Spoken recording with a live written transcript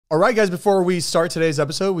All right, guys, before we start today's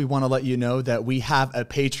episode, we want to let you know that we have a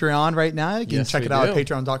Patreon right now. You can check it out at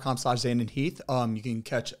patreon.com/Zane and Heath. You can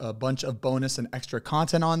catch a bunch of bonus and extra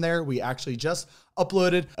content on there. We actually just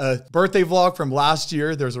uploaded a birthday vlog from last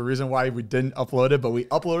year. There's a reason why we didn't upload it, but we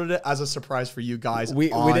uploaded it as a surprise for you guys. We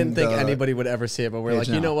didn't think anybody would ever see it, but we're like,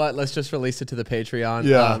 you know what? Let's just release it to the Patreon.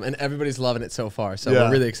 Yeah. And everybody's loving it so far. So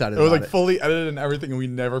we're really excited about it. It was like fully edited and everything, and we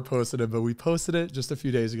never posted it, but we posted it just a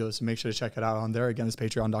few days ago. So make sure to check it out on there. Again, it's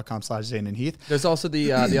patreon.com/Zane and Heath. There's also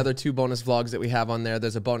the other 2 bonus vlogs that we have on there.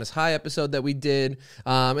 There's a bonus high episode that we did.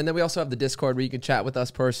 And then we also have the Discord where you can chat with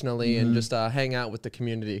us personally and just hang out with the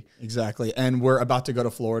community. Exactly. And we're about to go to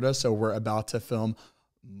Florida, so we're about to film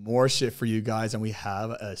more shit for you guys, and we have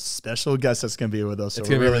a special guest that's going to be with us. So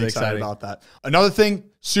we're really excited about that. Another thing,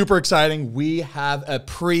 super exciting, we have a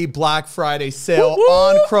pre-Black Friday sale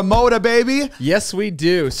on Cremota, baby. Yes, we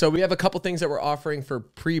do. So we have a couple things that we're offering for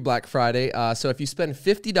pre-Black Friday. So if you spend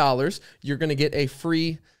 $50, you're going to get a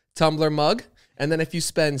free tumbler mug. And then if you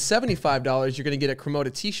spend $75, you're going to get a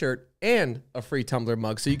Cremota t-shirt and a free tumbler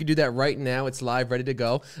mug. So you can do that right now. It's live, ready to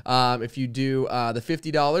go. If you do the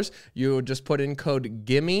 $50, you just put in code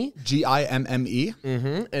GIMME. G-I-M-M-E.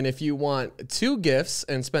 And if you want 2 gifts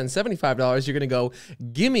and spend $75, you're going to go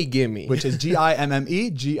GIMME GIMME. Which is G-I-M-M-E,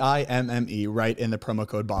 G-I-M-M-E, right in the promo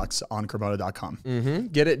code box on Cremota.com.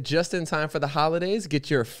 Get it just in time for the holidays. Get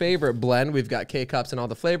your favorite blend. We've got K-Cups in all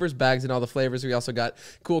the flavors, bags in all the flavors. We also got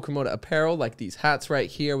cool Cremota apparel like these hats right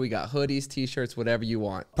here. We got hoodies, t-shirts, whatever you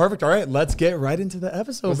want. Perfect. All right, let's get right into the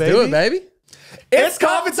episode, Let's do it, baby. It's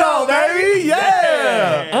coffee time, baby.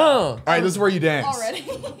 Yeah. All right, this is where you dance. Already?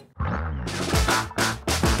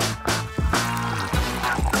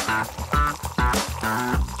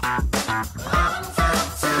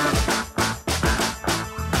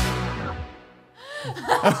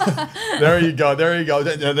 There you go. There you go.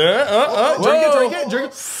 Drink it.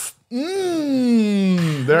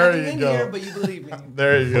 There you go. Here, but you believe me.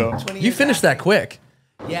 There you go. You finished that quick.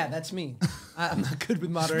 Yeah, that's me. I'm not good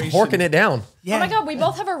with moderation. Horking it down. Yeah. Oh my God, we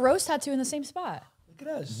both have a rose tattoo in the same spot. Look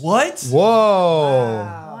at us. What? Whoa.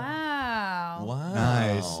 Wow. Wow.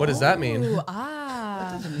 Nice. What does that mean? Ooh,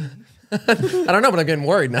 ah. I don't know, but I'm getting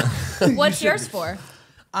worried now. What's yours for?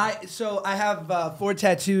 I have 4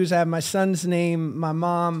 tattoos. I have my son's name, my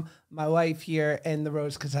mom, my wife here, and the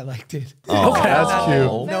rose because I liked it. Oh, okay, that's cute.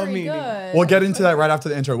 No Very meaning. good. We'll get into that right after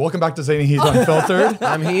the intro. Welcome back to Zane and Heath Unfiltered.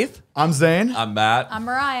 I'm Heath. I'm Zane. I'm Matt. I'm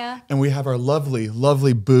Mariah. And we have our lovely,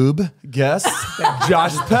 lovely boob guest,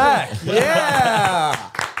 Josh Peck. Yeah.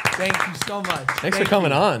 Thank you so much. Thanks for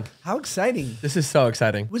coming on. How exciting. This is so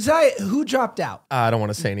exciting. Who dropped out? I don't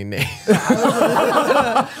want to say any names.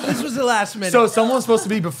 This was the last minute. So someone was supposed to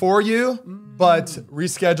be before you, but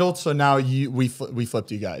rescheduled. So now we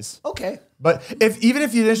flipped you guys. okay. But even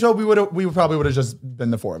if you didn't show up, we probably would have just been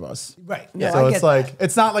the 4 of us. Right. Yeah. No, So I it's get like that.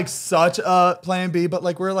 it's not like such a plan B, but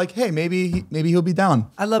like we're like, hey, maybe he'll be down.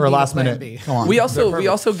 I love for a being a last plan minute. B. Come on. We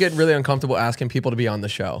also get really uncomfortable asking people to be on the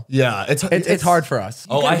show. yeah, It's hard for us.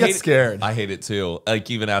 Oh, I I get hate scared. I hate it too. Like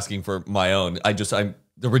even asking for my own. I'm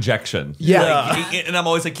the rejection. Yeah. Like, and I'm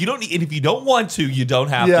always like, you don't need, and if you don't want to, you don't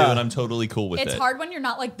have Yeah. to, and I'm totally cool with it. It's hard when you're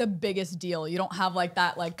not like the biggest deal. You don't have like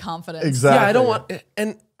that like confidence. Exactly. Yeah, I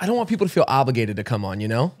don't want people to feel obligated to come on, you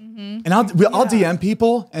know? And I'll DM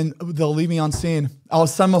people and they'll leave me on scene. I'll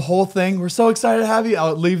send the whole thing. We're so excited to have you.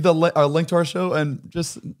 I'll leave the link to our show and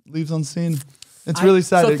just leaves on scene. It's really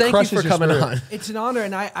sad. So It thank you crushes for your coming spirit. on. It's an honor,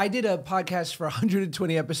 and I did a podcast for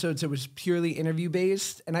 120 episodes. It was purely interview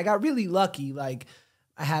based, and I got really lucky. Like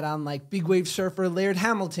I had on like big wave surfer Laird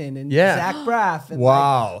Hamilton and Zach Braff. And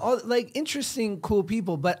Wow. like, all like interesting, cool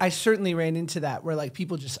people. But I certainly ran into that where like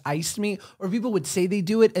people just iced me, or people would say they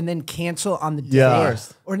do it and then cancel on the day, Yeah.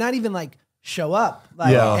 or not even like show up,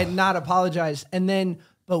 like Yeah. and not apologize. And then,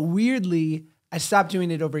 but weirdly, I stopped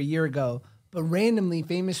doing it over a year ago. But randomly,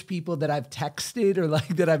 famous people that I've texted or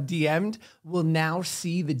like that I've DM'd will now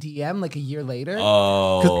see the DM like a year later.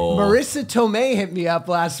 Oh. Marissa Tomei hit me up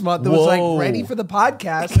last month. It was like ready for the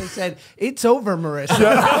podcast. I said, "It's over,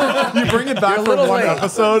 Marissa." You bring it back for little one late.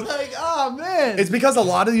 episode. Like, oh man, It's because a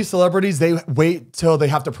lot of these celebrities, they wait till they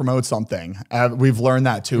have to promote something. We've learned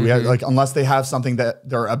that too. We have, like, unless they have something that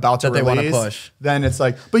they're about to That they release, wanna push. then it's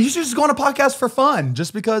like, but you should just go on a podcast for fun,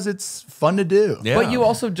 just because it's fun to do. Yeah. But you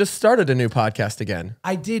also just started a new podcast again.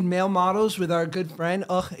 I did male models with our good friend.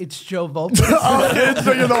 It's Joe Volpe.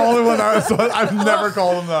 So you're the only one I've never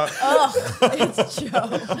called him that. It's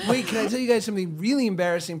Joe. Wait, can I tell you guys something really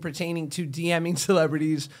embarrassing pertaining to DMing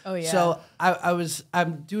celebrities? Oh, yeah. So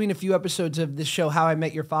I'm doing a few episodes episodes of this show, How I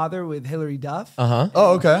Met Your Father, with Hilary Duff. Oh,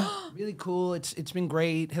 okay. Really cool. It's been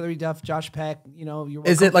great. Hilary Duff, Josh Peck. You know, you're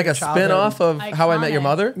Is it like a spin-off of How I Met Your Iconic.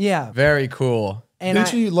 Mother? Yeah. Very cool. And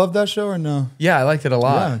Didn't you love that show or no? Yeah, I liked it a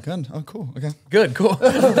lot. Yeah, good. Oh, cool. Okay. Good, cool.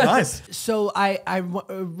 Nice. So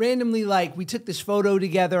randomly, like, we took this photo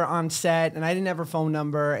together on set, and I didn't have her phone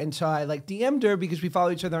number, and so I like DM'd her because we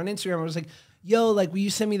follow each other on Instagram. I was like, "Yo, like, will you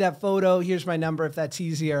send me that photo? Here's my number if that's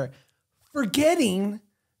easier." Forgetting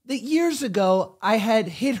that years ago I had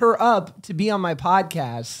hit her up to be on my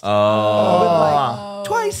podcast.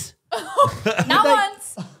 Twice. Not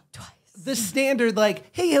once. The standard, like,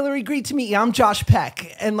 "Hey Hillary, great to meet you. I'm Josh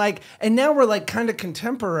Peck," and now we're like kind of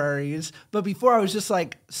contemporaries. But before I was just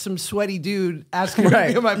like some sweaty dude asking her to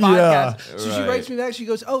be on my podcast. Yeah. So she writes me back. She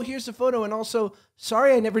goes, "Oh, here's the photo, and also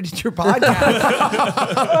sorry I never did your podcast."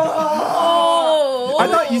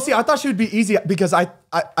 I thought she would be easy because I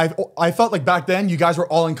felt like back then you guys were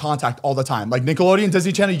all in contact all the time. Like Nickelodeon,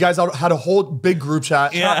 Disney Channel, you guys had a whole big group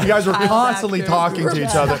chat. Yeah. You guys were constantly talking to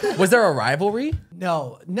each other. Was there a rivalry?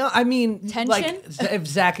 No. I mean, Tension? like if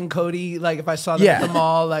Zach and Cody, like if I saw them at the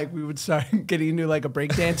mall, like we would start getting into like a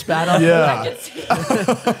breakdance battle. Yeah.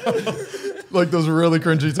 Like those really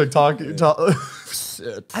cringy TikTok.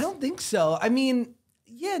 Shit. I don't think so. I mean,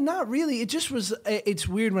 yeah, not really. It just was, it's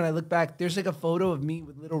weird when I look back. There's like a photo of me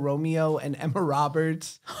with Little Romeo and Emma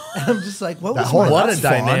Roberts. And I'm just like, what was What That's a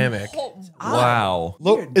fun. dynamic. Wow.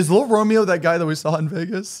 Is Lil Romeo that guy that we saw in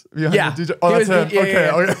Vegas? Yeah. The DJ? Oh, He that's was him. the- yeah, Okay.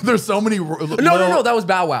 yeah. Okay. There's so many. No, that was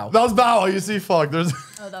Bow Wow. That was Bow Wow. You see, fuck. There's.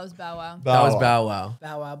 Oh, that was Bow Wow. That was Bow Wow.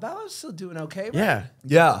 Bow Wow? Bow Wow's still doing okay, right? Yeah.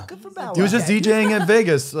 Yeah. Good for Bow Wow. He was just DJing in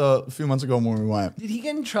Vegas a few months ago when we went. Did he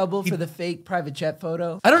get in trouble for the fake private jet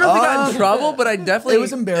photo? I don't know if he got in trouble, but I definitely... It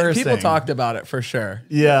was embarrassing. People talked about it for sure.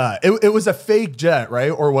 Yeah. It was a fake jet,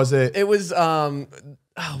 right? Or was it? It was...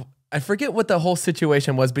 I forget what the whole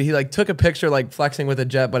situation was, but he like took a picture like flexing with a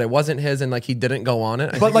jet, but it wasn't his, and like he didn't go on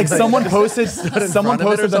it. But like someone posted, front of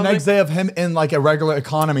it or the next something? day of him in like a regular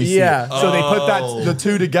economy seat. Yeah. So they put the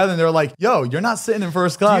two together, and they're like, "Yo, you're not sitting in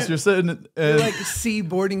first class. You're sitting in Like C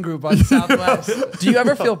boarding group on Southwest. Do you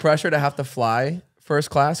ever feel pressure to have to fly first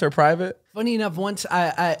class or private? Funny enough, once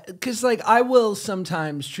because like I will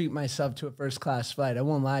sometimes treat myself to a first class flight. I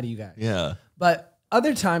won't lie to you guys. Yeah. But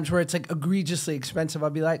other times where it's like egregiously expensive, I'll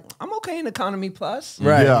be like, I'm okay in economy plus.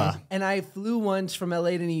 Right. Yeah. And I flew once from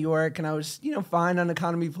LA to New York, and I was, fine on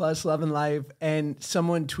economy plus, loving life. And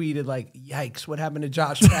someone tweeted like, "Yikes, what happened to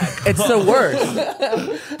Josh Peck?" It's the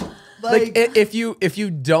worst. Like if you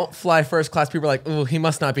don't fly first class, people are like, "Oh, he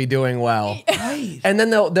must not be doing well." Right. And then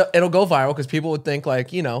it'll go viral because people would think like,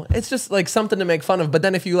 it's just like something to make fun of. But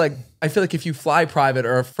then if you like, I feel like if you fly private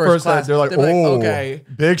or first class, they're like, they'll be "Oh, okay."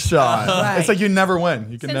 big shot." Right. It's like you never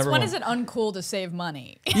win. You can Since never when win. is it uncool to save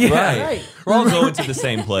money? Right. We're all going to the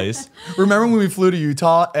same place. Remember when we flew to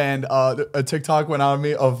Utah and a TikTok went out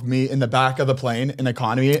of me in the back of the plane in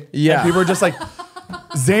economy? Yeah. And people were just like,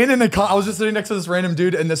 Zane in the I was just sitting next to this random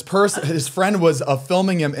dude, and this person, his friend was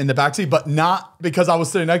filming him in the backseat, but not because I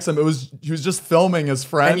was sitting next to him. He was just filming his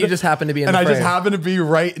friend. And you just happened to be in and the I just frame. happened to be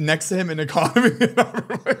right next to him in economy. And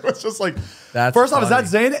everybody was just like, That's first off, is that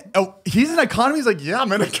funny. Zane? Oh, he's in economy? He's like, yeah,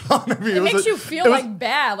 I'm in economy. It makes you feel like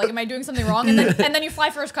bad. Like, am I doing something wrong? And then you fly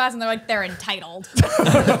first class, and they're like, they're entitled.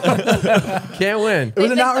 Can't win. It was They an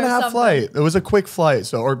think hour and a there's half something. flight. It was a quick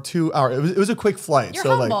flight, or 2 hours. It was a quick flight. You're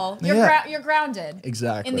so humble. Like, yeah. You're grounded.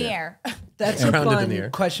 Exactly. In the air. That's a Grounded in the fun air.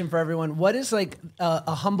 question for everyone. What is like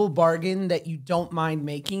a humble bargain that you don't mind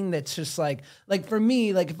making? That's just like for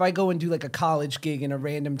me, like if I go and do like a college gig in a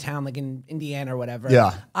random town, like in Indiana or whatever.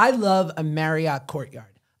 Yeah. I love a Marriott Courtyard,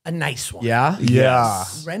 a nice one. Yeah. Yeah.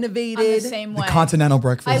 Renovated. I'm the same way. Continental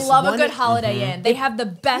breakfast. I love a One- good Holiday Inn. They have the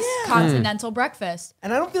best continental breakfast.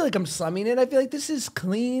 And I don't feel like I'm slumming it. I feel like this is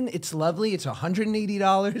clean. It's lovely. It's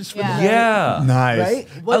 $180 for the night. Yeah. Nice. Right?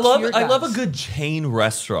 I What's love your I love a guys'? good chain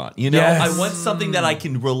restaurant. You know, Yes. I want something that I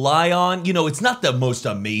can rely on. You know, it's not the most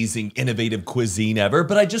amazing, innovative cuisine ever,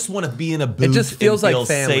 but I just want to be in a booth just feels and like feel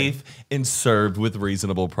family. safe and served with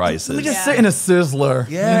reasonable prices. Let me just sit in a Sizzler.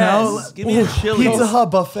 Yes. You know? Give me a Chili's. Pizza Hut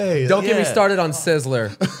buffet. Don't get me Yeah. started on Sizzler.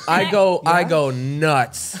 I go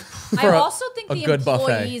nuts. I for also think a the good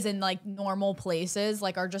buffet. employees in like normal places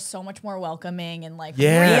like are just so much more welcoming and like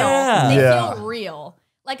Yeah. Yeah. real. They Yeah. feel real.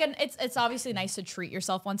 Like, and it's obviously nice to treat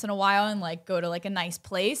yourself once in a while and like go to like a nice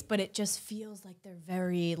place, but it just feels like they're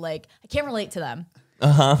very like I can't relate to them. You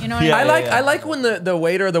know what Yeah, I mean? I like when the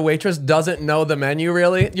waiter or the waitress doesn't know the menu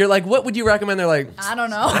really. You're like, what would you recommend? They're like, I don't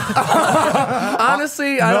know.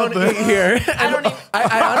 honestly, I don't Nothing. eat here. I don't even.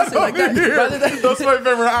 I honestly like that. Rather than That's my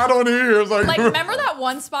favorite. I don't eat here. It's like, Like, remember that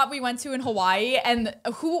one spot we went to in Hawaii, and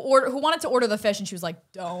who wanted to order the fish, and she was like,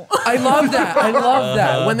 "Don't." I love that. I love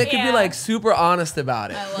that when they could be like super honest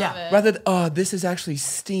about it. I love it. Rather than, this is actually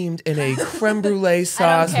steamed in a creme brulee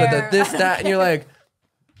sauce with a this, that, and you're like,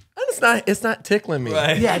 it's not tickling me.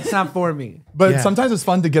 Right. Yeah, it's not for me. But sometimes it's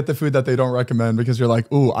fun to get the food that they don't recommend because you're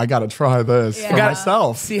like, ooh, I gotta try this for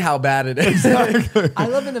myself. See how bad it is. I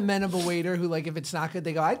love an amenable waiter who, like, if it's not good,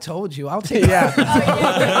 they go, "I told you, I'll take it." Yeah.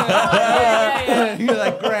 You're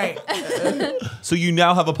like, great. So you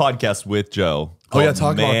now have a podcast with Joe. Oh, yeah, called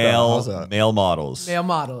talk about that. How's that? Male Models. Male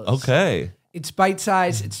models. Okay. It's bite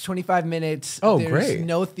size. It's 25 minutes. Oh, There's great.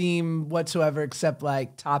 no theme whatsoever except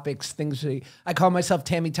like topics, things. I call myself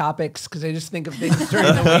Tammy Topics because I just think of things during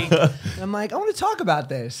the week. And I'm like, I want to talk about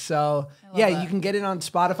this. So yeah, you can get it on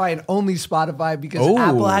Spotify and only Spotify because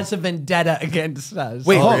Apple has a vendetta against us.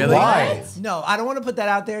 Wait, really? Why? No, I don't want to put that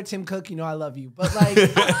out there. Tim Cook, you know I love you. But like,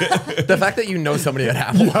 The fact that you know somebody at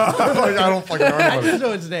Apple. Like, I don't fucking know I anybody. just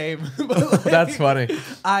know his name. But like, That's funny.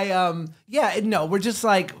 No, we're just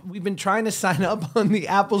like, we've been trying to sign up on the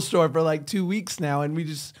Apple store for like 2 weeks now, and we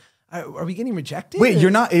just, are we getting rejected? Wait, you're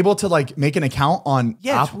not able to like make an account on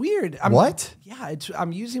Yeah, it's Apple? weird. What? Yeah,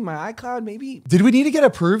 I'm using my iCloud, maybe. Did we need to get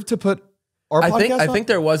approved to put our podcast I on? think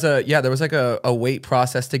there was like a wait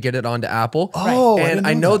process to get it onto Apple. Oh, I and didn't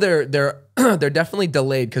I know know they're definitely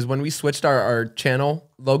delayed because when we switched our channel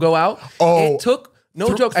logo out, Oh. it took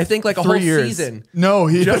no joke, I think like a 3 whole years. season. No,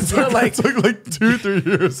 he Just took, to, like- it took like 2-3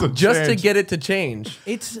 years to Just to change. get it to change.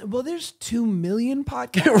 There's 2 million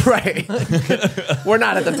podcasts. Right. We're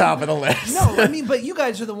not at the top of the list. No, I mean, but you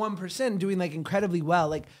guys are the 1% doing like incredibly well.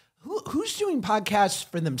 Like, who's doing podcasts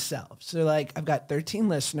for themselves? So like, I've got 13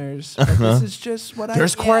 listeners, but this is just what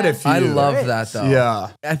There's quite a few. I love There that is. though.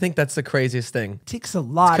 Yeah. I think that's the craziest thing. takes a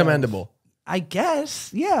lot. It's commendable. I guess,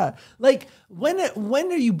 yeah. Like, when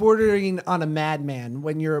are you bordering on a madman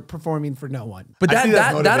when you're performing for no one? But I see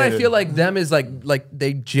that's that I motivated. feel like them is like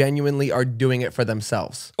they genuinely are doing it for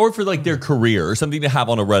themselves. Or for like their career or something to have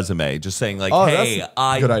on a resume, just saying like, Oh, hey, that's a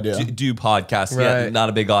I good idea. do podcasts. Yeah, Right. not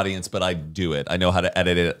a big audience, but I do it. I know how to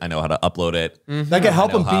edit it. I know how to upload it. That could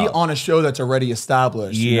help know him be how. on a show that's already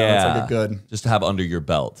established. You know, Yeah. it's like a good. Just to have under your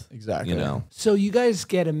belt. Exactly. You know. So you guys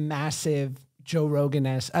get a massive Joe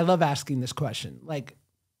Rogan-esque. I love asking this question. Like,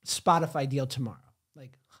 Spotify deal tomorrow,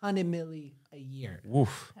 like 100 milli a year,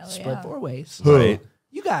 split 4 ways. Who?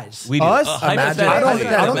 You guys. We do. Us? Imagine- Hypothetically.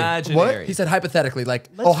 I don't- Imaginary. He said hypothetically, like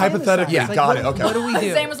Let's hypothetically, fantasize. got what, it, okay. What do we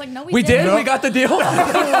do? Zane was like, "No, we did. No. We got the deal. No,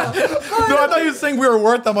 I thought you were saying we were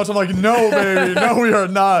worth that much. I'm like, no, baby, no, we are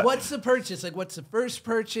not. What's the purchase? Like, what's the first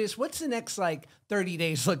purchase? What's the next like 30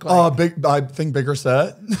 days look like? I think bigger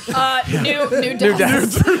set. new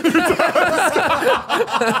desk.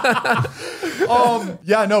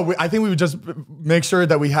 Yeah, no, I think we would just make sure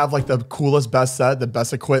that we have like the coolest, best set, the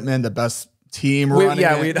best equipment, the best team running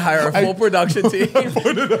it. We'd hire a full production team.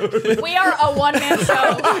 We are a one-man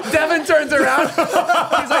show. Devin turns around. He's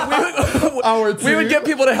like, Our we would team. get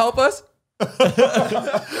people to help us.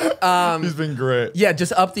 He's been great. Yeah,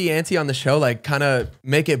 just up the ante on the show, like kind of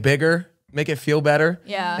make it bigger, make it feel better.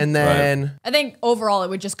 Yeah. And then, I think overall it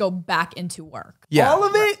would just go back into work. yeah. All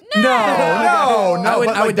of it? No. I would-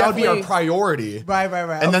 but I would like, that would be our definitely- priority. Right.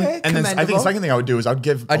 And then, Okay, and then I think the commendable. second thing I would do is I'd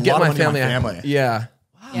give a I'd get lot my of money family. to my family. Yeah.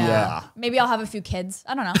 Yeah. Maybe I'll have a few kids.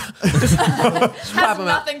 I don't know. Has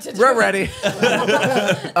nothing to do. We're ready.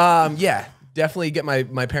 Yeah. Definitely get my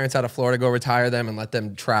parents out of Florida, go retire them, and let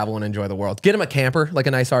them travel and enjoy the world. Get them a camper, like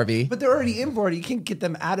a nice RV. But they're already in Florida. You can't get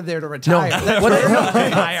them out of there to retire.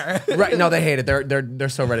 Right? No, they hate it. They're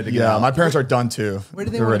so ready to get Yeah, out. my parents are done too. Where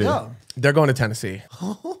do they They're want to ready. go? They're going to Tennessee.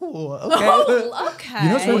 Oh, okay. Oh, okay. You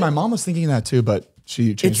know, it's weird. My mom was thinking that too, but she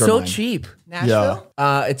changed It's her so mind. cheap. Nashville?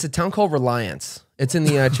 It's a town called Reliance. It's in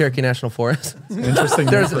the Cherokee National Forest. Interesting.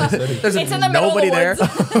 There's It's in the middle of nobody the there.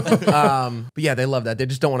 woods. But yeah, they love that. They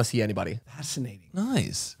just don't want to see anybody. Fascinating.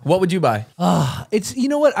 Nice. What would you buy? It's, you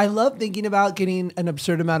know what? I love thinking about getting an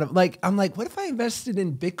absurd amount of, like, I'm like, what if I invested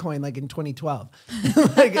in Bitcoin like in 2012?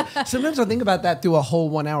 Like, sometimes I'll think about that through a whole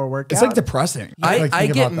 1 hour workout. It's like depressing. I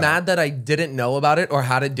think get about that. mad that I didn't know about it or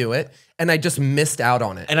how to do it, and I just missed out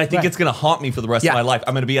on it. And I think it's gonna haunt me for the rest Yeah. of my life.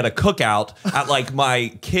 I'm gonna be at a cookout at like my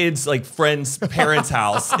kids' like friend's parents'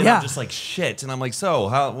 house, and Yeah. I'm just like shit. And I'm like, so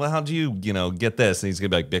how'd you get this? And he's gonna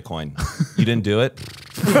be like, Bitcoin. You didn't do it.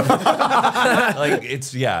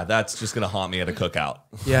 Like that's just gonna haunt me at a cookout.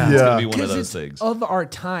 Yeah. It's Yeah. gonna be one of 'Cause those it's things. of our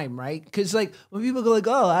time, right? Because like when people go like,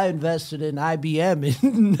 "Oh, I invested in IBM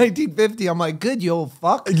in 1950," I'm like, "Good, you old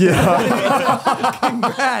fuck." Yeah.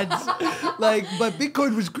 Congrats. Like, but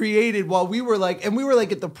Bitcoin was created while we were like, and we were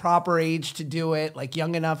like at the proper age to do it, like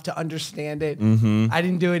young enough to understand it. I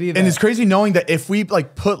didn't do it either. And it's crazy knowing that if we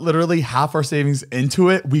like put literally half our savings into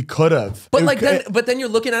it, we could have. But then you're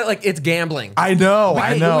looking at it like it's gambling. I know.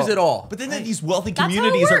 I lose it all. But then these wealthy That's how it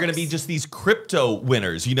communities are going to works. be just these crypto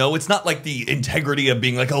winners. You know, it's not like the integrity of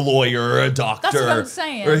being like a lawyer or a doctor That's what I'm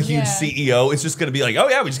saying, or a huge yeah. CEO. It's just going to be like, oh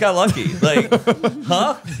yeah, we just got lucky. Like,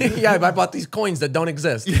 huh? Yeah, I bought these coins that don't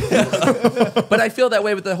exist. But I feel that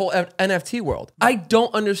way with the whole NFT world. I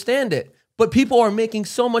don't understand it. But people are making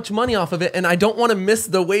so much money off of it, and I don't want to miss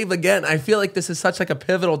the wave again. I feel like this is such like a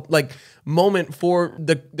pivotal like moment for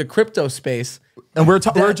the crypto space. And we're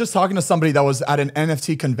just talking to somebody that was at an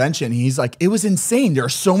NFT convention. He's like, it was insane. There are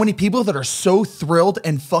so many people that are so thrilled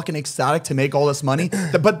and fucking ecstatic to make all this money,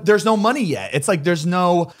 but there's no money yet. It's like there's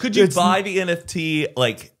no. Could you buy the NFT?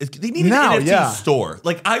 Like, they need an Now, NFT yeah. store.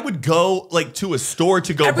 Like, I would go like to a store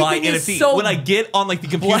to go Everything buy is NFT. so When I get on like the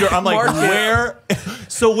computer, black I'm like, market. where?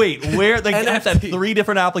 So wait, where? Like, I have to have NFT. 3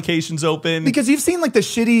 different applications open. Because you've seen like the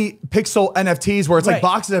shitty pixel NFTs where it's like Right.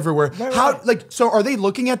 boxes everywhere. How right. like so are they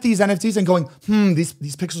looking at these NFTs and going, these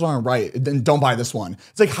pixels aren't right. Then don't buy this one.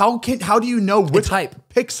 It's like how do you know which hype.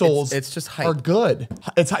 pixels It's just hype. are good?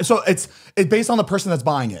 It's so it's based on the person that's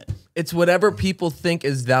buying it. It's whatever people think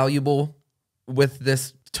is valuable with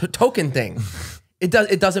this token thing. It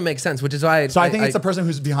doesn't make sense, which is why. So I think it's the person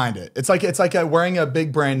who's behind it. It's like wearing a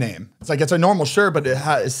big brand name. It's like it's a normal shirt, but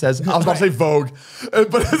it says I was about to say Vogue,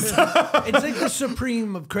 but it's it's like the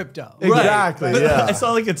supreme of crypto. exactly. But Yeah. I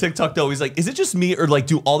saw like a TikTok though. He's like, is it just me or like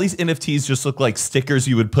do all these NFTs just look like stickers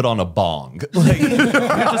you would put on a bong? Like you're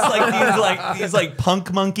just like these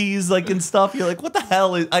punk monkeys like and stuff. You're like, what the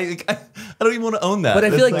hell is I don't even want to own that. But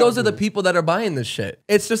I feel It's like those are the people that are buying this shit.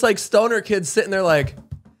 It's just like stoner kids sitting there like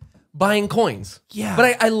buying coins. Yeah.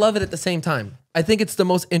 But I love it at the same time. I think it's the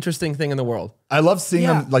most interesting thing in the world. I love seeing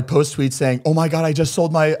them like post tweets saying, "Oh my god, I just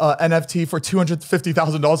sold my NFT for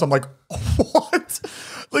 $250,000." I'm like, what?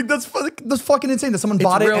 Like that's fucking insane that someone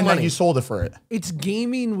bought it real and money. then you sold it for it. It's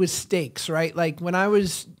gaming with stakes, right? Like when I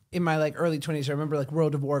was in my like early 20s, I remember like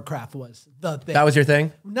World of Warcraft was the thing. That was your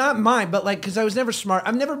thing? Not mine, but like, cause I was never smart.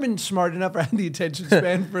 I've never been smart enough or had the attention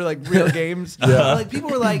span for like real games. Like people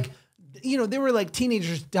were like, you know, they were like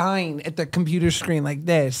teenagers dying at the computer screen like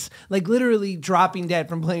this, like literally dropping dead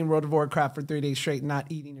from playing World of Warcraft for 3 days straight, and not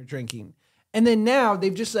eating or drinking. And then now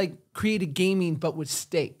they've just like created gaming, but with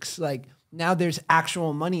stakes. Like now there's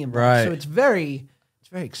actual money involved. Right. So it's very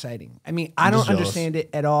exciting. I mean, I don't understand it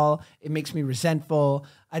at all. It makes me resentful.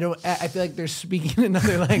 I feel like they're speaking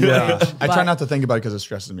another language. I try not to think about it because it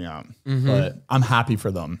stresses me out, but I'm happy for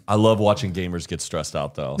them. I love watching gamers get stressed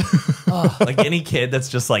out though. Like any kid that's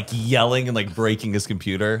just like yelling and like breaking his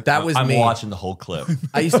computer. That was I'm me. watching the whole clip.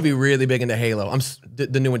 I used to be really big into Halo.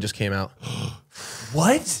 The new one just came out.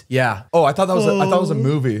 What? Yeah. Oh, I thought that was a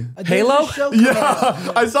movie. Halo?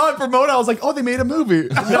 Yeah, I saw it promoted. I was like, oh, they made a movie.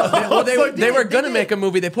 Well, they were gonna did. make a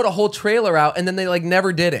movie. They put a whole trailer out, and then they like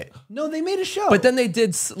never did it. No, they made a show. But then they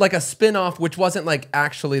did like a spin-off, which wasn't like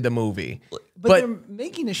actually the movie. But they're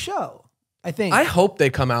making a show, I think. I hope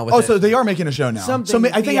they come out with Oh, it. so they are making a show now.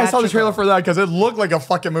 Something I think I saw the trailer theatrical. for that because it looked like a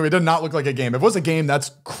fucking movie. It did not look like a game. If it was a game,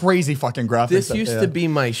 that's crazy fucking graphics. This used to be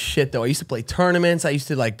my shit though. I used to play tournaments. I used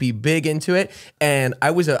to like be big into it, and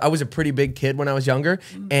I was a pretty big kid when I was younger.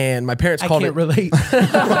 And my parents I called can't it. relate.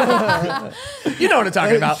 You know what I'm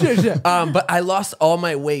talking about. Sure. But I lost all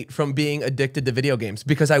my weight from being addicted to video games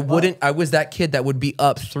because I was that kid that would be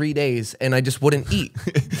up 3 days and I just wouldn't eat.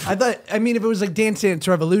 I mean, if it was like Dance Dance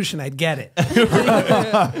Revolution, I'd get it.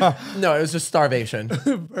 No, it was just starvation.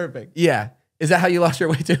 Perfect. Yeah. Is that how you lost your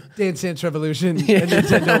weight too? Dance Dance Revolution and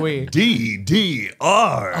Nintendo Wii.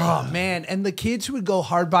 DDR. Oh man, and the kids who would go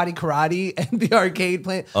hard body karate and the arcade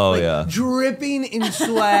playing, Oh, like, yeah. dripping in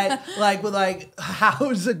sweat, like with like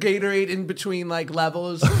how's a Gatorade in between like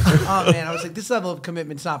levels. Oh man, I was like, this level of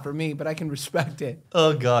commitment's not for me, but I can respect it.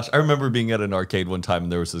 Oh gosh, I remember being at an arcade one time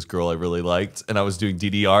and there was this girl I really liked, and I was doing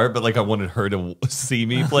DDR, but like I wanted her to see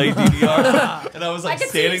me play DDR, and I was like could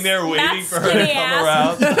see standing there that waiting for her to skinny come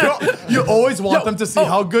ass. around. You always want them to see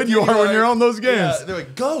how good you are when you're on those games. Yeah, they're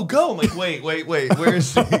like, go. I'm like, wait, where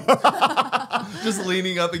is she? Just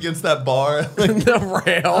leaning up against that bar. Like, The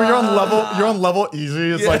rail. When you're on level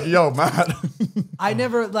easy. It's like, yo, man. I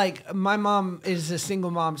never, like, my mom is a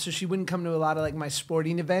single mom, so she wouldn't come to a lot of, like, my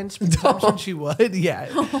sporting events. But sometimes when she would,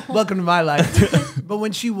 welcome to my life. But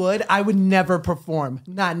when she would, I would never perform.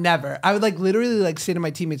 Not never. I would, like, literally, like, say to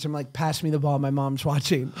my teammates, I'm like, pass me the ball, my mom's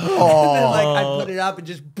watching. And then, like, I'd put it up and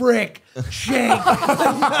just brick, shake,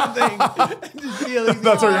 nothing. Just feeling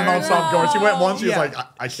That's where your mom stopped going. She went once. She was like,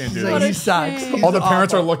 I can't do She's like, this. he sucks. He's All the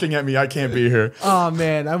parents are awful. looking at me. I can't be here. Oh,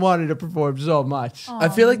 man. I wanted to perform so much. I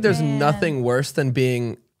feel like there's nothing worse than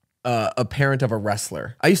being a parent of a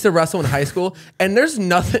wrestler. I used to wrestle in high school, and there's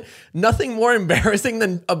nothing more embarrassing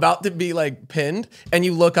than about to be like pinned, and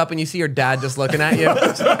you look up and you see your dad just looking at you,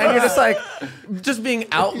 and you're just like, just being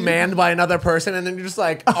outmanned by another person, and then you're just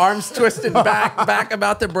like arms twisted back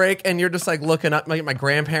about to break, and you're just like looking up. My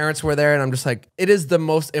grandparents were there, and I'm just like, it is the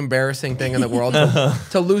most embarrassing thing in the world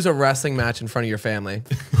to lose a wrestling match in front of your family.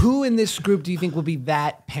 Who in this group do you think will be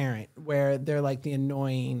that parent where they're like the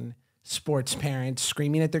annoying sports parents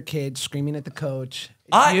screaming at their kids, screaming at the coach?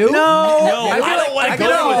 You? No, I don't want to go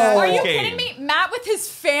to a Are you sports game. kidding me? Matt with his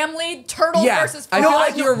family, turtle versus I frog. feel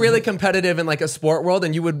like you were really competitive in like a sport world,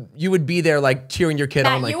 and you would be there like cheering your kid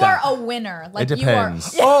on Matt, like you that. are a winner. Like It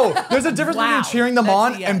depends. You are. Oh, there's a difference Wow. between cheering them That's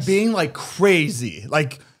on a yes. and being like crazy.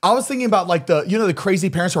 Like I was thinking about like the crazy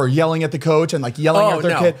parents who are yelling at the coach and like yelling Oh, at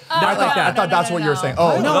their no. kid. Not I like that. thought that's what you were saying.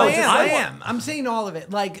 Oh, No, no, I just- am. I'm saying all of it.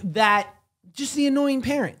 Like that, just the annoying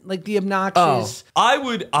parent, like the obnoxious. I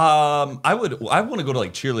want to go to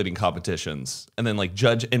like cheerleading competitions and then like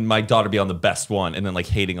judge and my daughter be on the best one and then like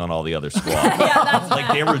hating on all the other squad. That's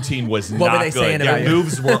Like their routine was What were not they saying good. Their about you?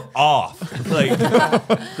 moves were off. Like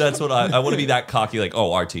that's what I want to be that cocky. Like,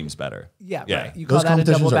 oh, our team's better. Yeah, Yeah. right. You call those that a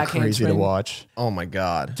double competitions are back crazy to handspring. watch. Oh my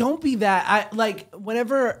god. Don't be that. I like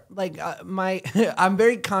whenever like I'm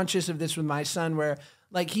very conscious of this with my son where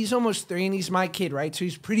like he's almost 3 and he's my kid, right? So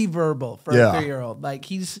he's pretty verbal for Yeah. a 3-year-old. Like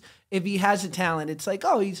if he has a talent, it's like,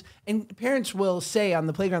 oh, and parents will say on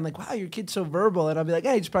the playground, like, wow, your kid's so verbal. And I'll be like,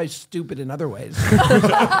 hey, he's probably stupid in other ways.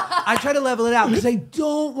 I try to level it out because I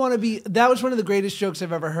don't want to be, that was one of the greatest jokes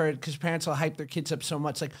I've ever heard because parents will hype their kids up so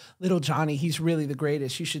much. Like, little Johnny, he's really the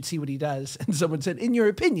greatest. You should see what he does. And someone said, in your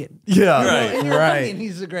opinion. Yeah. Right. In your Right. opinion,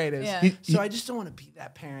 he's the greatest. Yeah. So I just don't want to be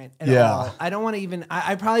that parent at Yeah. all. I don't want to even,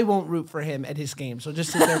 I probably won't root for him at his game. So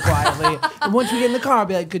just sit there quietly. And once we get in the car, I'll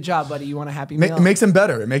be like, good job, buddy. You want a happy meal? It makes him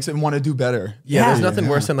better. It makes him want to do better. Yeah, there's Yeah. nothing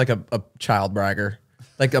worse than like a child bragger.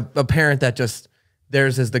 Like a parent that just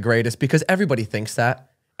theirs is the greatest because everybody thinks that.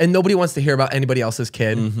 And nobody wants to hear about anybody else's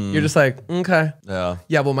kid. You're just like, okay. Yeah.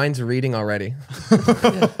 Yeah, well, mine's reading already.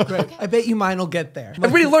 Right. I bet you mine will get there.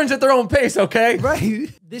 Everybody learns at their own pace, okay? Right.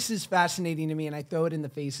 This is fascinating to me, and I throw it in the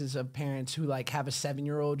faces of parents who like have a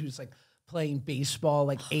 7-year-old who's like playing baseball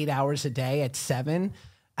like 8 hours a day at 7.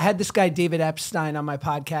 I had this guy, David Epstein, on my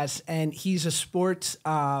podcast, and he's a sports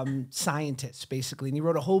scientist, basically. And he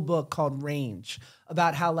wrote a whole book called Range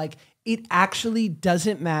about how like it actually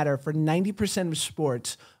doesn't matter for 90% of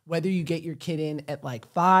sports whether you get your kid in at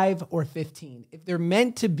like 5 or 15. If they're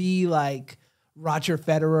meant to be like Roger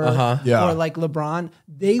Federer Yeah. or like LeBron,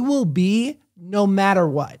 they will be no matter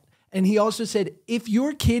what. And he also said, if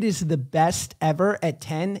your kid is the best ever at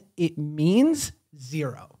 10, it means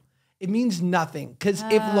 0. It means nothing. Because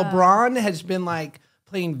if LeBron has been like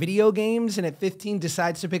playing video games and at 15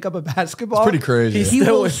 decides to pick up a basketball, Pretty crazy. he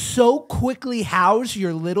will so quickly house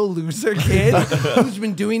your little loser kid who's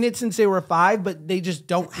been doing it since they were 5, but they just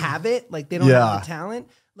don't have it. Like they don't have the talent.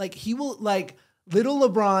 Like he will like little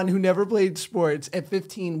LeBron who never played sports at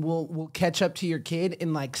 15 will catch up to your kid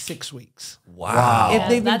in like 6 weeks. Wow. If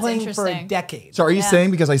they've been that's playing for a interesting. decade. So are you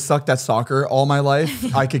saying because I sucked at soccer all my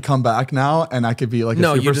life, I could come back now and I could be like a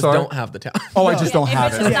No, superstar? you just don't have the talent. Oh, I just don't If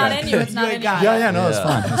have it's it. just not Okay. in you, it's not in you. Yeah, no, it's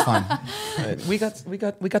fine. It's fine. we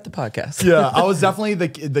got the podcast. Yeah, I was definitely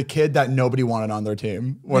the kid that nobody wanted on their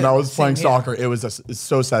team when I was playing same here. soccer. It was it's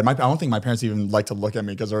so sad. I don't think my parents even like to look at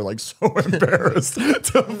me because they're like so embarrassed.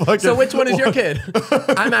 To fucking, So which one is your kid?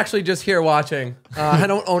 I'm actually just here watching. I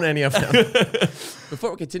don't own any of them.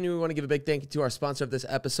 Before we continue, we want to give a big thank you to our sponsor of this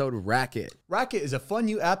episode, Racket. Racket is a fun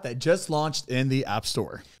new app that just launched in the App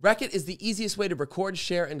Store. Racket is the easiest way to record,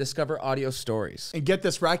 share, and discover audio stories. And get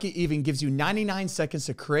this, Racket even gives you 99 seconds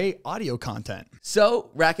to create audio content.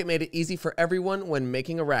 So, Racket made it easy for everyone when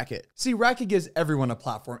making a racket. See, Racket gives everyone a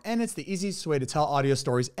platform, and it's the easiest way to tell audio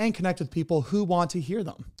stories and connect with people who want to hear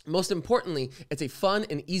them. Most importantly, it's a fun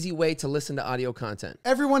and easy way to listen to audio content.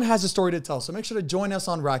 Everyone has a story to tell, so make sure to join us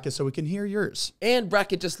on Racket so we can hear yours. And And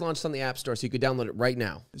Bracket just launched on the App Store, so you could download it right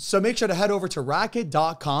now. So make sure to head over to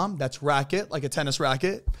racket.com. That's racket, like a tennis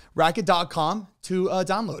racket. Racket.com to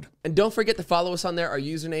download. And don't forget to follow us on there. Our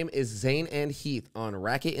username is Zane and Heath on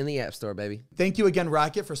Racket in the App Store, baby. Thank you again,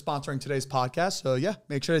 Racket, for sponsoring today's podcast. So yeah,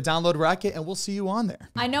 make sure to download Racket, and we'll see you on there.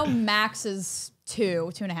 I know Max is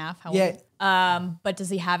 2.5. How Yeah. old? But does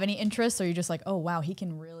he have any interests, or are you just like, oh wow, he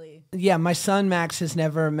can really? Yeah, my son Max has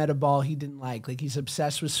never met a ball he didn't like. Like, he's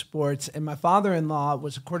obsessed with sports. And my father-in-law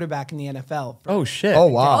was a quarterback in the NFL. Oh, shit. Oh,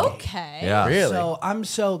 wow. Okay. Yeah. Really?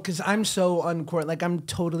 So because I'm so uncoordinated. Like, I'm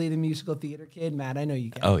totally the musical theater kid. Matt, I know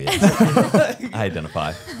you guys. Oh, yeah. I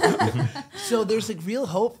identify. So there's like real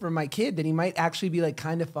hope for my kid that he might actually be like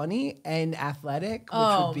kind of funny and athletic, which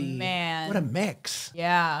would be man. what a mix.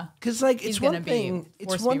 Yeah. Because like He's it's gonna one be thing, forced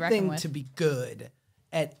it's to be one reckoned thing with. to be good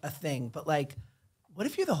at a thing, but like, what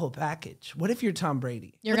if you're the whole package? What if you're Tom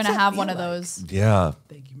Brady? You're What's gonna that have feel one of like? those. Yeah.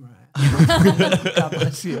 Thank you, Mariah. God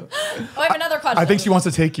bless you. Oh, I have another question. I think she wants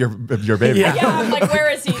to take your baby. Yeah, I'm like, where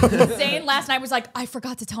is he? Zane last night was like, I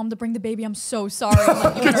forgot to tell him to bring the baby. I'm so sorry. I'm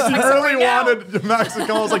like, you better He text him really right now. wanted Max to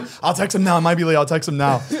come. I was like, I'll text him now. It might be late. I'll text him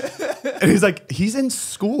now. And he's like, he's in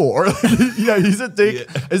school. Or like, yeah, he's at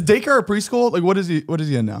daycare. Is daycare or preschool? Like, what is he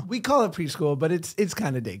in now? We call it preschool, but it's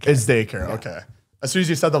kind of daycare. It's daycare. Okay. As soon as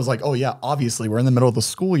you said that, I was like, oh yeah, obviously we're in the middle of the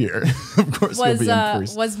school year. Of course he'll be in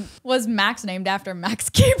preschool. Was Max named after Max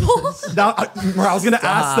Cable? Now, I was gonna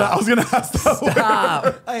ask that. I was gonna ask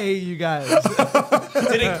that. I hate you guys.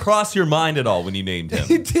 Did it cross your mind at all when you named him?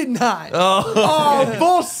 It did not. Oh,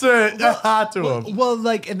 bullshit! You had to have. Well,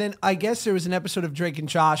 like, and then I guess there was an episode of Drake and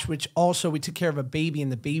Josh, which also we took care of a baby,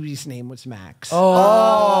 and the baby's name was Max.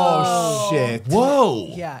 Oh shit!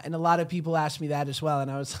 Whoa. Yeah, and a lot of people asked me that as well,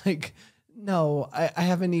 and I was like, no, I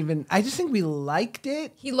haven't even. I just think we liked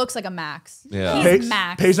it. He looks like a Max. Yeah. He's Paige,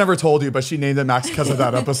 Max. Paige never told you, but she named it Max because of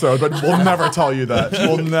that episode. But we'll never tell you that.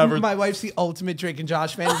 We'll never. My wife's the ultimate Drake and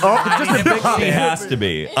Josh fan. It has to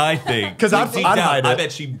be, I think. 'Cause I'd Deep down, hide I it.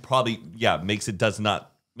 bet she probably, makes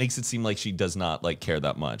it seem like she does not like care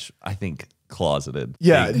that much. I think closeted.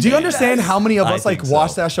 Yeah. Do you understand how many of I us like think so.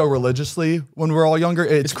 watched that show religiously when we were all younger?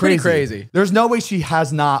 It's pretty crazy. There's no way she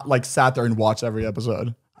has not like sat there and watched every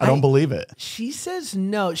episode. I don't believe it. She says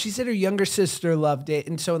no. She said her younger sister loved it,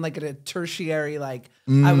 and so in like a tertiary, like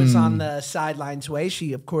I was on the sidelines way.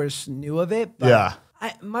 She of course knew of it. But Yeah.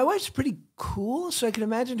 my wife's pretty cool, so I can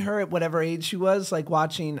imagine her at whatever age she was, like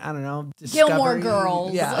watching, I don't know, Gilmore Discovery.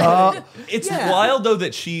 Girls. Yeah. It's Yeah. wild though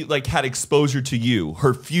that she like had exposure to you,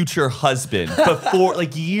 her future husband, before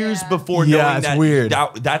like years before Yeah, knowing it's that, weird.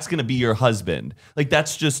 that's gonna be your husband. Like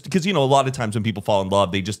that's just because a lot of times when people fall in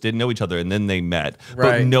love, they just didn't know each other and then they met. But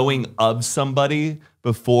Right. knowing of somebody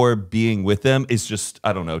before being with them is just,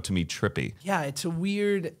 I don't know, to me trippy. Yeah, it's a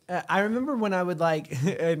weird. I remember when I would like,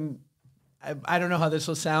 and I don't know how this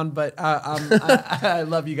will sound, but I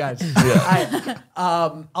love you guys.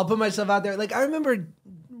 I'll put myself out there. Like, I remember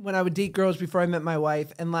when I would date girls before I met my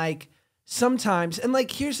wife, and like sometimes, and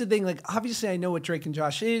like here's the thing, like obviously I know what Drake and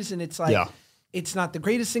Josh is, and it's like it's not the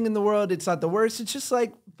greatest thing in the world, it's not the worst. It's just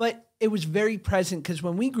like, but it was very present because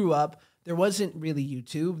when we grew up, there wasn't really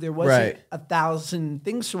YouTube. There wasn't 1,000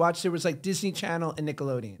 things to watch. There was like Disney Channel and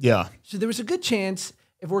Nickelodeon. Yeah. So there was a good chance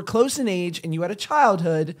if we're close in age and you had a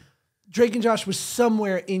childhood, Drake and Josh was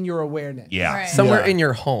somewhere in your awareness. Yeah. Right. Somewhere Yeah. in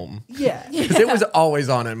your home. Yeah. Because it was always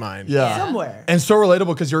on in mine. Yeah. Somewhere. And so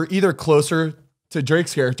relatable because you're either closer to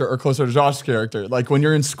Drake's character or closer to Josh's character. Like when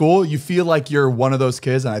you're in school, you feel like you're one of those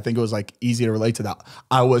kids, and I think it was like easy to relate to that.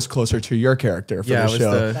 I was closer to your character for Yeah, the it was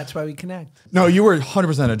show. That's why we connect. No, you were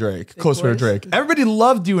 100% a Drake, closer to boys. Drake. Everybody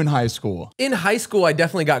loved you in high school. In high school, I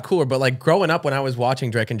definitely got cooler, but like growing up when I was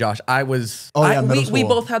watching Drake and Josh, I was. Oh, yeah, middle we school.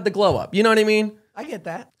 both had the glow up. You know what I mean? I get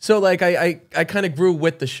that. So like I kind of grew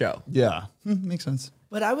with the show. Yeah, makes sense.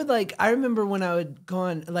 But I would like, I remember when I would go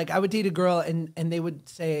on, like I would date a girl and they would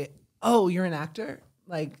say, oh, you're an actor?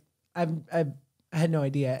 Like I had no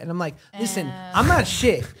idea. And I'm like, listen, I'm not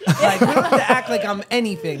shit. Like, we don't have to act like I'm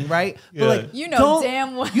anything, right? But like, You know don't-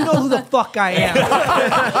 damn well. You know who the fuck I am.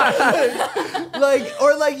 Like,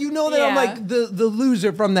 or like, you know that I'm Yeah. like the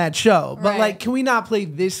loser from that show. But Right. like, can we not play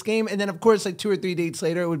this game? And then of course, like 2 or 3 dates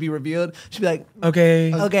later, it would be revealed. She'd be like,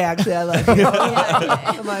 Okay. okay, actually, I like you.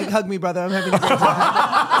 I'm like, hug me, brother. I'm having a great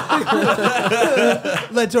time.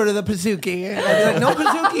 Let's order the Pizookie. And I'd be like, no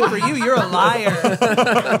Pizookie for you. You're a liar.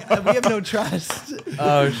 We have no trust.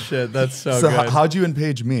 Oh shit, that's so, So good. how'd you and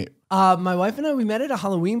Paige meet? My wife and I, we met at a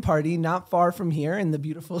Halloween party not far from here in the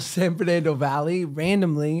beautiful San Fernando Valley,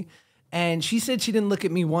 randomly. And she said she didn't look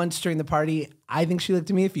at me once during the party. I think she looked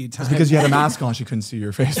at me a few times. Because you had a mask on, she couldn't see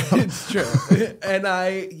your face. It's true. And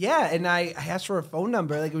I asked for a phone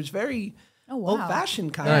number. Like, it was very Oh, wow.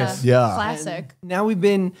 Old-fashioned kind Nice. of. Yeah. Classic. Now we've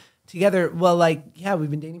been together, well, like, yeah,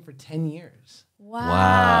 we've been dating for 10 years.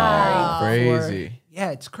 Wow. Crazy.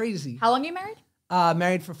 Yeah, it's crazy. How long are you married?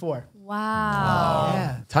 Married for 4. Wow.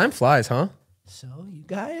 Yeah. Time flies, huh? So, you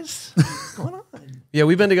guys, what's going on? Yeah,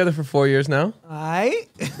 we've been together for 4 years now. I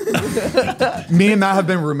Me and Matt have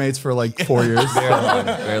been roommates for like 4 years.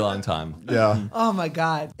 Very long time. Yeah. Oh my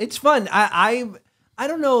God. It's fun. I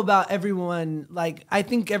don't know about everyone. Like, I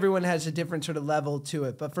think everyone has a different sort of level to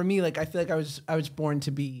it. But for me, like, I feel like I was born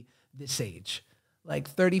to be this age. Like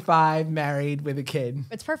 35, married with a kid.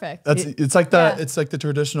 It's perfect. It's like the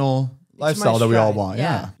traditional lifestyle that we all stride. want.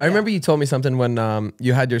 Yeah. Yeah. I remember you told me something when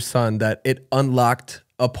you had your son that it unlocked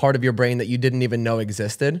a part of your brain that you didn't even know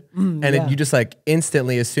existed. You just like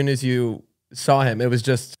instantly, as soon as you saw him, it was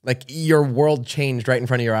just like your world changed right in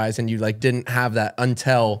front of your eyes and you like didn't have that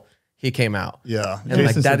until he came out. Yeah. And like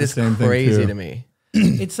Jason said that the is same thing, crazy too. to me.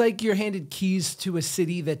 It's like you're handed keys to a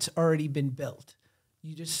city that's already been built.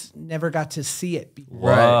 You just never got to see it before.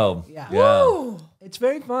 Wow. Yeah. Ooh, It's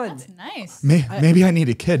very fun. that's nice. Maybe I need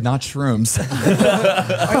a kid, not shrooms.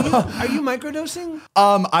 Are you microdosing?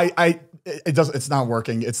 It's not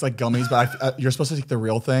working. It's like gummies, but you're supposed to take the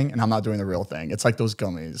real thing, and I'm not doing the real thing. It's like those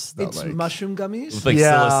gummies. That It's like, mushroom gummies, With like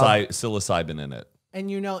Yeah. psilocybin in it. and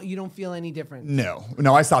you don't feel any different. no,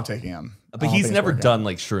 I stopped taking them. But he's never done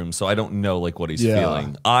like shrooms, so I don't know like what he's Yeah.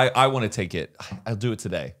 feeling. I want to take it. I'll do it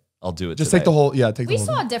today. I'll do it Just today. take the whole. Yeah, take the We whole.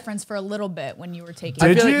 saw a difference for a little bit when you were taking. I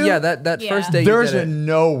Did feel you? like, yeah, that Yeah. first day There's you did it.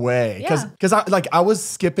 no way, Yeah. because I was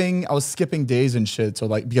skipping days and shit. So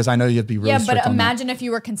like because I know you have to be really Yeah, strict but on that. imagine if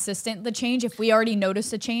you were consistent, the change, if we already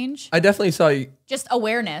noticed a change, I definitely saw you. just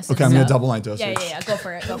awareness. Okay, and I'm gonna stuff. double my dosage. Yeah. Go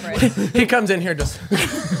for it. He comes in here just.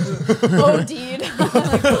 Oh, dude.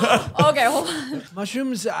 Okay, hold on.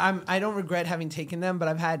 Mushrooms, I don't regret having taken them, but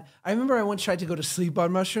I remember I once tried to go to sleep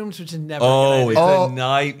on mushrooms, which is never a Oh, good it's idea. Oh. a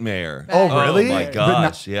nightmare. Oh, really? Oh my But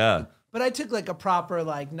gosh, yeah. But I took like a proper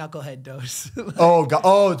like knucklehead dose. Oh god.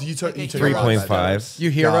 Oh, you took Like a 3.5. You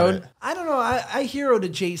Got heroed? it. I don't know. I heroed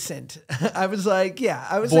adjacent. I was like, yeah,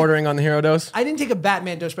 I was like, Bordering on the hero dose? I didn't take a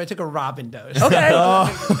Batman dose, but I took a Robin dose. Okay.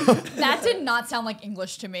 That did not sound like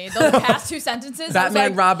English to me. Those past two sentences. I was Batman,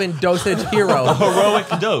 like, Robin, dosage, hero. Heroic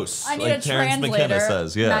dose. I need like a Terrence translator. McKenna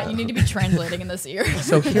says. Yeah. Matt, you need to be translating in this ear.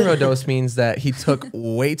 So hero dose means that he took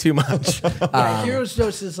way too much. Yeah, hero's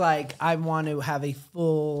dose is like I want to have a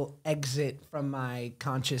full exit from my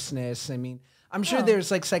consciousness. I mean, I'm sure there's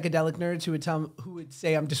like psychedelic nerds who would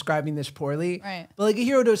say I'm describing this poorly. Right. But like a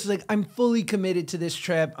hero dose is like I'm fully committed to this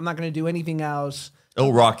trip. I'm not going to do anything else.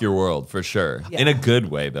 It'll rock your world for sure. Yeah. In a good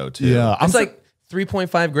way though too. Yeah, It's like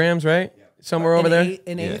 3.5 grams, right? Somewhere over there.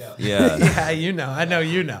 An eighth. Yeah. Yeah, you know. I know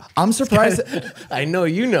you know. I'm surprised. I know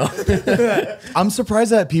you know. I'm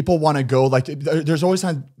surprised that people want to go like. There's always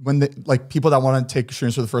time when like people that want to take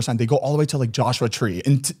shrooms for the first time, they go all the way to like Joshua Tree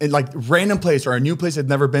and like random place or a new place they've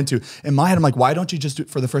never been to. In my head, I'm like, why don't you just do it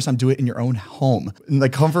for the first time? Do it in your own home, in the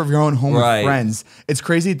comfort of your own home Right. with friends. It's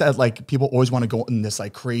crazy that like people always want to go in this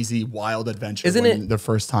like crazy wild adventure. Isn't when it- the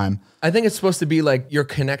first time? I think it's supposed to be like your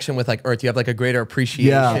connection with like Earth. You have like a greater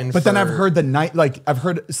appreciation. Yeah, but then I've for- heard I've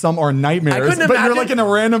heard some are nightmares. couldn't But you're imagine- like in a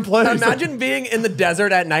random place. Imagine being in the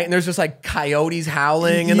desert at night and there's just like coyotes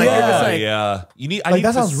howling and like you're just like, yeah. You need. I Like, need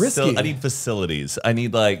that sounds risky. I need facilities. I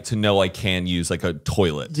need like to know I can use like a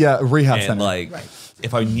toilet. Yeah, rehab And center. like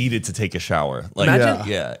if I needed to take a shower, like Imagine,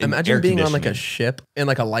 yeah. and imagine air being on like a conditioning. ship in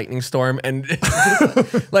like a lightning storm and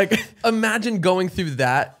like imagine going through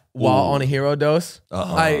that while on a hero dose.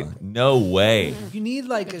 No way. You need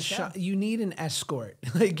like you need an escort.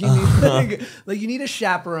 Like you need like you need a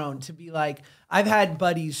chaperone to be like I've had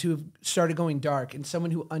buddies who have started going dark and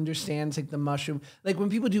someone who understands like the mushroom. Like when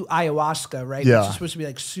people do ayahuasca, right? Yeah. Which is supposed to be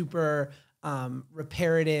like super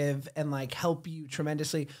reparative and like help you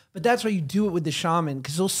tremendously. But that's why you do it with the shaman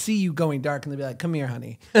because they'll see you going dark and they'll be like, "Come here,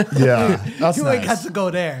 honey." yeah, that's You like nice. has to go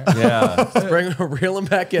there. Yeah. Reel them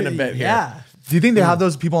back in a bit here. Yeah. Do you think they have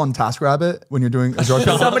those people on TaskRabbit when you're doing a drug?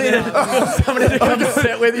 Somebody to come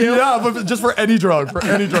sit with you. Yeah, but just for any drug,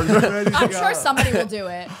 I'm sure somebody will do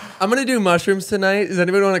it. I'm gonna do mushrooms tonight. Does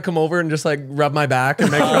anybody want to come over and just like rub my back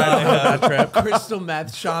and make sure I don't have that trip? Crystal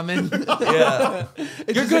meth shaman. Yeah.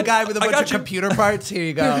 It's just a guy with a bunch got of you. computer parts. Here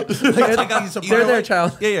you go. They're there,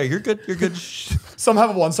 child. Yeah, you're good. You're good. Shh. Some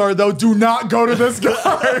have one star though. Do not go to this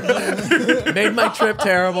guy. Made my trip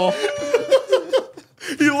terrible.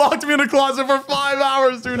 He locked me in a closet for 5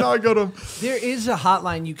 hours. Do not go to him. There is a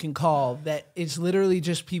hotline you can call that is literally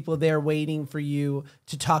just people there waiting for you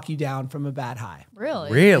to talk you down from a bad high.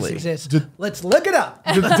 Really? Really? This exists. Let's look it up.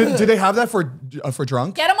 Do they have that for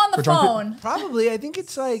drunk? Get him on the For drunk phone. Probably. I think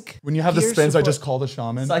it's like When you have the peer spins, I support. just call the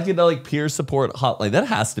shaman. Psychedelic peer support hotline. That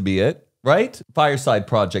has to be it, right?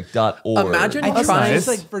 Firesideproject.org. Imagine I think trying. it's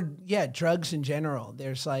like for drugs in general.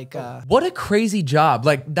 There's like What a crazy job.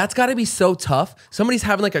 Like, that's got to be so tough. Somebody's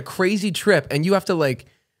having like a crazy trip and you have to like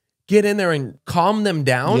get in there and calm them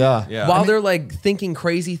down Yeah. while they're like thinking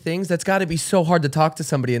crazy things. That's got to be so hard to talk to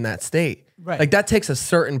somebody in that state. Right. Like, that takes a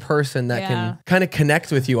certain person that Yeah. can kind of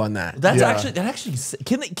connect with you on that. That's Yeah. actually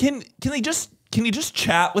can you just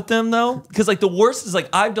chat with them though? Because like the worst is like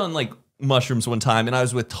I've done like mushrooms one time and I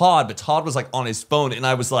was with Todd, but Todd was like on his phone and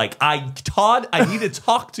I was like, Todd, I need to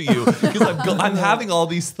talk to you because I'm having all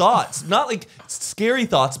these thoughts, not like scary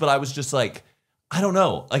thoughts, but I was just like, I don't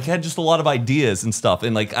know. Like I had just a lot of ideas and stuff.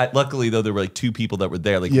 And like, luckily though, there were like 2 people that were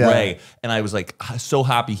there, like Ray. And I was like, so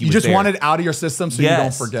happy he was You just there. want it out of your system so you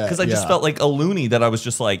don't forget. Because I just felt like a loony that I was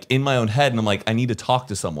just like in my own head and I'm like, I need to talk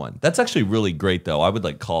to someone. That's actually really great though. I would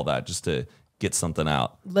like call that just to get something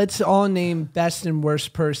out. let's all name best and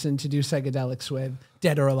worst person to do psychedelics with,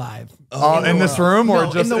 dead or alive. in this room or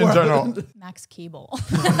No, just in in, the world. general? Max Keeble.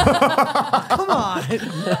 Come on. You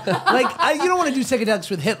don't want to do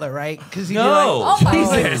psychedelics with Hitler, right? Because he'd No. Oh my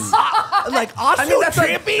Jesus. be like, also that's like-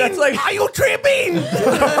 tripping. that's like- Are you tripping?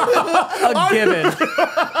 A given.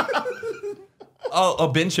 Oh,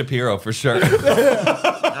 Ben Shapiro for sure.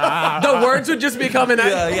 The words would just be coming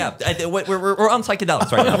out. Yeah. We're on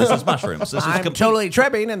psychedelics right now. This is mushrooms. This is I'm complete- totally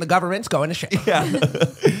tripping, and the government's going to shit.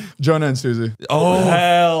 Jonah and Susie. Oh,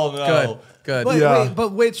 hell no. Good. Wait, Yeah. wait,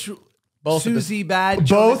 but which Both of the- Susie bad,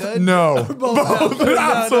 Jonah Both? good? No. Both. No.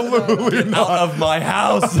 Absolutely not. Out of my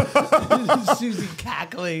house. Susie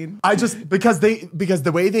cackling. I just because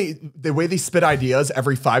the way they spit ideas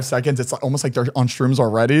every 5 seconds, it's like, almost like they're on shrooms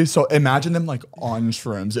already. So imagine them like on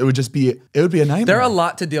shrooms. It would be a nightmare. There are a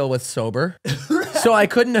lot to deal with sober. So I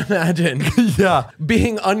couldn't imagine yeah.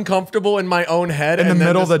 being uncomfortable in my own head. In the and then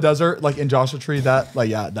middle of the just- desert, like in Joshua Tree, that's They're a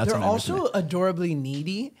nightmare to me. also adorably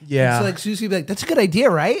needy. Yeah. So like Susie would be like, that's a good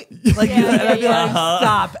idea, right? Like, Yeah, and I'd be yeah, like,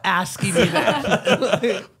 stop asking me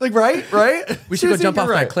that. like right. We should go Susie, jump you're off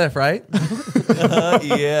right. that cliff, right?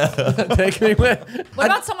 Yeah. Take me with. What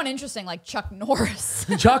about someone interesting like Chuck Norris?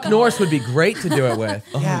 Chuck Norris would be great to do it with.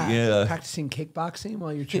 yeah. Practicing kickboxing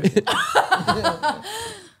while you're tripping.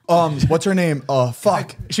 What's her name?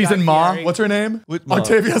 Fuck. She's in Ma. Gary. What's her name? What Ma?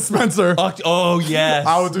 Octavia Spencer. Oh, yes.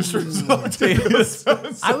 I would do shrooms with Octavia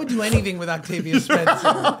Spencer. I would do anything with Octavia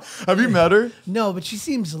Spencer. Have you met her? No, but she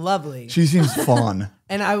seems lovely. She seems fun.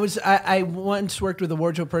 And I once worked with a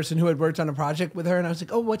wardrobe person who had worked on a project with her, and I was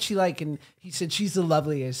like, oh, what's she like? And he said, she's the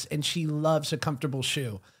loveliest, and she loves a comfortable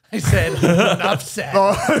shoe. I said, enough said.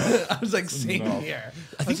 I was like, same here.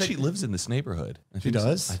 I think she lives in this neighborhood. She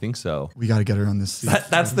does? I think so. We got to get her on this seat.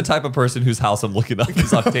 That's the type of person whose house I'm looking up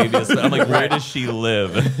is Octavia's. I'm like, where does she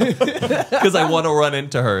live? Because I want to run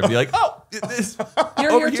into her and be like, oh,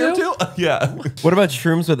 You're over here here too? too? Yeah. What about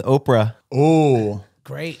shrooms with Oprah? Oh.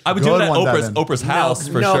 Great. I would do Good it at one, Devin. Oprah's house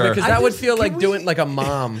for no, sure. because I that would just- feel like can doing we- like a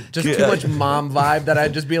mom. Just too much mom vibe that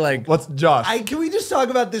I'd just be like, What's Josh? Can we just talk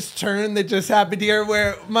about this turn that just happened here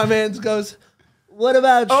where my man goes, what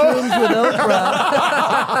about shrooms with Oprah?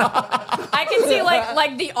 I can see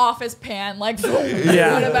like the Office pan, like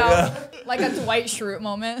Yeah. what about like a Dwight Schrute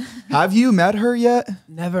moment? Have you met her yet?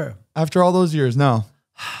 Never. After all those years? No.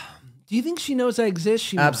 Do you think she knows I exist?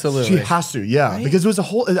 She must. absolutely. She has to, yeah. Right? Because it was a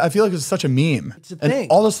whole, I feel like it was such a meme. It's a and thing.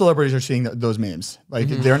 all the celebrities are seeing those memes. Like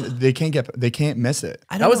they can't miss it.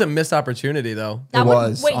 I That don't was know. a missed opportunity though. That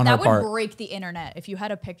was would on her that part. would break the internet if you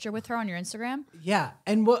had a picture with her on your Instagram. Yeah.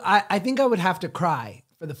 And what I think I would have to cry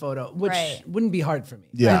for the photo, which Right. wouldn't be hard for me.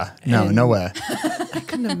 Yeah. Right? No, And no way. I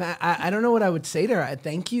couldn't imagine. I don't know what I would say to her.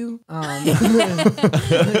 Thank you.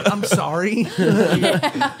 I'm sorry.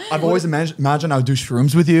 I've always imagined I would do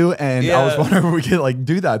shrooms with you, and I was Yeah. wondering if we could like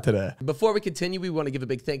do that today. Before we continue, we want to give a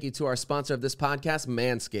big thank you to our sponsor of this podcast,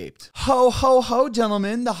 Manscaped. Ho, ho, ho,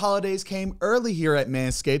 gentlemen. The holidays came early here at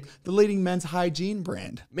Manscaped, the leading men's hygiene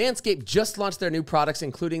brand. Manscaped just launched their new products,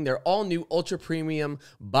 including their all-new ultra premium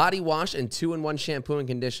body wash and 2-in-1 shampoo and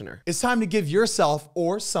conditioner. It's time to give yourself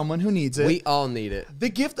or someone who needs it We all need it, the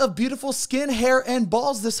gift of beautiful skin, hair, and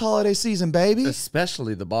balls this holiday season, baby.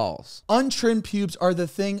 especially the balls. Untrimmed pubes are the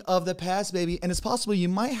thing of the past, baby, and it's possible you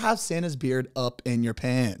might have Santa's beard up in your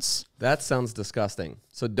pants. That sounds disgusting.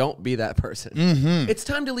 So don't be that person. It's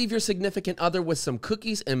time to leave your significant other with some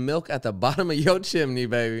cookies and milk at the bottom of your chimney,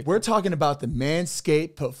 baby. We're talking about the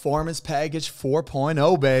Manscaped Performance Package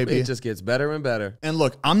 4.0, baby. It just gets better and better. And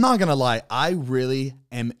look, I'm not gonna lie, I really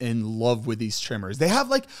am in love with these trimmers. They have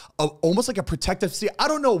like almost like a protective seal. I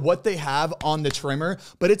don't know what they have on the trimmer,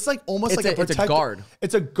 but it's like almost like a protective. It's a guard.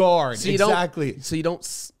 It's a guard, So exactly. So you don't,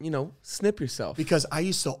 snip yourself. Because I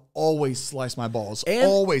used to always slice my balls. And-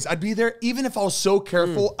 always. I'd be there, even if I was so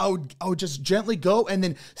careful, I would just gently go and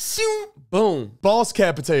then Boom. balls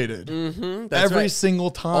capitated. That's Every right. single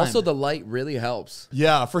time. Also, the light really helps.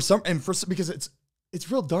 Yeah, because it's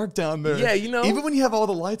real dark down there. Yeah, Even when you have all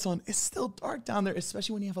the lights on, it's still dark down there,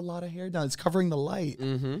 especially when you have a lot of hair down. It's covering the light.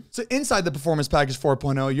 So inside the Performance Package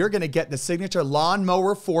 4.0, you're going to get the signature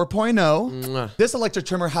Lawnmower 4.0. This electric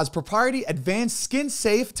trimmer has proprietary advanced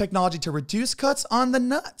skin-safe technology to reduce cuts on the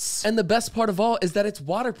nuts. And the best part of all is that it's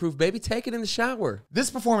waterproof, baby. Take it in the shower. This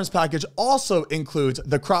Performance Package also includes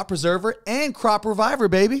the Crop Preserver and Crop Reviver,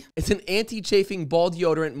 baby. It's an anti-chafing ball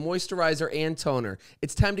deodorant, moisturizer, and toner.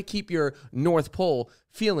 It's time to keep your North Pole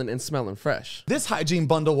feeling and smelling fresh. This hygiene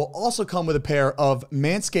bundle will also come with a pair of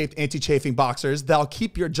Manscaped anti-chafing boxers that'll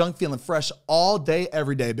keep your junk feeling fresh all day,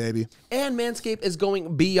 every day, baby. And Manscaped is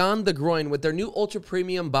going beyond the groin with their new ultra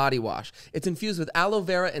premium body wash. It's infused with aloe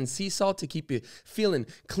vera and sea salt to keep you feeling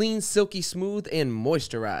clean, silky smooth, and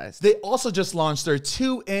moisturized. They also just launched their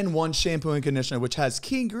 2-in-1 shampoo and conditioner, which has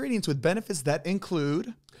key ingredients with benefits that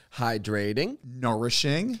include Hydrating,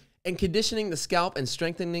 nourishing, and conditioning the scalp and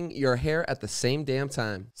strengthening your hair at the same damn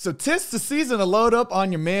time. So 'tis the season to load up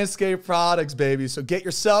on your Manscaped products, baby. So get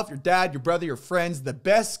yourself, your dad, your brother, your friends, the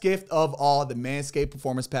best gift of all, the Manscaped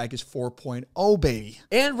Performance Package 4.0, baby.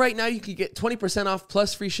 And right now you can get 20% off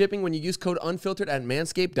plus free shipping when you use code UNFILTERED at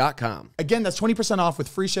manscaped.com. Again, that's 20% off with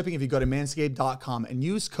free shipping if you go to manscaped.com and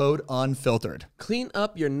use code UNFILTERED. Clean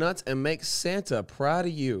up your nuts and make Santa proud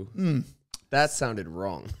of you. That sounded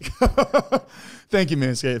wrong. Thank you,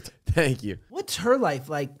 Manscaped. Thank you. What's her life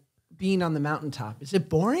like being on the mountaintop? Is it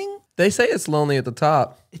boring? They say it's lonely at the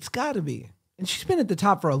top. It's got to be. And she's been at the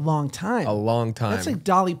top for a long time. A long time. That's like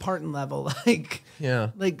Dolly Parton level, Yeah.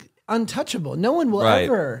 like untouchable. No one will Right.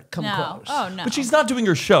 ever come No. close. Oh, no. But she's not doing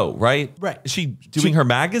her show, right? Right. Is she doing her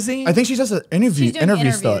magazine? I think she does an interview, She's doing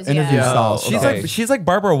interviews, interview yeah. style. She's stuff. like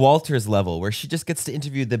Barbara Walters level, where she just gets to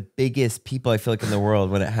interview the biggest people I feel like in the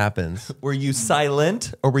world when it happens. Were you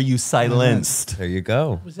silent or were you silenced? There you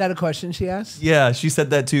go. Was that a question she asked? Yeah, she said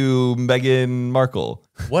that to Meghan Markle.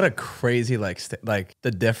 What a crazy, like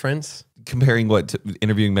the difference. Comparing what to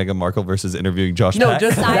interviewing Meghan Markle versus interviewing Josh No, Peck?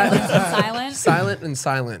 just Silence and silence. silent and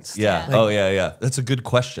silenced. Yeah. Yeah. Oh, yeah. That's a good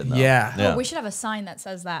question, though. Yeah. Oh, we should have a sign that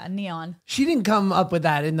says that, a neon. She didn't come up with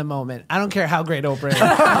that in the moment. I don't care how great Oprah is.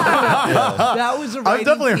 That was a writing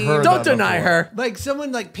definitely team. heard Don't that deny before. her. Like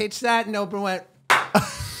someone like pitched that and Oprah went,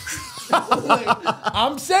 like,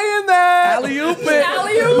 I'm saying that. Alley-oop it. Yeah,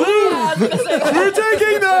 I was gonna say that. We're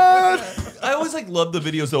taking that! I always like love the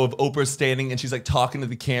videos though of Oprah standing and she's like talking to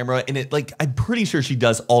the camera and it like I'm pretty sure she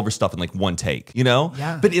does all of her stuff in like one take, you know?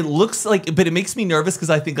 Yeah. But it looks like but it makes me nervous because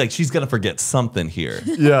I think like she's gonna forget something here.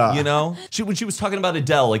 Yeah. You know? When she was talking about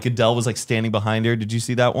Adele, like Adele was like standing behind her. Did you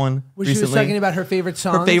see that one? When she was recently? talking about her favorite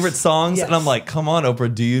songs. Her favorite songs, Yes. and I'm like, come on,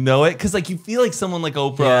 Oprah, do you know it? Because like you feel like someone like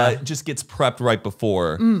Oprah Yeah. just gets prepped right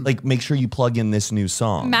before. Like, make sure you plug in this new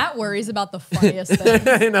song. Matt worries about the funniest thing.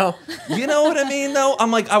 I know. You know what I mean, though? I'm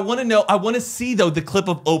like, I want to know. I want to see though the clip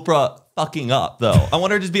of Oprah fucking up, though. I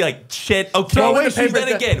want her to just be like, shit. Okay, Throw in wait, the she's paper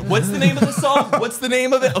that again. What's the name of the song? What's the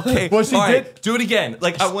name of it? Okay, Well, she all right, did- do it again.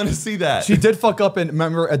 Like, I want to see that. She did fuck up, and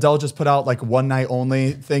remember Adele just put out like one night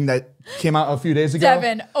only thing that came out a few days ago.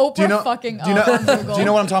 Devin, Oprah Do you know- fucking do you know, up on Google. Do you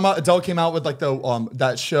know what I'm talking about? Adele came out with like the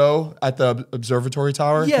that show at the observatory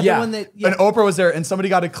tower. Yeah, Yeah. the one that. Yeah. And Oprah was there, and somebody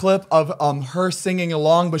got a clip of her singing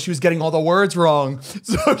along, but she was getting all the words wrong.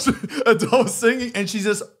 So Adele was singing, and she's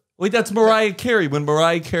just Wait, that's Mariah Carey. When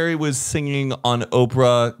Mariah Carey was singing on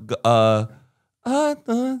Oprah,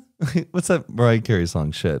 what's that Mariah Carey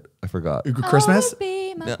song? Shit, I forgot. Christmas. Oh,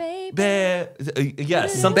 be my baby.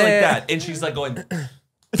 Yes, something like that. And she's like going,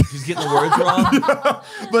 she's getting the words wrong.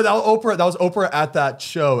 But that was Oprah at that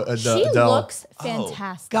show. She Adele. looks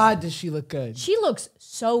fantastic. God, does she look good? She looks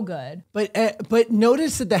so good. But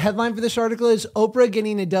notice that the headline for this article is Oprah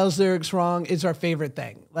getting Adele's lyrics wrong is our favorite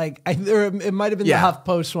thing. Like, or it might have been Yeah. the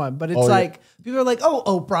HuffPost one, but it's Oh, yeah. like People are like, oh,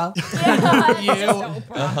 Oprah.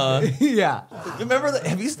 Yeah. Remember that?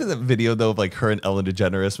 Have you seen that video though of like her and Ellen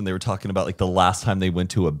DeGeneres when they were talking about like the last time they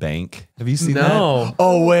went to a bank? Have you seen that? No.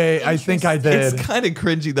 Oh wait, I think I did. It's kind of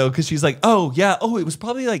cringy though, because she's like, oh yeah, it was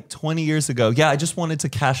probably like 20 years ago. Yeah, I just wanted to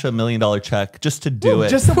cash $1 million check just to do it.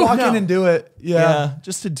 Just to walk in and do it. Yeah.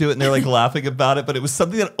 Just to do it. And they're like laughing about it, but it was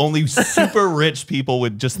something that only super rich people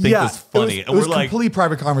would just think was funny. It was complete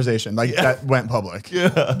private conversation. Like that went public.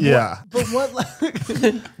 Yeah. But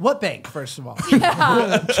what bank, first of all?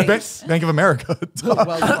 Bank of America.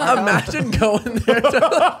 Imagine going there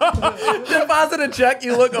to deposit a check.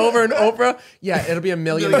 You look over and Oprah. Yeah, it'll be $1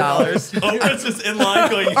 million. Oprah's just in line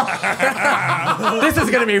going, This is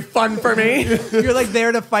gonna be fun for me. You're like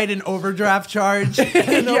there to fight an overdraft charge.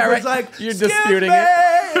 And Yeah, Oprah's right. like, You're "Excuse disputing me."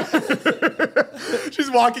 it. She's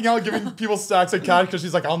walking out giving people stacks of cash because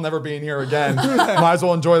she's like, I'll never be in here again. Might as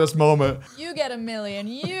well enjoy this moment. You get $1 million.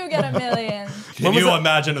 You get $1 million. can you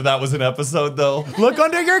imagine if that was an episode though? Look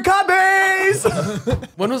under your cubbies.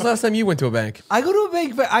 When was the last time you went to a bank? I go to a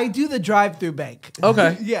bank, but I do the drive-through bank.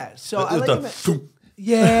 Okay. Yeah, so I like the-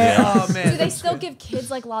 Yeah. Oh man. Do they still give kids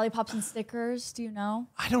like lollipops and stickers? Do you know?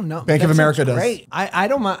 I don't know. Bank of That America sounds does. Great. I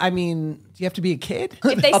don't mind. I mean, do you have to be a kid?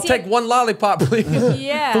 If they I'll see take one lollipop, please.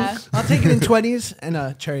 Yeah. I'll take it in 20s and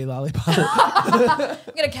a cherry lollipop. I'm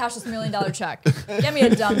gonna cash this $1 million check. Get me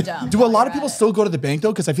a dum-dum. Do a lot of people still go to the bank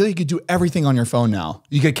though? Because I feel like you could do everything on your phone now.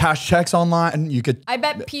 You could cash checks online. You could. I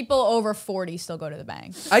bet people over 40 still go to the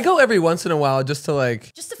bank. I go every once in a while just to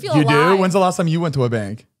like. Just to feel You alive. do? When's the last time you went to a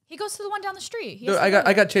bank? He goes to the one down the street. He Dude, has to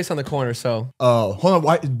I go. got Chase on the corner, so Oh, hold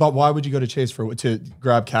on. Why would you go to Chase to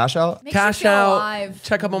grab cash out? Makes you cash feel out, alive.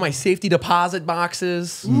 check up on my safety deposit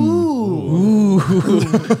boxes. Wait,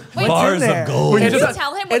 Bars there? of gold. Did you It's a-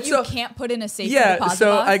 tell him what it's you a- can't put in a safety Yeah, deposit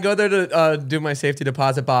so box? I go there to do my safety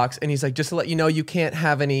deposit box, and he's like, just to let you know, you can't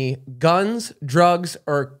have any guns, drugs,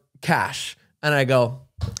 or cash. And I go,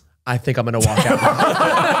 I think I'm gonna walk out.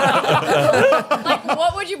 Like,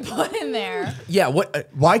 what would you put in there? Yeah, what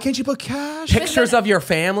Why can't you put cash? pictures of your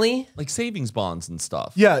family? Like savings bonds and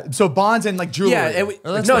stuff. Yeah, so bonds and like jewelry. Yeah,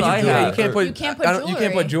 that's no, what you, I you have. can't put. You can't put I don't- You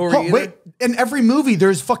can't put jewelry. Oh, either. wait, in every movie,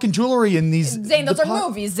 there's fucking jewelry in these. Zane, those are depo-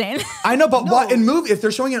 movies, Zane. I know, but what in movie? If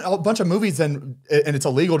they're showing a bunch of movies, then and it's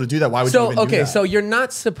illegal to do that, why would you So even do okay, that? so you're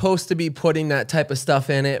not supposed to be putting that type of stuff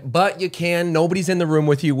in it, but you can. Nobody's in the room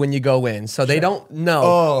with you when you go in, so they don't know.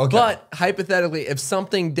 Oh, okay. But hypothetically, if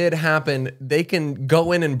something did happen, they can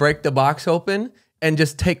go in and break the box open and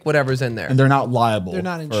just take whatever's in there. and they're not liable. They're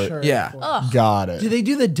not for- insured. Yeah. for it. Got it. Do they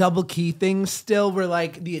do the double key thing still where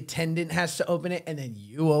like the attendant has to open it and then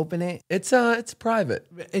you open it? It's private.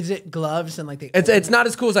 Is it gloves and like they It's not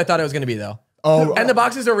as cool as I thought it was gonna be though. Oh, And the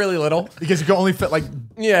boxes are really little. because you can only fit like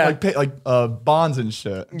Yeah. bonds and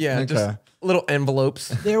shit. Yeah, Okay. just little envelopes.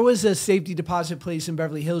 There was a safety deposit place in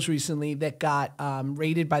Beverly Hills recently that got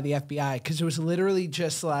raided by the FBI because it was literally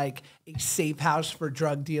just like a safe house for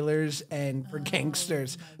drug dealers and for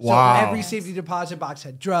gangsters. Wow. So every safety deposit box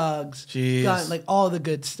had drugs, Jeez. gun, like all the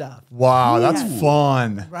good stuff. Wow, that's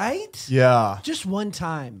fun. Right? Yeah. Just one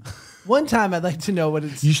time. One time I'd like to know what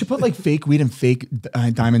it's. You should put like fake weed and fake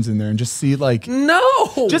diamonds in there and just see like No.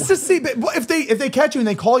 just to see. But if they catch you and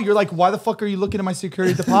they call you, you're like, why the fuck are you looking at my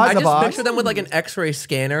security I deposit just box? picture them with like an X-ray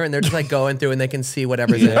scanner, and they're just like going through, and they can see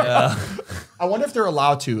whatever's in there. I wonder if they're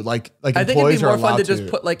allowed to like I think it'd employees be are more fun allowed to just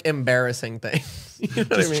put like embarrassing things. You know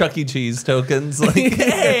what I Just mean? Chuck E. Cheese tokens. Like,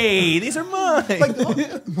 hey, these are mine.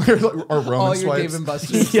 or Roman all your swipes. Dave and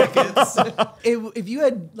Buster's if you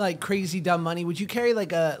had like crazy dumb money, would you carry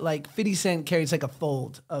like 50 Cent carries like a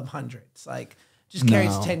fold of hundreds, like just carries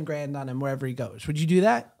No. 10 grand on him wherever he goes? Would you do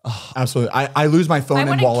that? Absolutely. I lose my phone I and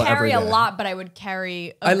wouldn't wallet every carry day. a lot, but I would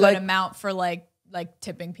carry a I good like- amount for like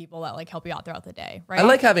tipping people that like help you out throughout the day, right? I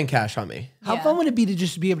like having cash on me. How Yeah. fun would it be to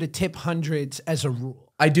just be able to tip hundreds as a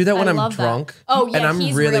rule? I do that when I I'm love that. drunk. Oh yeah, and I'm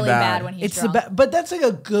he's really, really bad when he's It's drunk. the best, but that's like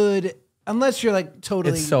a good. Unless you're like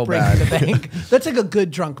totally It's so breaking bad. the bank, that's like a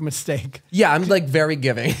good drunk mistake. Yeah, I'm like very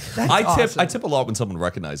giving. That's I awesome. tip a lot when someone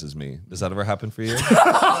recognizes me. Does that ever happen for you? If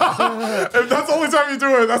that's the only time you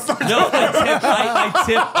do it, that's not No, I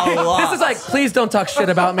tip a lot. This is like, please don't talk shit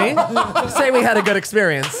about me. Say we had a good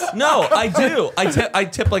experience. No, I do. I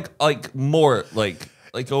tip like more like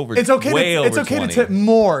over. It's okay. Way It's over okay 20. to tip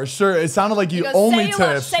more. Sure, it sounded like you He goes, only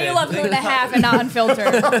say you love tip. 2.5 and not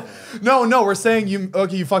unfiltered. No, we're saying you.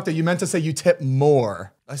 Okay, you fucked it. You meant to say you tip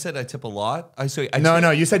more. I said I tip a lot. I say I No,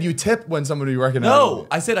 tip. you said you tip when somebody recognizes. No,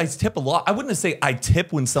 I said I tip a lot. I wouldn't say I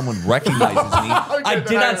tip when someone recognizes me. I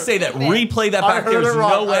did not say that. Replay that back. heard There's it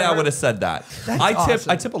wrong. no way I I heard- would have said that. That's I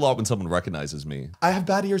awesome. tip a lot when someone recognizes me. I have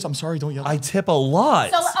bad ears. I'm sorry. Don't yell. I tip a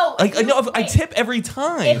lot. So, Oh, Like I tip every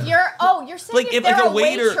time. If you're saying like if like a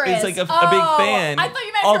waiter is like a big fan. I thought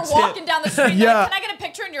you meant I'll if you're walking down the street. Yeah. Like, can I get a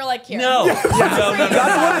picture? And you're like, here. No.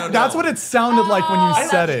 That's what it sounded like when you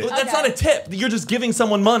said it. That's not a tip. You're just giving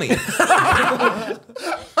someone money. If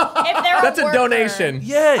they're That's a worker. donation.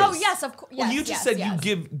 Yes. Oh yes, of course. Well, you just said yes. you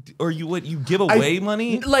give, or you give away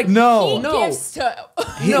money. Like No. He gives to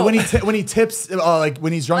When he tips, like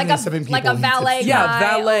when he's drunk and he's tipping people, like a he valet tips. yeah, guy.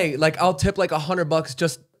 valet. Like I'll tip like $100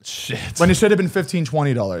 just. Shit. When it should have been $15,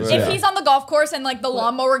 $20. If he's on the golf course and like the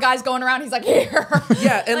lawnmower guy's going around, he's like, here.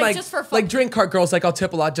 Yeah, and like just for fun. like drink cart girls, like I'll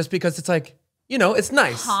tip a lot just because it's like, you know, it's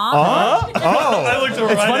nice. I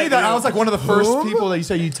looked It's funny that I was like one of the first people that you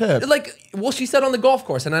say you tip. Like, well, she said on the golf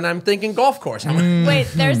course, and then I'm thinking golf course. I'm like, Wait,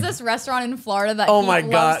 there's this restaurant in Florida that Oh he my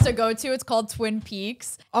loves God. to go to. It's called Twin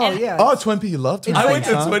Peaks. Oh And- yeah. Oh, Twin Peaks. You love Twin Peaks. I went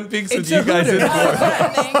to huh? Twin Peaks It's with you a guys in Hooters.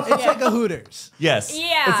 Florida. It's like a Hooters. Yes.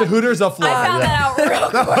 Yeah. It's the Hooters of I Florida. found that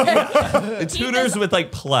out real quick. It's Hooters with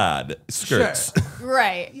like plaid skirts.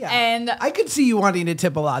 Right. Yeah. And I could see you wanting to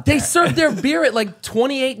tip a lot. they There. serve their beer at like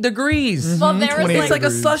 28 degrees. well, there was 28 It's like a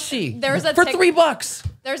degrees. slushy. There's a for tic- $3.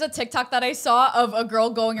 There's a TikTok that I saw of a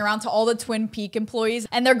girl going around to all the Twin Peak employees,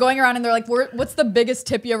 and they're going around and they're like, "What's the biggest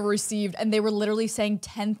tip you ever received?" And they were literally saying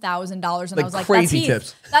 $10,000, and Like I was like, crazy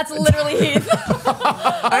 "That's Heath. tips. That's literally Heath."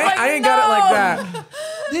 I ain't got it like that.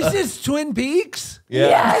 This is Twin Peaks. Yeah.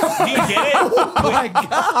 Yes. Do you get it? Oh my That's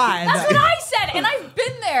god! what I said, and I've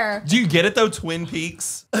been there. Do you get it though? Twin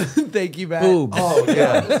Peaks. Thank you, man. Boobs. Oh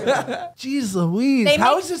yeah. Jeez Louise, They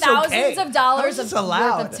how make is this thousands okay? of dollars How is this of worth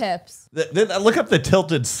allowed? of tips. Then look up the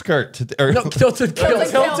tilted skirt. Or No, tilted kilt.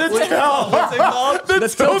 Tilted kilt. What's it called? The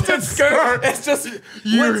tilted skirt. It's just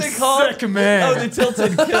What's it called? sick man. Oh, the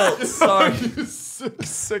tilted kilt. Sorry.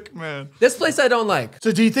 sick man. this place I don't like.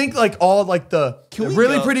 So do you think like all like the we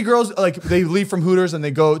really go? pretty girls like they leave from Hooters and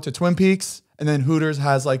they go to Twin Peaks and then Hooters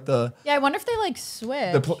has like the Yeah, I wonder if they like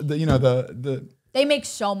switch. you know the They make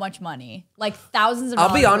so much money, like thousands of I'll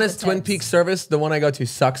dollars. be worth honest, of Twin tips. Peaks service, the one I go to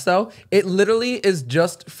sucks though. It literally is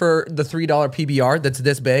just for the $3 PBR that's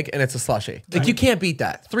this big and it's a slushy. Like you can't beat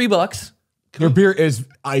that. $3. their beer is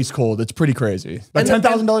ice cold. It's pretty crazy. But And the-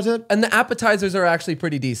 $10,000 it And the appetizers are actually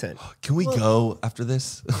pretty decent. Can we go after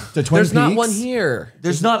this? to Twin There's Peaks. not one here.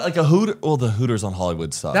 There's not like a Hooter. Well, the Hooters on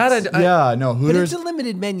Hollywood sucks. That I, Yeah, no But Hooters. it's a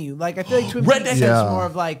limited menu. Like I feel like Twin Redneck- Peaks Yeah. is more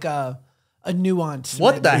of like a nuance.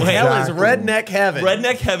 what the menu. hell is Exactly. redneck heaven?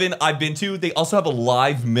 Redneck Heaven I've been to. They also have a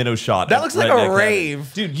live minnow shot. That at looks like Redneck a Heaven.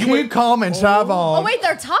 rave. Dude, you Keep went. calm and travel. Oh wait,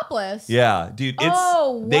 they're topless. Yeah, dude, it's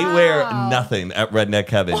Oh, they wear wow. nothing at Redneck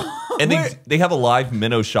Heaven, and they have a live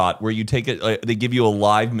minnow shot where you take it. They give you a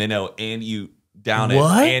live minnow and you down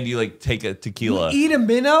What? it, and you like take a tequila. Eat a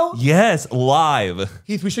minnow? Yes, live.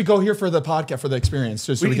 Heath, we should go here for the podcast for the experience,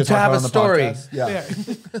 just so We we need can to talk have about a it on the story.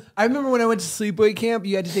 podcast. Yeah. I remember when I went to sleepaway camp,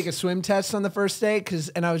 you had to take a swim test on the first day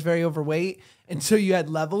and I was very overweight. And so you had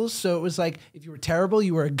levels. So it was like, if you were terrible,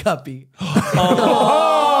 you were a guppy.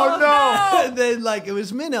 Oh no! And then like, it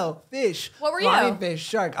was minnow, fish. What were you? Lionfish,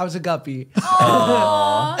 shark. I was a guppy.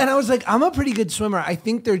 And I was like, I'm a pretty good swimmer. I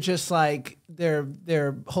think they're just like,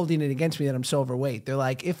 they're holding it against me that I'm so overweight. They're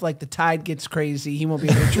like, if like the tide gets crazy, he won't be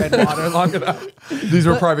able to tread water long enough. These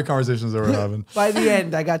were private conversations that we're having. By the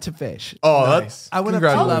end, I got to fish. Oh, that's I went up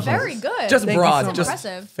to Oh, levels. very good. Just Thank you broad, so just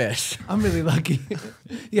Impressive. fish. I'm really lucky.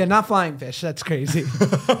 Yeah, not flying fish. That's crazy.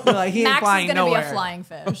 They're like, he ain't Max flying is gonna nowhere. be a flying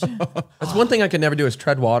fish. That's one thing I could never do is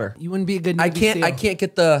tread water. You wouldn't be a good I Navy can't SEAL.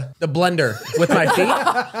 get the blender with my feet.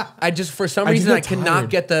 I just for some I reason get I cannot tired.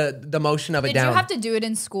 get the motion of it Did down. you have to do it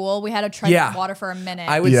in school? We had to tread Yeah. water for a minute.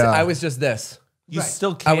 I was just this. You Right.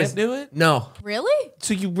 still can't do it. No. really?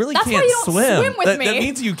 So you really That's can't why you don't swim with that, me. That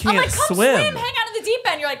means you can't I'm like, come swim. swim, hang out in the deep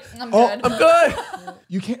end. You're like, I'm Oh, good. I'm good.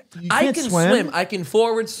 You can't. You I can't can swim. swim. I can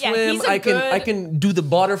forward Yeah, swim. he's a I good- can do the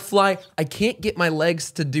butterfly. I can't get my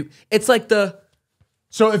legs to do. It's like the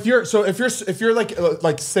So if you're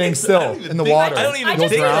like staying still in the water, I don't even I just do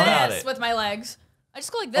think about this it. with my legs. I just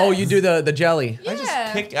go like this. oh, you do the jelly. Yeah. I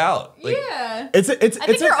just kick out. Like, yeah. it's I think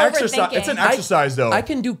an you're exercise. overthinking. It's an exercise though. I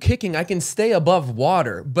can do kicking. I can stay above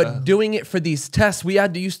water, but doing it for these tests, we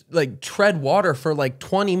had to use like tread water for like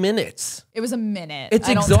 20 minutes. It was a minute. It's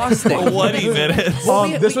I don't- exhausting. 20 minutes.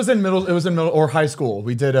 This was in middle. It was in middle or high school.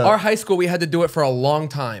 We did Our high school, we had to do it for a long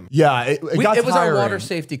time. yeah. It got It was our tiring. water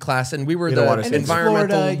safety class, and we were had a the water safety. And it's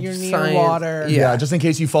environmental Florida, you're near science. water. Yeah, just in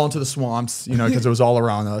case you fall into the swamps, because it was all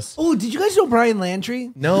around us. Oh, did you guys know Brian Landry?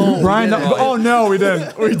 No, Brian, we didn't. oh no, we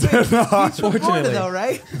didn't. We did not. Florida Fortunately. though,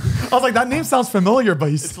 right? I was like, that name sounds familiar, but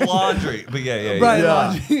he's It's laundry. But yeah. Brian yeah,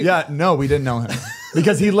 Landry. yeah. No, we didn't know him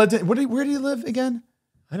because he lived. Where did he live again?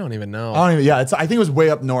 I don't even know. I don't even. Yeah, I think it was way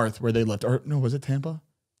up north where they lived. Or no, was it Tampa?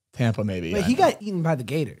 Tampa maybe. But he got eaten by the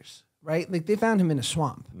gators, right? Like they found him in a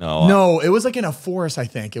swamp. No, it was like in a forest. I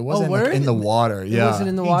think it wasn't like in the water. It wasn't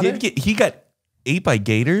in the water. He got ate by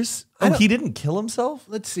gators. Oh, he didn't kill himself?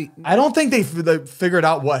 Let's see. I don't think they figured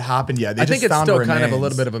out what happened yet. They I just think it's found still remains. kind of a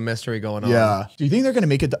little bit of a mystery going on. Yeah. Do you think they're gonna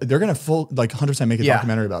make it? They're gonna 100% make a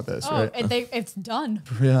documentary about this, right? It's done.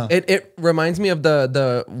 Yeah. It reminds me of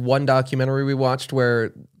the one documentary we watched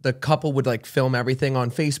where the couple would like film everything on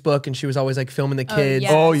Facebook, and she was always like filming the kids.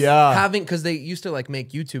 yes. Oh yeah. Having because they used to like make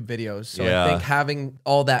YouTube videos, so Yeah. I think having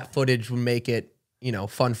all that footage would make it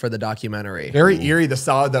fun for the documentary. Very eerie. The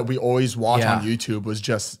style that we always watch Yeah. on YouTube was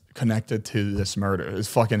just connected to this murder. It's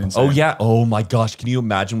fucking insane. Oh yeah. Oh my gosh. Can you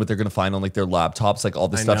imagine what they're gonna find on like their laptops? Like all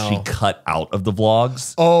the stuff she know. cut out of the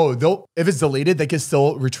vlogs. Oh, if it's deleted, they can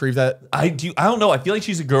still retrieve that. I don't know. I feel like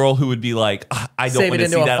she's a girl who would be like, I don't Save want it to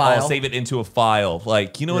see into a that. file. I'll save it into a file.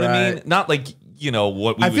 Like, you know what I mean? Right. Not like,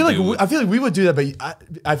 what we I would feel do. like we would do that, but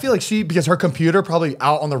I feel like because her computer probably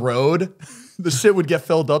out on the road, the shit would get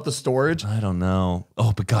filled up, the storage. I don't know.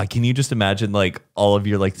 Oh, but God, can you just imagine like all of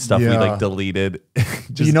your like stuff we Yeah. like deleted?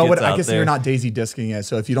 just You know what? gets I out guess there. you're not daisy disking it.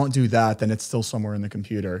 So if you don't do that, then it's still somewhere in the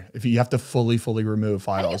computer. If you have to fully remove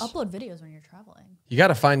How do you files. upload videos when you're traveling? You got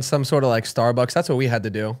to find some sort of like Starbucks. That's what we had to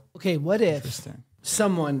do. Okay, what if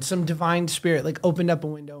some divine spirit, like opened up a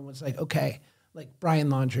window and was like, okay, like Brian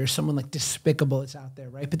Laundrie or someone like despicable is out there,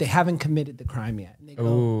 right? But they haven't committed the crime yet. And they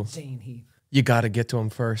go, Zane, Heath, You got to get to him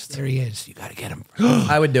first. there he is. You got to get him first.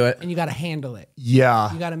 I would do it. And you got to handle it.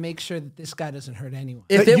 Yeah. You got to make sure that this guy doesn't hurt anyone.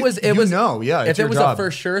 If But it you- was, you know, yeah, If it's it your was job. a for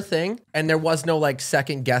sure thing, and there was no like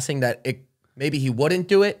second guessing that maybe he wouldn't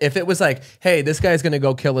do it. If it was like, hey, this guy's gonna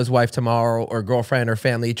go kill his wife tomorrow, or girlfriend, or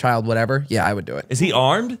family, child, whatever. Yeah, I would do it. Is he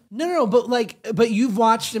armed? No, but you've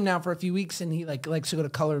watched him now for a few weeks, and he like likes to go to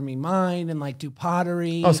Color Me Mine and like do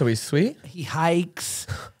pottery. Oh, so he's sweet. He hikes.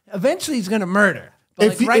 Eventually, he's gonna murder. But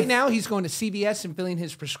If like he- right if- now, he's going to CVS and filling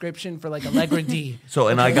his prescription for like Allegra D. So,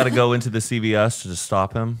 and I got to go into the CVS to just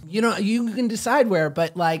stop him. You know, you can decide where,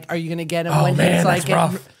 but like, are you gonna get him Oh, when man, he's that's like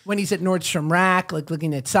rough. when he's at Nordstrom Rack, like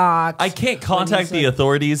looking at socks? I can't When contact he's, the like-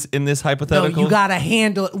 authorities in this No, hypothetical. you gotta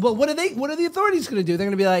handle it. Well, what are the authorities gonna do? They're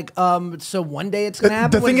gonna be like, so one day it's gonna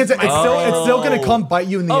happen. The thing is, it's still going to come bite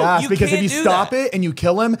you in the Oh, ass you because if can't you do stop that. it and you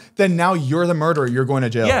kill him, then now you're the murderer. You're going to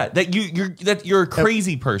jail. Yeah, you're a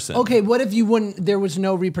crazy person. Okay, what if you wouldn't? There was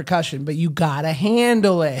no repercussion, but you gotta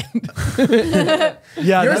handle it.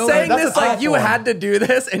 Yeah, You're that's- saying that's this a like tough you one. had to do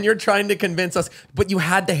this, and you're trying to convince us, but you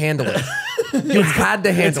had to handle it. You had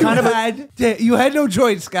to handle it. You had no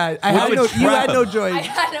choice, guys. You had no choice.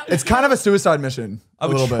 It's kind of a suicide mission. I a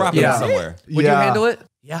would little trap bit. him Yeah. somewhere. Would you Yeah. handle it?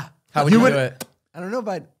 Yeah, How would You you, would- do it? I don't know,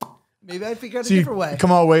 but maybe I'd figure out a So you different way.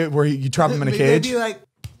 come on, wait, where you trap him in a Maybe cage. I'd be like,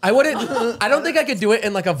 I wouldn't. I don't think I could do it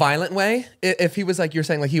in like a violent way. If he was like you're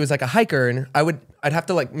saying, like he was like a hiker, and I'd have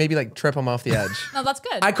to like maybe like trip him off the edge. No, that's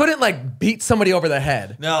good. I couldn't like beat somebody over the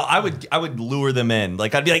head. No, I would lure them in.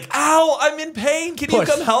 Like I'd be like, "Ow, I'm in pain. Can you Push.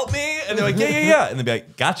 come help me?" And they're like, "Yeah." And they'd be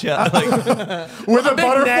like, "Gotcha." Like, With a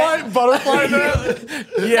big butterfly net.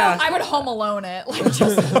 Yeah, I would Home Alone it, like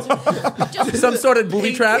just some sort of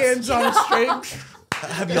booby traps. hands on strings.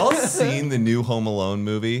 have y'all seen the new Home Alone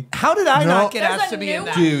movie? How did I not get There's asked a to be new in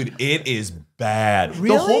that? Dude, it is bad. The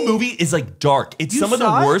Really? whole movie is like dark. It's You some of the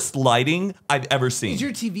saw it? worst lighting I've ever seen. Is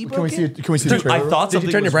your TV Can we see? broken? Can we see the Dude, I trailer? thought Did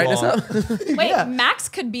you something turn your was brightness wrong. up? wait. Yeah. Max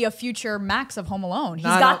could be a future Max of Home Alone. He's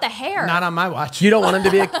Not got on- the hair. Not on my watch. You don't want him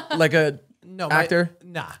to be like a no, actor?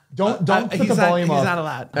 Nah. Don't put he's the not- volume up. He's not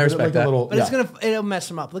allowed. I respect Like a that. little- But yeah. it'll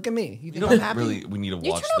mess him up. Look at me. You think You I'm don't happy? really. We need to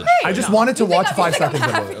You watch turn the. okay. I just wanted to watch you 5 think I'm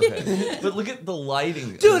seconds of it. Okay. But look at the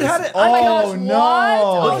lighting. Dude, how did? Oh my Oh, gosh, no.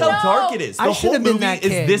 what? Look Oh, how no. dark it is. The I whole should've been movie that is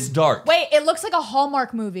kid. this dark. Wait, it looks like a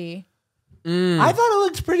Hallmark movie. I thought it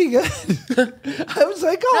looked pretty good. I was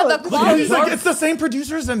like, oh, No, the look at quality- It's this. like it's the same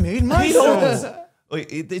producers that made mine. Like,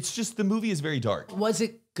 it's just the movie is very dark. Was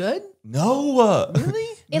it good? No. Really?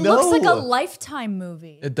 It No. looks like a Lifetime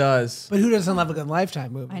movie. It does. But who doesn't love a good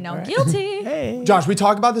Lifetime movie? I know, right? guilty. Hey. Josh, we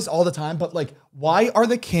talk about this all the time, but like, why are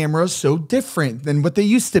the cameras so different than what they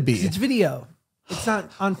used to be? It's video. It's not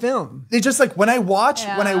on film. They just like when I watch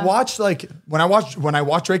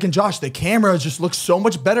Drake and Josh, the camera just looks so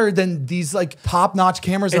much better than these like top notch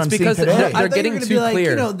cameras that It's I'm seeing because today. they're I thought you getting were gonna too be like, clear.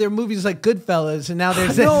 You know, their movies like Goodfellas, and now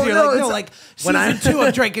there's No, you're no, like, no, it's- like season 2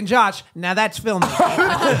 of Drake and Josh. Now that's filming.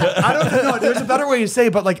 I don't know. There's a better way to say,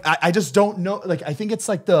 it, but like I just don't know. Like I think it's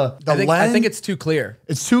like the lens. I think it's too clear.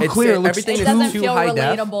 It's too clear. It looks everything It is doesn't too feel high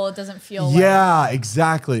def. relatable. It doesn't feel like, yeah,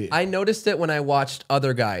 exactly. I noticed it when I watched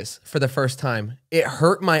Other Guys for the first time. it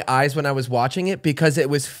hurt my eyes when I was watching it because it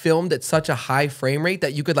was filmed at such a high frame rate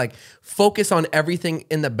that you could like focus on everything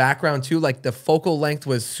in the background too. Like the focal length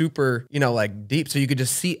was super, you know, like deep. So you could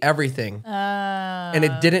just see everything. And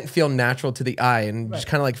it didn't feel natural to the eye and just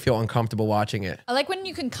kind of like feel uncomfortable watching it. I like when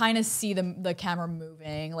you can kind of see the camera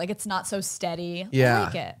moving. Like it's not so steady. Yeah. I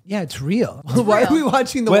like it. Yeah, it's real. Why are we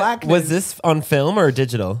watching the whackness? Was this on film or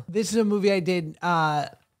digital? This is a movie I did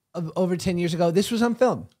over 10 years ago. This was on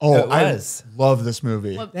film. Oh, It I was. love this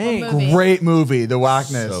movie. What Thanks. movie? Great movie, The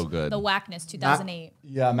Whackness. So good. The Whackness, 2008.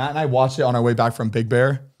 Yeah, Matt and I watched it on our way back from Big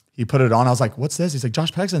Bear. He put it on. I was like, "What's this?" He's like,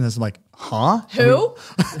 "Josh Peck's in this." I'm like, "Huh?" Who?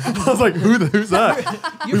 I was like, who's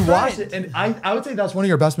that?" We watched it, and I would say that's one of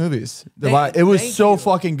your best movies. It was thank so you.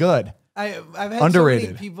 fucking good. I've had Underrated. so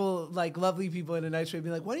many people, like lovely people in a nice way, be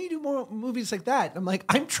like, "Why don't you do more movies like that?" I'm like,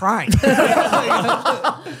 "I'm trying.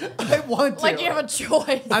 I want to." Like you have a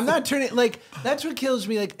choice. I'm not turning. Like that's what kills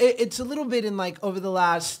me. Like it's a little bit in like over the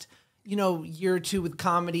last year or two with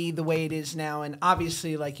comedy the way it is now, and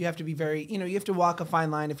obviously like you have to be very you have to walk a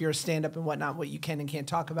fine line if you're a stand-up and whatnot, what you can and can't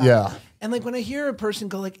talk about. Yeah. And like when I hear a person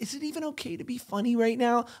go like, "Is it even okay to be funny right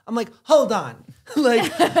now?" I'm like, hold on.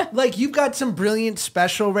 like you've got some brilliant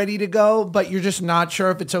special ready to go, but you're just not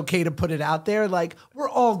sure if it's okay to put it out there. Like we're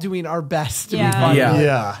all doing our best to be Yeah. funny. Yeah.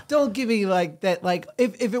 Yeah. Don't give me like that. Like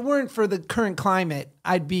if it weren't for the current climate,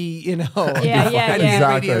 I'd be, Yeah, I'd yeah. be in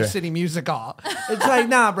Radio Exactly. City Music Hall. It's like,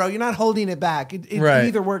 nah, bro, you're not holding it back. It Right.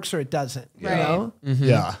 either works or it doesn't. You Right. know?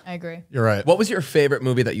 Yeah, I agree. you're right. What was your favorite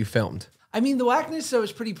movie that you filmed? I mean, The Whackness I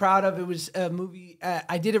was pretty proud of. It was a movie.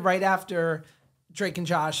 I did it right after Drake and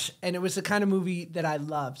Josh, and it was the kind of movie that I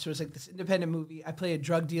loved. So it was like this independent movie. I play a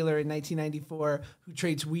drug dealer in 1994 who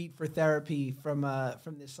trades weed for therapy from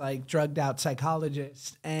this like drugged out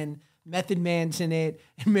psychologist, and Method Man's in it,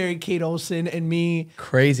 and Mary-Kate Olsen and me.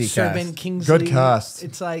 Crazy Serban cast. Kingsley. Good cast.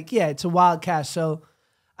 It's like, yeah, it's a wild cast. So,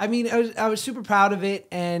 I mean, I was super proud of it,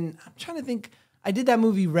 and I'm trying to think. I did that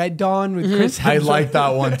movie Red Dawn with Chris Hemsworth. I like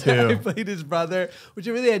that one I too. played his brother, which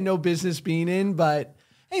I really had no business being in, but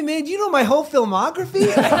hey, man, do you know my whole filmography?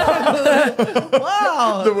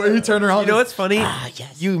 Wow. The way he turned around. You know what's funny?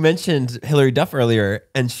 You mentioned Hilary Duff earlier,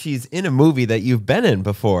 and she's in a movie that you've been in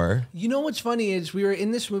before. You know what's funny is we were in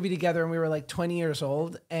this movie together and we were like 20 years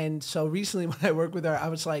old. And so recently when I worked with her, I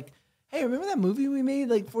was like, hey, remember that movie we made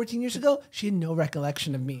like 14 years ago? She had no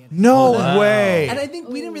recollection of me. in it. No way. And I think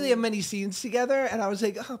we didn't really have many scenes together. And I was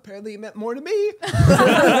like, oh, apparently it meant more to me.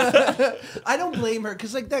 I don't blame her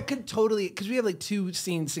because like that could totally, because we have like 2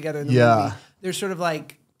 scenes together in the movie. They're sort of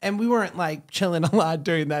like, and we weren't like chilling a lot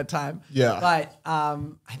during that time. Yeah. But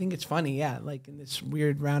I think it's funny. Yeah. Like in this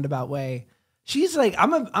weird roundabout way. She's like,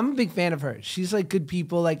 I'm a big fan of her. She's like good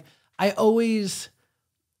people. Like I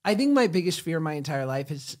think my biggest fear my entire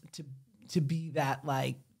life is to be that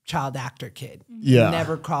like child actor kid. Yeah.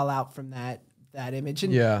 Never crawl out from that image.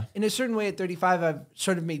 And Yeah. in a certain way at 35, I've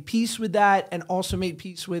sort of made peace with that and also made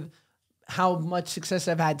peace with how much success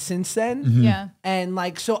I've had since then. Yeah. And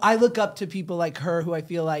like, so I look up to people like her who I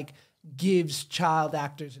feel like gives child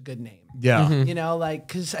actors a good name. Yeah. You know, like,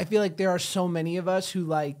 cause I feel like there are so many of us who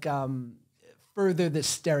like, further the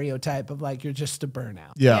stereotype of like, you're just a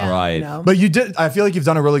burnout. Yeah. Yeah. Right. You know? But I feel like you've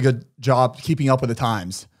done a really good job keeping up with the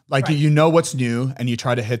times. Like Right. you know what's new and you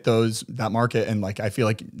try to hit that market. And like, I feel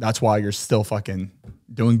like that's why you're still fucking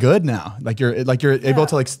doing good now. Like you're able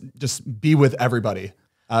to like just be with everybody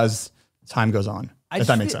as time goes on. If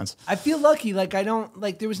that makes sense. I feel lucky. Like I don't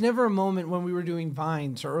like, there was never a moment when we were doing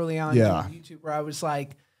Vines or early on Yeah. on YouTube where I was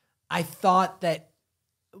like, I thought that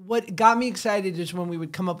what got me excited is when we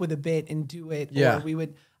would come up with a bit and do it. Yeah. Or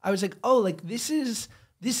I was like, oh, like this is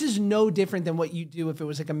no different than what you do if it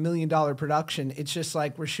was like $1 million production. It's just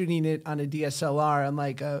like we're shooting it on a DSLR on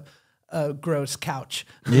like a gross couch.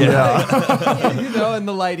 Yeah. You know, and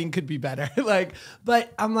the lighting could be better. Like,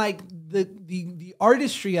 but I'm like the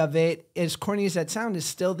artistry of it, as corny as that sound, is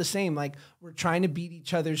still the same. Like we're trying to beat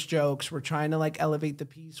each other's jokes. We're trying to like elevate the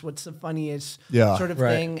piece. What's the funniest sort of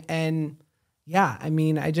Right. thing? And yeah, I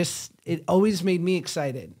mean, it always made me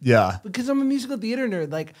excited. Yeah. Because I'm a musical theater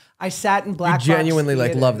nerd. Like I sat in You black box genuinely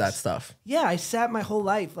like love that theaters. stuff. Yeah, I sat my whole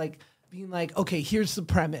life like being like, okay, here's the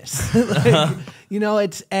premise. Like, you know,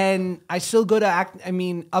 and I still go to act. I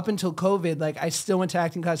mean, up until COVID, like I still went to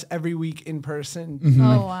acting class every week in person. Mm-hmm.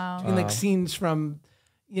 Oh wow. Doing like scenes from,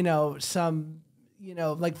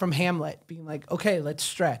 like from Hamlet, being like, okay, let's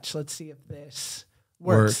stretch. Let's see if this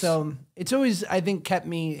works. So it's always, I think, kept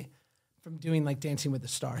me from doing like Dancing with the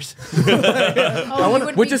Stars. Oh, you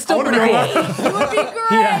would which be is still pretty great. cool. You would be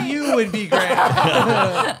great. You would be great.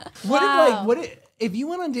 Wow. If you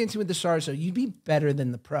went on Dancing with the Stars, though, you'd be better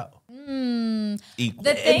than the pro. equal.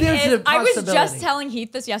 The thing There's is, a I was possibility. just telling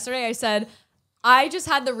Heath this yesterday. I said, I just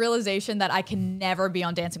had the realization that I can never be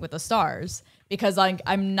on Dancing with the Stars because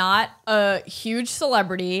I'm not a huge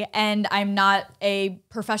celebrity and I'm not a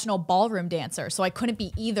professional ballroom dancer. So I couldn't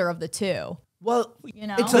be either of the two. Well, You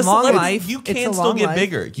know? it's a The long Celebrity, life. you It's a can still long get life.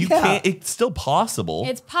 bigger. You Yeah. can't. It's still possible.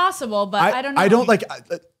 It's possible, but I don't know. I don't like.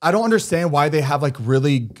 I don't understand why they have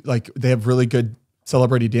really good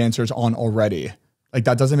celebrity dancers on already. Like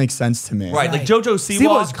that doesn't make sense to me. Right, like JoJo Siwa Siwa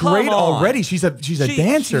was great already. She's a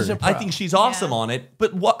dancer. I think she's awesome on it,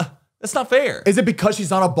 but what? That's not fair. Is it because she's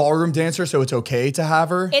not a ballroom dancer, so it's okay to have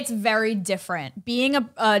her? It's very different. Being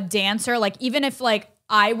a dancer, like even if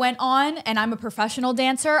I went on and I'm a professional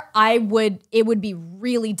dancer, it would be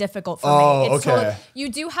really difficult for me. It's okay. You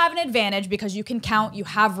do have an advantage because you can count, you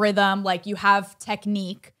have rhythm, like you have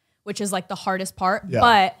technique, which is like the hardest part. Yeah.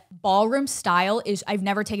 But ballroom style I've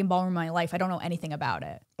never taken ballroom in my life. I don't know anything about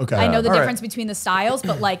it. Okay. I know the All right. difference between the styles,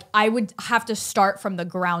 but I would have to start from the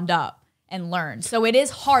ground up and learn. So it is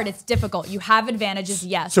hard. It's difficult. You have advantages,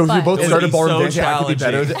 yes. So if we both It would started be ballroom so dancing, I could be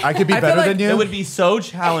better. challenging. I could be I feel better like than you. It would be so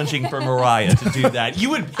challenging for Mariah to do that. You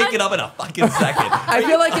would pick it up in a fucking second. I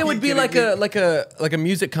feel like it would be like a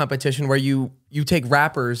music competition where you take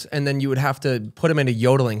rappers and then you would have to put them in a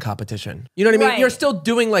yodeling competition. You know what I mean? Right. You're still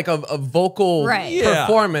doing like a vocal Right. Yeah.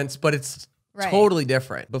 performance, but it's Right. totally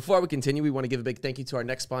different. Before we continue, we want to give a big thank you to our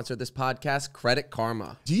next sponsor of this podcast, Credit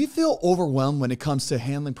Karma. Do you feel overwhelmed when it comes to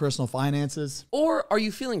handling personal finances? Or are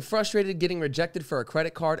you feeling frustrated getting rejected for a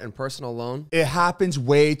credit card and personal loan? It happens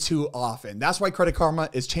way too often. That's why Credit Karma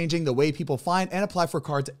is changing the way people find and apply for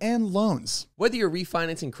cards and loans. Whether you're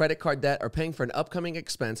refinancing credit card debt or paying for an upcoming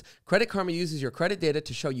expense, Credit Karma uses your credit data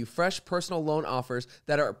to show you fresh personal loan offers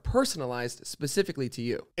that are personalized specifically to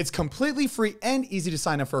you. It's completely free and easy to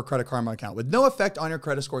sign up for a Credit Karma account with no effect on your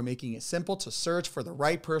credit score, making it simple to search for the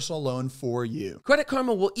right personal loan for you. Credit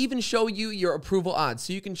Karma will even show you your approval odds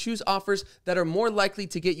so you can choose offers that are more likely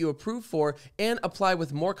to get you approved for and apply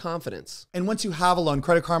with more confidence. And once you have a loan,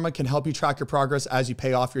 Credit Karma can help you track your progress as you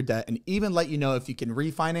pay off your debt and even let you know if you can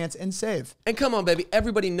refinance and save. And come on, baby,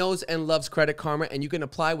 everybody knows and loves Credit Karma, and you can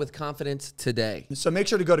apply with confidence today. So make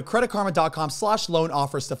sure to go to creditkarma.com/loan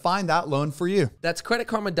offers to find that loan for you. That's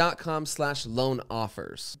creditkarma.com/loan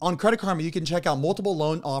offers. On Credit Karma, you can check out multiple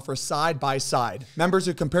loan offers side by side. Members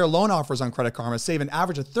who compare loan offers on Credit Karma save an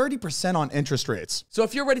average of 30% on interest rates. So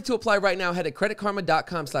if you're ready to apply right now, head to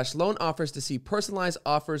creditkarma.com/loan offers to see personalized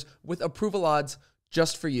offers with approval odds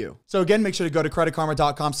just for you. So again, make sure to go to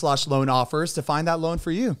creditkarma.com/loan offers to find that loan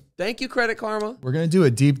for you. Thank you, Credit Karma. We're going to do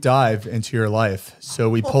a deep dive into your life. So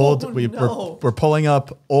we pulled, we're pulling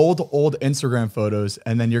up old Instagram photos,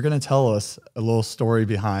 and then you're going to tell us a little story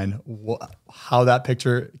behind how that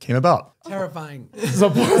picture came about. Terrifying. So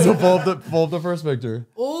pull up the first picture.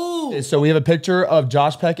 Ooh. So we have a picture of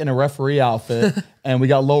Josh Peck in a referee outfit, and we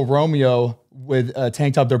got Lil Romeo with a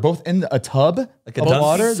tank top. They're both in a tub Like a of dunk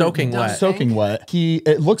water. soaking wet. Soaking wet.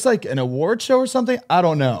 It looks like an award show or something. I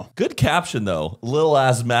don't know. Good caption though. Lil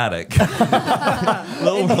asthmatic.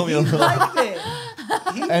 Lil Romeo. He liked it.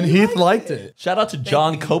 And Heath liked it. Shout out to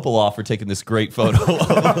John Coppola for taking this great photo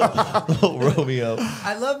of Lil Romeo.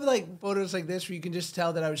 I love photos like this where you can just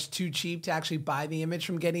tell that I was too cheap to actually buy the image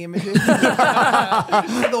from Getty Images.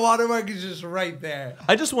 The watermark is just right there.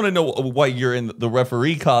 I just want to know why you're in the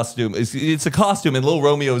referee costume. It's a costume, and Lil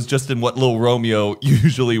Romeo is just in what Lil Romeo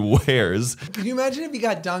usually wears. Can you imagine if he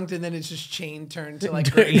got dunked and then it's just chain turned to green?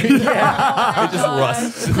 It just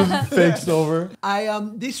rusts. Fake silver.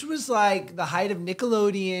 This was the height of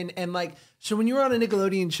Nickelodeon, and so when you were on a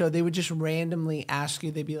Nickelodeon show, they would just randomly ask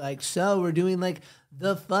you. They'd be like, "So we're doing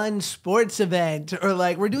the fun sports event," or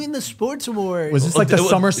we're doing the sports awards. Was this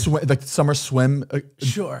the summer swim?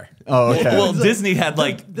 Sure. Oh, okay. Well, Disney had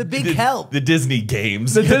the big help. the Disney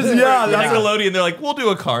games. Yeah, that's Nickelodeon. They're like, we'll do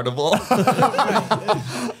a carnival.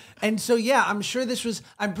 And so, yeah, I'm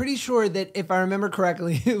pretty sure that if I remember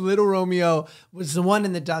correctly, Little Romeo was the one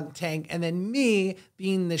in the dunk tank, and then me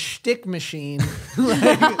being the shtick machine,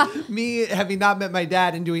 me having not met my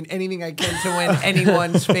dad and doing anything I can to win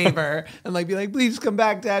anyone's favor, and be like, please come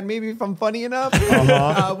back, Dad, maybe if I'm funny enough,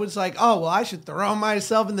 was oh, well, I should throw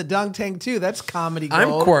myself in the dunk tank too. That's comedy gold.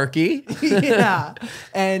 I'm quirky. Yeah.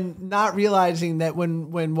 And not realizing that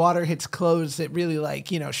when water hits clothes, it really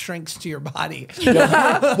shrinks to your body.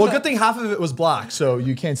 Well, good thing half of it was black, so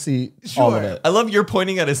you can't see all of Sure. it. I love you're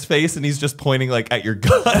pointing at his face, and he's just pointing at your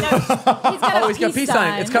gut. He's got a Peace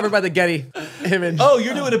sign. It's covered by the Getty image. Oh,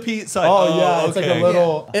 you're doing a peace sign. Oh, yeah, it's okay. a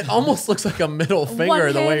little. It almost looks like a middle finger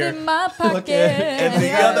One the way hand you're. in my pocket, and the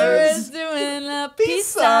the other other's is doing a peace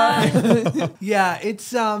sign. Yeah,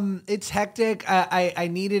 it's hectic. I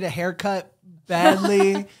needed a haircut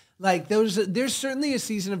badly. Like there's certainly a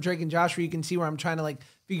season of Drake and Josh where you can see where I'm trying to like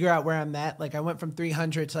figure out where I'm at. Like I went from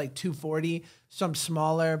 300 to like 240, so I'm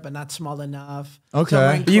smaller but not small enough. Okay. So I'm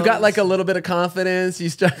wearing You got clothes. like a little bit of confidence. You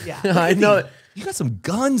start. Yeah. I know it. You got some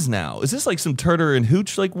guns now. Is this like some Turner and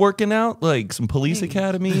Hooch like working out? Like some police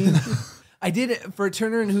academy? I did it for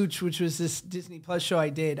Turner and Hooch, which was this Disney Plus show I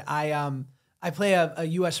did. I play a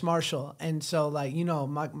U.S. Marshal, and so like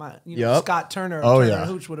Scott Turner, Turner and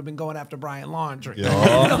Hooch would have been going after Brian Laundrie.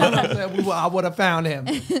 I would have found him,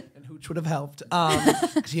 and Hooch would have helped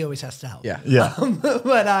because he always has to help. Yeah.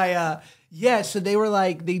 But so they were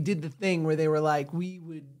like they did the thing where they were like we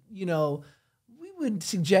would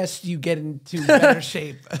suggest you get into better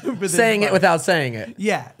shape. Saying it without saying it.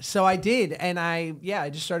 Yeah, so I did, and I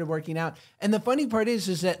just started working out. And the funny part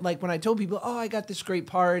is that like when I told people, oh, I got this great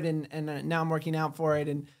part, and now I'm working out for it,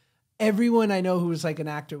 and everyone I know who was like an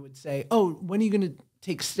actor would say, oh, when are you going to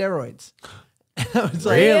take steroids? And I was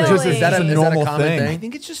like, Really? Is that a normal common thing? I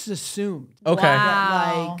think it's just assumed. Okay.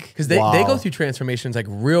 Wow. Like Because they go through transformations like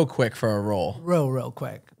real quick for a role. real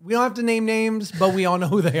quick. We don't have to name names, but we all know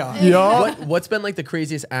who they are. Yeah. What's been like the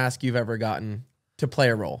craziest ask you've ever gotten to play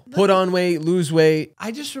a role? Put on weight, lose weight,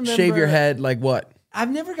 I just remember shave your head, like what? I've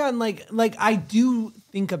never gotten like I do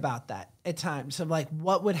think about that at times of like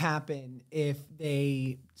what would happen if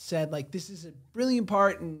they said like this is a brilliant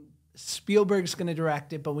part and Spielberg's going to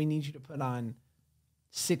direct it, but we need you to put on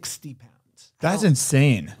 60 pounds. That's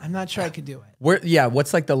insane. I'm not sure I could do it.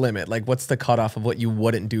 What's like the limit? Like what's the cutoff of what you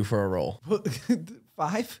wouldn't do for a role?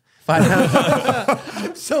 5? 5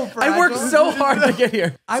 pounds. So I worked so hard to get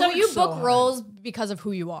here. So worked you so book hard. roles because of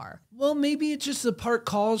who you are. Well, maybe it's just the part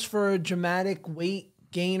calls for a dramatic weight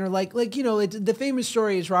gain or like the famous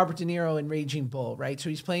story is Robert De Niro in Raging Bull, right? So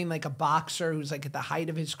he's playing like a boxer who's like at the height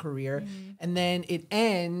of his career, and then it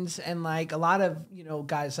ends, and like a lot of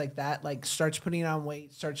guys like that like starts putting on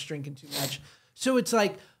weight, starts drinking too much. So it's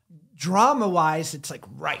like drama wise, it's like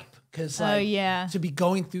ripe because to be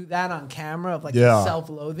going through that on camera of like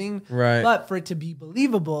self-loathing, right? But for it to be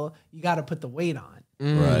believable, you got to put the weight on. Right.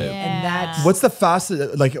 And that's What's the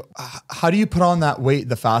fastest? Like, how do you put on that weight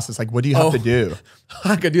the fastest? Like, what do you have to do?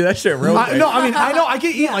 I could do that shit real quick. No, I mean, I know I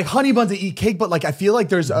can eat like honey buns and eat cake, but like I feel like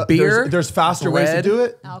there's Beer, there's faster ways to bread, do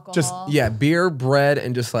it. Alcohol. Just beer, bread,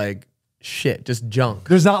 and just like shit, just junk.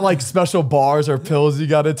 there's not like special bars or pills you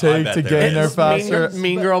got to take bet to there gain there is. faster.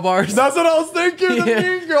 Mean girl bars. That's what I was thinking. The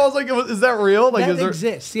Mean Girls, like, is that real? Like, that is there,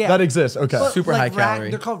 exists. Yeah, that exists. Okay. But, Super high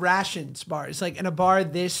calorie. They're called rations bars. Like in a bar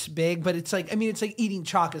this big, but it's like it's like eating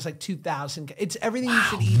chocolate. It's like 2,000. It's everything you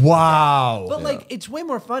should eat. Wow. But like it's way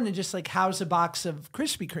more fun than just like how's a box of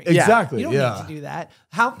Krispy Kreme. Exactly. You don't Yeah. need to do that.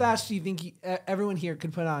 How fast do you think everyone here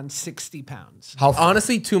could put on 60 pounds? How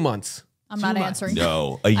Honestly, 2 months. I'm not answering.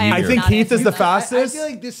 No, a year. am I think not Heath is the answering that. I fastest. feel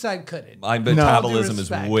like this side couldn't. My metabolism is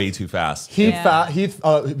respect. way too fast. Heath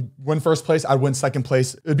win first place. I'd win second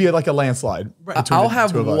place. It'd be like a landslide. between I'll the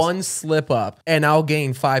have two of us. one slip up and I'll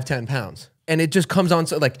gain 5-10 pounds. And it just comes on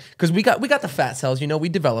so like because we got the fat cells, we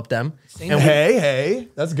developed them. And Hey,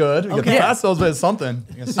 that's good. We got the Okay. fast cells, but it's something.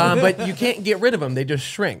 but you can't get rid of them; they just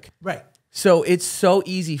shrink. Right. So it's so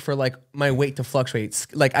easy for like my weight to fluctuate.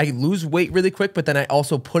 Like I lose weight really quick, but then I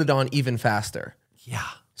also put it on even faster. Yeah.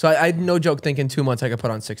 So I no joke think in 2 months I could put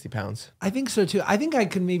on 60 pounds. I think so too. I think I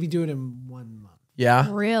could maybe do it in 1 month. Yeah.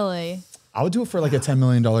 Really? I would do it for like a $10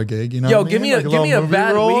 million gig. You know? Yo, what I give mean? me Like give me a little movie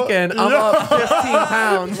bad role. weekend. I'm up 15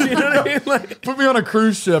 pounds. You know what I mean? Like, Put me on a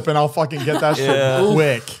cruise ship and I'll fucking get that shit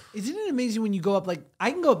quick. Isn't it amazing when you go up like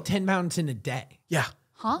I can go up 10 pounds in a day? yeah.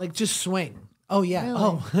 Like just swing. Oh yeah. Really?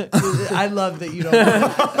 Oh, I love that you don't.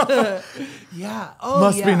 Yeah. Oh,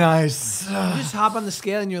 Must yeah. be nice. You just hop on the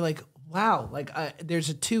scale and you're like, wow, like there's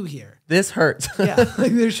a 2 here. This hurts. Yeah,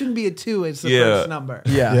 like there shouldn't be a 2 as the first number.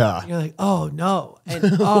 Yeah. Yeah. You're like, oh no, and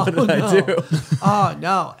oh What did I do? Oh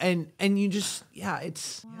no, and you just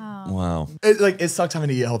it's. Wow. It sucks having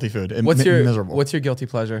to eat healthy food. What's your miserable? What's your guilty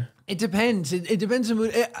pleasure? It depends. It depends on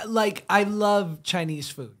mood. Like I love Chinese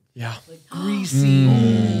food. Yeah. Like greasy.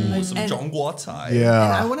 Some Zhongguo Cai. And I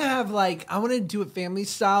yeah. want to have I want to do it family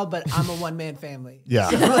style, but I'm a one-man family. Yeah.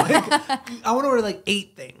 I want to order like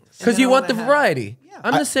 8 things. Because you want the variety.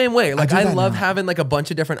 I'm the same way. Like do I that love now. having like a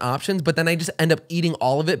bunch of different options, but then I just end up eating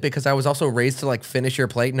all of it because I was also raised to like finish your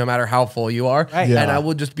plate no matter how full you are. Right. Yeah. And I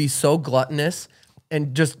will just be so gluttonous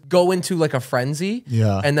and just go into like a frenzy.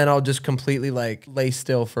 Yeah. And then I'll just completely like lay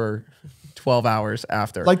still for 12 hours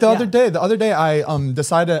after. Like the other day, I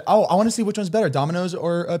decided, I want to see which one's better, Domino's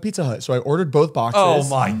or Pizza Hut. So I ordered both boxes. Oh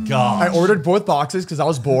my god. I ordered both boxes because I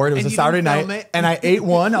was bored. It was And a you Saturday didn't film night, it? and I ate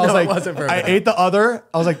one. I was No, it like, wasn't for I me. ate the other.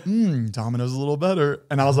 I was like, Domino's is a little better,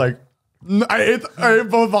 and I was like, I ate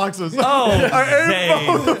both boxes. Oh, I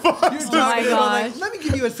ate both boxes. Oh my gosh. Let me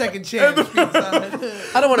give you a second chance.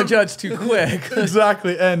 I don't want to judge too quick.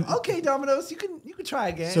 Exactly. And Okay, Domino's, you can try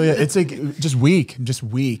again. so yeah, it's like just weak. I'm just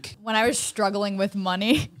weak. When I was struggling with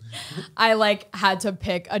money, I like had to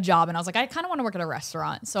pick a job and I was like, I kind of want to work at a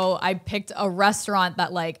restaurant. So I picked a restaurant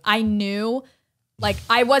that like I knew like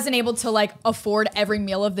I wasn't able to like afford every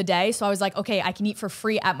meal of the day. So I was like, okay, I can eat for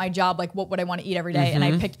free at my job. Like what would I want to eat every day? And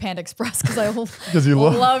I picked Panda Express because I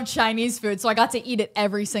love Chinese food. So I got to eat it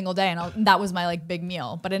every single day. And that was my like big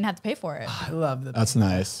meal, but I didn't have to pay for it. I love that. That's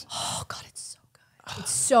nice. Oh God, it's so good.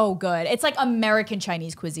 It's so good. It's like American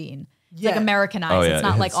Chinese cuisine. It's like Yeah. Americanized. Oh, yeah, it's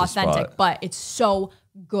not it like hits the authentic, spot. but it's so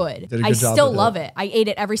good. Did a I good job still with love it. it. I ate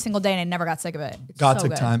it every single day and I never got sick of it. It's God so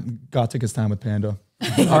took good. time. God took his time with Panda.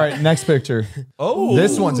 All right, next picture. Oh,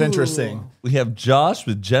 This one's interesting. we have Josh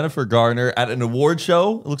with Jennifer Garner at an award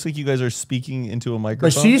show. It looks like you guys are speaking into a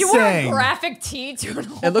microphone. she's- You wore a saying- graphic tee to an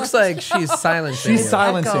It looks like she's silencing. She's you.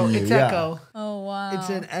 silencing Echo. you. It's yeah. Echo. Oh wow. It's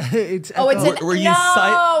an Oh, it's Echo. an Were you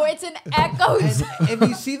no, it's an echo. If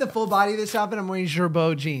you see the full body of this outfit, I'm wearing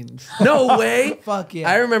Gerbeau jeans. No way. Fuck yeah.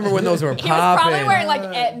 I remember when those were He was probably popping. wearing like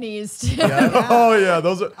etnies too. Oh yeah,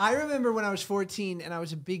 those are. I remember when I was 14 and I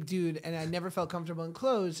was a big dude and I never felt comfortable in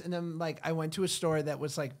clothes. And then like I went to a store that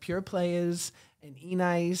was like Pure Players and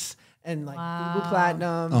E-Nice and like Google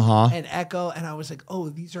Platinum and Echo. And I was like, oh,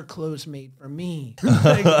 these are clothes made for me.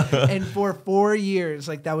 Like, and for 4 years,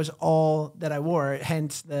 like that was all that I wore.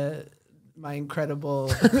 Hence my incredible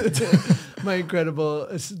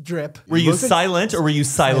drip. Were you silent or were you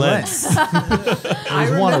silenced?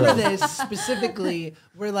 I one of remember them. this specifically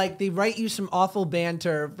where like they write you some awful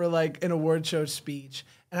banter for like an award show speech.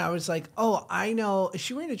 And I was like, oh, I know. Is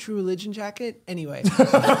she wearing a True Religion jacket? Anyway.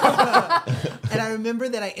 And I remember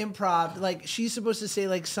that I improv, like she's supposed to say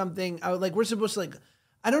like something, we're supposed to like,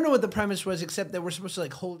 I don't know what the premise was except that we're supposed to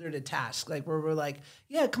like hold her to task. Like where we're like,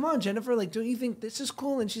 yeah, come on, Jennifer. Like, don't you think this is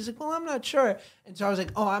cool? And she's like, well, I'm not sure. And so I was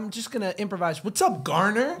like, oh, I'm just going to improvise. What's up,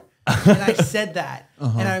 Garner? And I said that.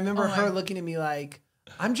 And I remember her looking at me like,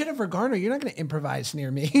 I'm Jennifer Garner. You're not going to improvise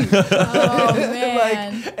near me. Oh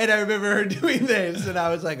man. And I remember her doing this, and I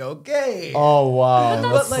was like, okay. Oh wow.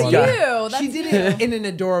 That's like, cute. That's She did it in an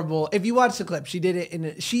adorable. If you watch the clip, she did it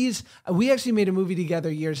in. We actually made a movie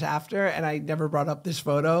together years after, and I never brought up this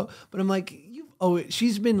photo, but I'm like,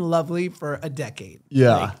 she's been lovely for a decade.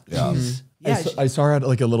 Yeah. She's, I saw her at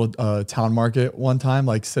like a little town market one time,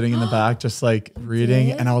 like sitting in the back, just like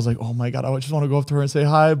reading. And I was like, oh my God, I just want to go up to her and say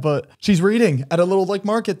hi. But she's reading at a little like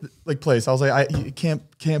market like place. I was like, you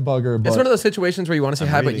can't bug her. But It's one of those situations where you want to say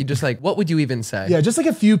hi, but reading. you just like, what would you even say? yeah, just like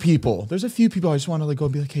a few people. There's a few people I just want to like go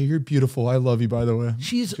and be like, hey, you're beautiful. I love you, by the way.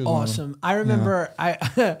 She's She was one of awesome. I remember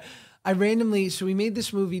I randomly, so we made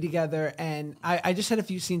this movie together, and I just had a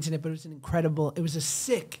few scenes in it, but it was a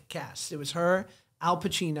sick cast. It was her, Al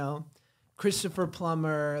Pacino, Christopher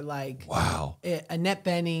Plummer, like Wow. Annette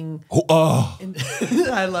Bening. Oh, And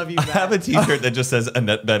I love you, I have a Matt. t-shirt that just says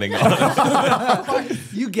Annette Bening on it.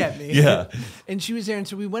 You get me. Yeah. And she was there, and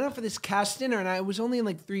so we went out for this cast dinner, and I was only in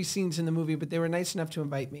like 3 scenes in the movie, but they were nice enough to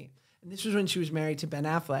invite me. And this was when she was married to Ben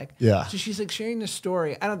Affleck. Yeah. So she's like sharing this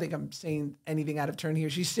story. I don't think I'm saying anything out of turn here.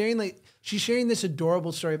 She's sharing this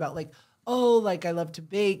adorable story about like, oh, like I love to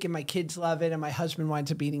bake and my kids love it and my husband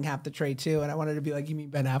winds up eating half the tray too. And I wanted to be like, you mean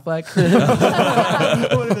Ben Affleck?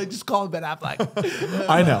 I wanted to be like, just call him Ben Affleck.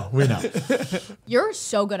 I know. We know. You're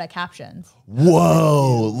so good at captions.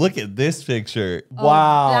 Whoa, look at this picture.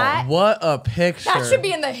 Wow. That, What a picture. that should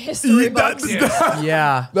be in the history books.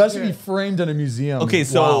 Yeah. That should be framed in a museum. Okay,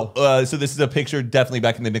 so Wow. so this is a picture definitely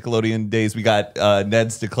back in the Nickelodeon days. We got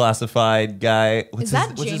Ned's Declassified guy. Is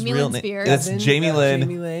that Jamie Lynn Spears? That's Evan, Jamie Lynn,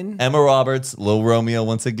 Jamie Lynn. Emma Roberts, Lil Romeo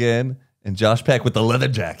once again, and Josh Peck with the leather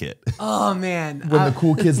jacket. Oh man. when the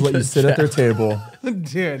cool kids let you sit at their table.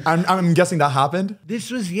 Dude. I'm guessing that happened.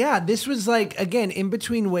 This was like, again, in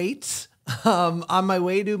between weights, on my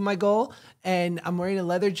way to my goal. And I'm wearing a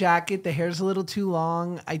leather jacket. The hair's a little too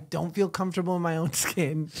long. I don't feel comfortable in my own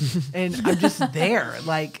skin. And I'm just there,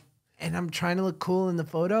 like, and I'm trying to look cool in the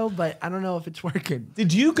photo, but I don't know if it's working.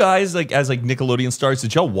 Did you guys, like, as like Nickelodeon stars,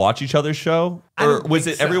 did y'all watch each other's show? I Or don't was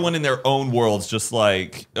think it so. everyone in their own worlds just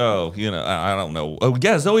like, oh, you know, I don't know. Oh,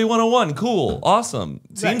 yeah, Zoe 101, cool, awesome.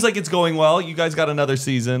 Seems like it's going well. You guys got another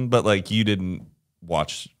season, but like you didn't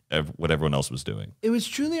watch what everyone else was doing. It was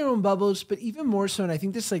truly our own bubbles, but even more so, and I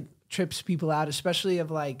think this like trips people out, especially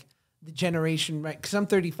of like the generation, right? Because I'm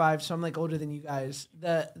 35, so I'm like older than you guys.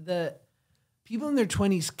 The people in their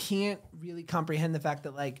 20s can't really comprehend the fact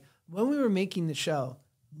that like when we were making the show,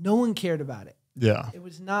 no one cared about it. Yeah. It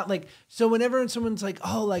was not like, so whenever someone's like,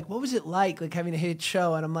 oh, like, what was it like having a hit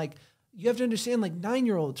show? And I'm like, you have to understand, like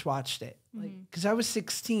 9-year-olds watched it, like because I was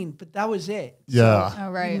 16, but that was it. Yeah. So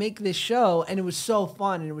Oh, right. you make this show, and it was so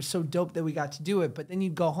fun, and it was so dope that we got to do it. But then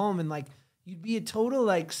you'd go home and like you'd be a total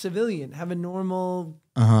like civilian, have a normal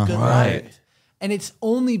good life. And it's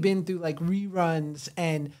only been through like reruns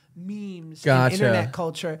and memes and internet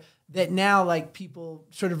culture that now like people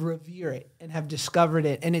sort of revere it and have discovered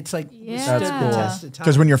it. And it's like That's stood the test of time.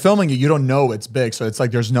 Because when you're filming it, you don't know it's big. So it's like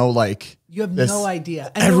there's no like You have this- no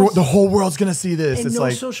idea. And everyone, the whole world's gonna see this. and It's no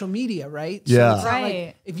like social media, right? Yeah. it's not like-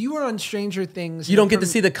 Right. if you were on Stranger Things, You don't get to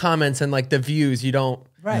see the comments and like the views. You don't.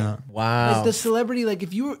 right. Wow. Like the celebrity, like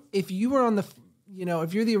if you were on the,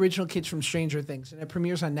 if you're the original kids from Stranger Things and it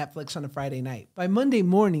premieres on Netflix on a Friday night, by Monday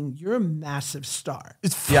morning you're a massive star.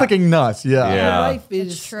 it's fucking nuts. Yeah. Yeah. Your life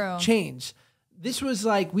is It's true. changed. This was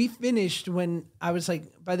like we finished when I was like,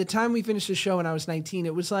 by the time we finished the show when I was 19,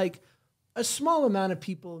 it was like a small amount of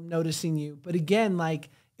people noticing you, but again, like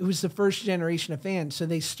it was the first generation of fans, so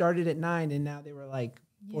they started at 9 and now they were like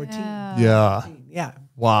 14. Yeah. Yeah.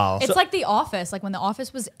 Wow. It's like The Office. Like when The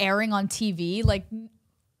Office was airing on TV, like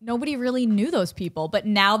nobody really knew those people. But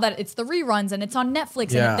now that it's the reruns and it's on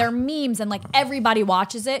Netflix Yeah. and they're memes and like everybody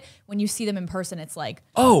watches it, when you see them in person, it's like,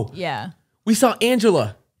 Oh, yeah. we saw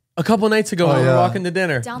Angela a couple nights ago when we were yeah. walking to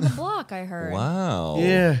dinner. Down the block, I heard. Wow.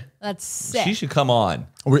 Yeah. That's sick. She should come on.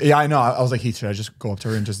 Yeah, I know. I was like, Heath, should I just go up to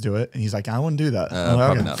her and just do it? And he's like, I wouldn't do that. I'm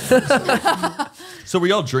like, Probably not. So were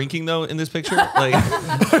y'all drinking though in this picture? Like,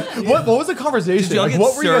 What was the conversation? did y'all Like, get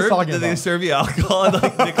what were you guys served? talking Did they about? serve you alcohol at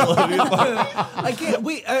like Nickelodeon bar? I can't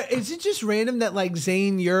wait. Is it just random that like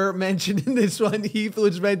Zane, you're mentioned in this one, Heath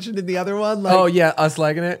was mentioned in the other one? Like, Oh yeah, us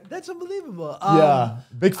liking it. that's unbelievable. Yeah.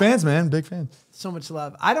 Big fans, man. Big fans. So much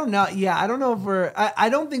love. I don't know. Yeah, I don't know if I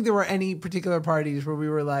don't think there were any particular parties where we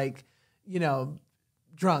were like,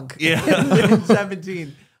 drunk. Yeah. in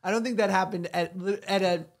 17. I don't think that happened at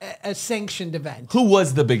a sanctioned event. Who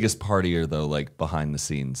was the biggest partier though, like behind the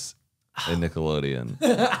scenes in Nickelodeon?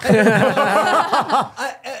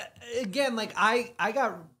 Again, like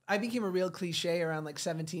I became a real cliche around like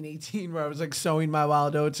 17, 18, where I was like sowing my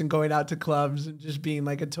wild oats and going out to clubs and just being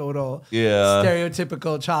like a total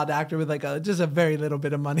stereotypical child actor with like just a very little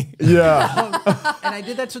bit of money. Yeah. And I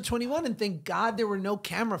did that till 21, and thank God there were no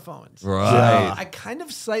camera phones. Right. I kind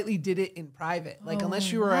of slightly did it in private. Like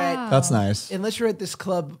unless you were at That's nice. unless you're at this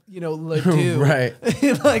club, Ledoux, Right.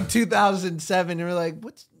 in like 2007, and we're like,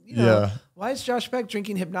 Yeah. why is Josh Peck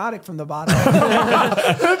drinking Hypnotic from the bottom?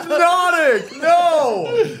 Hypnotic.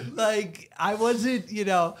 No. Like I wasn't,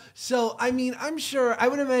 So I mean, I'm sure I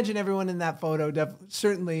would imagine everyone in that photo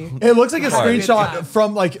certainly. It looks like a Hard. screenshot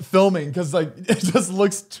from like filming because like it just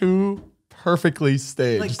looks too perfectly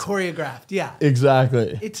staged. Like choreographed, yeah.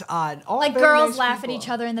 Exactly. It's odd. All like very girls nice laugh people. at each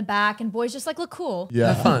other in the back and boys just like look cool.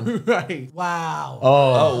 Yeah. Fun. Right. Wow.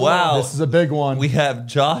 Oh, wow. This is a big one. We have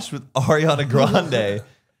Josh with Ariana Grande.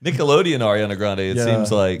 Nickelodeon Ariana Grande, it Yeah.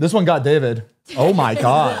 seems like. This one got David. Oh my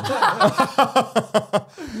God.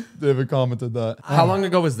 David commented that. How long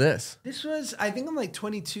ago was this? This was, I think I'm like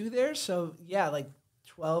 22 there. So yeah, like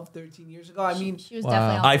 12, 13 years ago. I mean, She was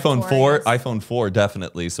definitely on iPhone 4, Victoria's. iPhone 4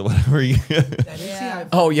 definitely. So whatever you that is Yeah. the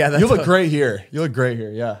Oh yeah, that's You look great here. You look great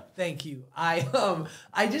here. Yeah. Thank you.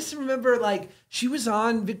 I just remember like she was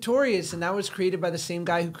on Victorious, and that was created by the same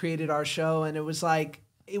guy who created our show, and it was like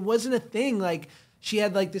it wasn't a thing. Like she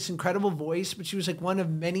had like this incredible voice, but she was like one of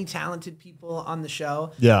many talented people on the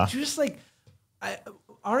show. Yeah. She was just like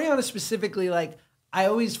Ariana specifically. Like I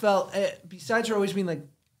always felt, besides her always being like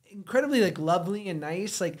incredibly like lovely and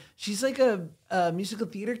nice, like she's like a musical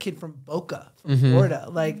theater kid from Boca, from Florida.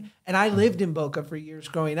 Like, and I lived in Boca for years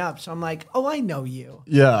growing up, so I'm like, oh, I know you.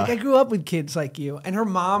 Yeah. Like I grew up with kids like you, and her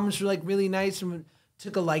moms were like really nice and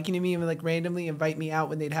took a liking to me and would like randomly invite me out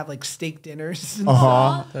when they'd have like steak dinners. And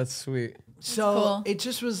stuff. That's sweet. So cool. it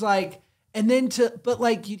just was like, and then but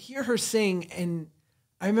like you'd hear her sing, and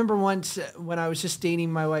I remember once when I was just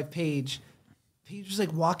dating my wife Paige was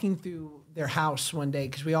like walking through their house one day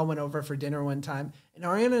because we all went over for dinner one time, and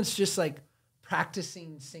Ariana's just like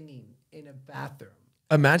practicing singing in a bathroom.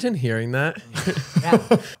 Imagine hearing that.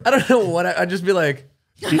 Yeah. I don't know what I'd just be like.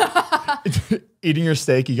 Eating your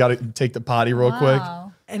steak, you got to take the potty real quick.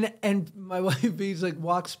 Wow. And my wife Paige like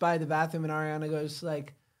walks by the bathroom, and Ariana goes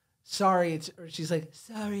like, sorry, or she's like,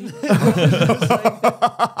 sorry.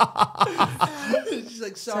 She's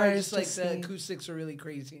like, sorry, just like the acoustics are really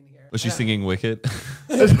crazy in here. Was she singing Wicked?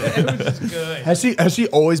 Has she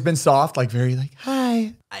always been soft, like very like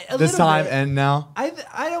hi A this little time bit. and now?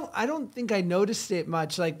 I don't think I noticed it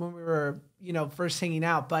much like when we were, first hanging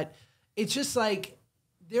out, but it's just like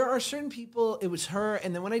there are certain people, it was her,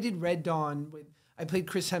 and then when I did Red Dawn I played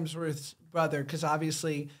Chris Hemsworth's brother, because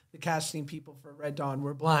obviously the casting people for Red Dawn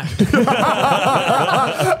were blind. They're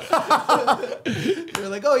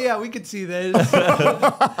like, oh yeah, we could see this.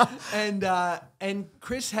 And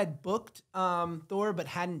Chris had booked Thor, but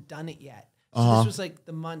hadn't done it yet. So this was like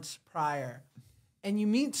the months prior. And you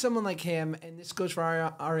meet someone like him, and this goes for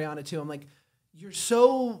Ariana too. I'm like, you're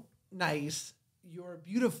so nice, you're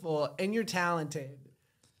beautiful, and you're talented.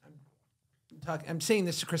 I'm saying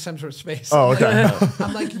this to Chris Hemsworth's face. Oh, okay.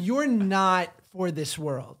 I'm like, you're not for this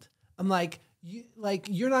world. I'm like,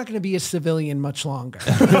 you're not going to be a civilian much longer.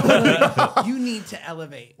 You need to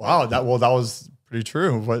elevate. Wow, that was pretty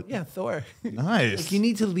true. But Yeah, Thor. nice. Like, you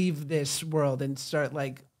need to leave this world and start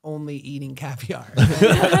like only eating caviar.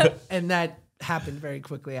 And that happened very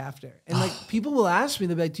quickly after. And like people will ask me,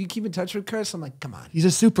 they'll be like, do you keep in touch with Chris? I'm like, come on. He's a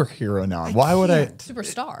superhero now. Why would I?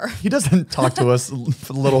 Superstar. He doesn't talk to us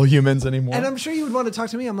little humans anymore. And I'm sure you would want to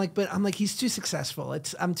talk to me. I'm like, he's too successful.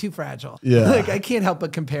 I'm too fragile. Yeah. Like I can't help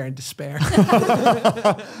but compare and despair.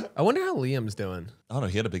 I wonder how Liam's doing. I don't know.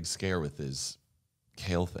 He had a big scare with his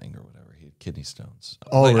kale thing or whatever. He had kidney stones.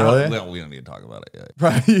 Oh, really? We don't need to talk about it yet.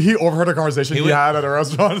 Right. He overheard a conversation he went- had at a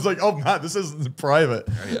restaurant. It's like, oh, man, this is private.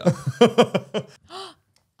 Yeah.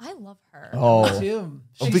 I love her. Oh. Too.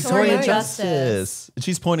 Oh, She's so Victoria nice. Justice. And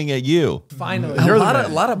she's pointing at you. Finally. A You're the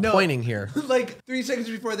lot man. of No. pointing here. Like 3 seconds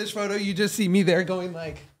before this photo, you just see me there going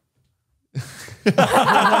like,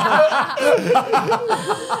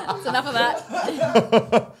 That's enough of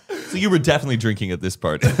that. So you were definitely drinking at this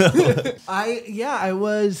party. I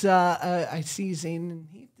was. I see Zane and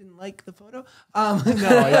Heath didn't like the photo. Oh,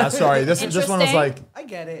 yeah, sorry. This one was Interesting. like, I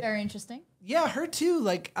get it. Very interesting. Yeah, her too.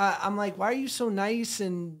 Like, I'm like, why are you so nice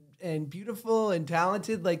and beautiful and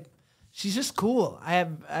talented? Like, she's just cool.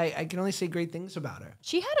 I can only say great things about her.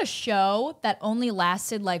 She had a show that only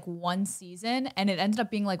lasted like one season, and it ended up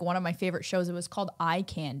being like one of my favorite shows. It was called Eye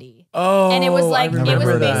Candy. Oh, And it was like, I it was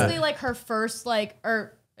remember that. basically like her first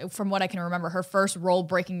or from what I can remember, her first role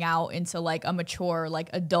breaking out into like a mature like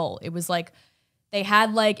adult. It was like they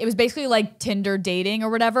had like, it was basically like Tinder dating or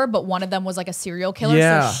whatever, but one of them was like a serial killer.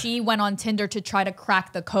 Yeah. So she went on Tinder to try to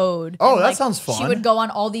crack the code. Oh, And, that like, sounds She fun. would go on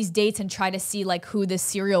all these dates and try to see like who this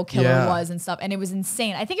serial killer Yeah. was and stuff. And it was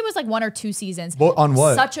insane. I think it was like 1 or 2 seasons. On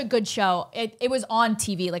what? Such a good show. It was on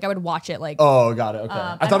TV. Like I would watch it like. oh, got it. Okay.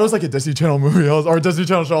 I thought it was like a Disney Channel movie or a Disney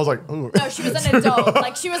Channel show. I was like, ooh. No, she was an adult.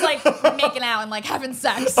 Like she was like making out and like having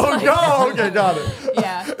sex. Oh, Like, no. Okay, got it.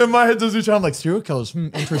 Yeah. In my head, Disney Channel, I'm like, serial killers.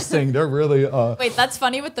 Interesting. They're really. Wait, that's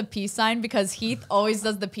funny with the peace sign because Heath always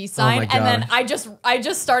does the peace sign, my and then God. I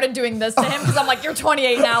just started doing this to him because I'm like, you're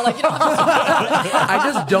 28 now, like you don't have to talk about it.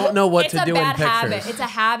 I just don't know what It's to a do in bad habit. pictures. It's a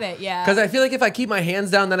habit, yeah. Because I feel like if I keep my hands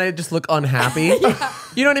down, then I just look unhappy.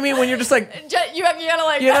 You know what I mean? When you're just like, You gotta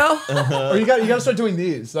like, you know, Or you got to start doing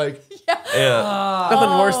these. Like, Yeah. nothing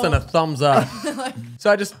worse than a thumbs up. So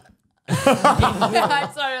I just, I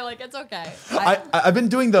started like, it's okay. I've been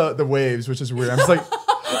doing the waves, which is weird. I'm just like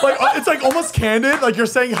it's like almost candid. Like you're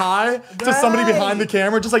saying hi to somebody behind the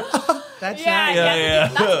camera, just like, That's Yeah, nice. yeah,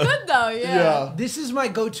 that's good though. Yeah. yeah. This is my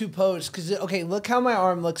go-to pose because okay, look how my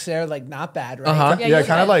arm looks there, like not bad, right? Uh-huh. Yeah, Yeah, you're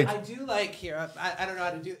kind of good. like, I do like here. I don't know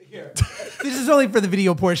how to do it here. This is only for the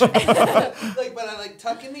video portion. Like, but I like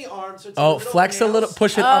tuck in the arm. So it's oh, flex a little, nails.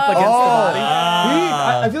 push it up against the body.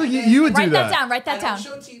 I feel like you would do Write that that. down. Write I that don't down.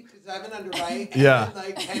 show teeth because I have an underbite. Yeah. And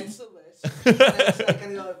like hence the list. And it's like,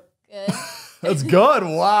 kind of, Good. That's good.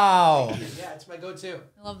 Wow. yeah, it's my go-to.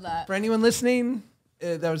 I love that. For anyone listening,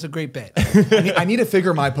 that was a great bit. I need to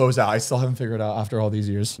figure my pose out. I still haven't figured it out after all these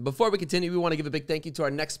years. Before we continue, we want to give a big thank you to our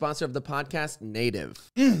next sponsor of the podcast, Native.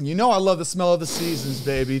 You know I love the smell of the seasons,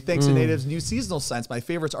 baby. Thanks to Native's new seasonal scents, my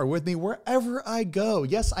favorites are with me wherever I go.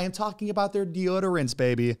 Yes, I am talking about their deodorants,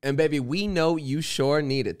 baby. And baby, we know you sure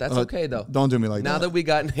need it. That's okay though. Don't do me like Now that. that we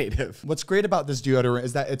got Native. What's great about this deodorant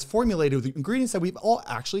is that it's formulated with ingredients that we've all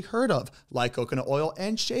actually heard of, like coconut oil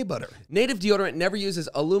and shea butter. Native deodorant never uses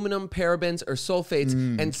aluminum, parabens, or sulfates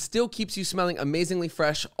and still keeps you smelling amazingly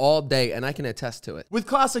fresh all day, and I can attest to it. With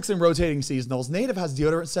classics and rotating seasonals, Native has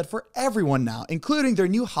deodorant set for everyone now, including their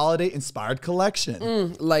new holiday-inspired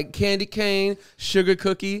collection. Like candy cane, sugar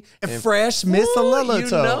cookie, And fresh Miss Ooh, Alilito.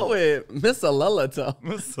 You know it. Miss Alilito.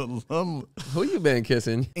 Who you been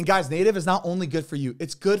kissing? And guys, Native is not only good for you,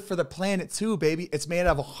 it's good for the planet too, baby. It's made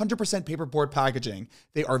out of 100% paperboard packaging.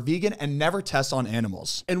 They are vegan and never test on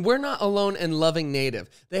animals. And we're not alone in loving Native.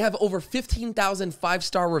 They have over 15,000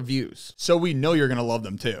 5-star reviews. So we know you're gonna love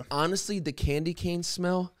them too. Honestly, the candy cane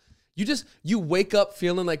smell, you wake up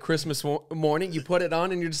feeling like Christmas morning, you put it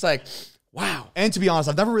on and you're just like, wow. And to be honest,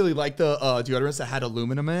 I've never really liked the deodorants that had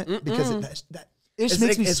aluminum in it because It just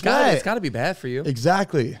makes me sweat. It's got to be bad for you.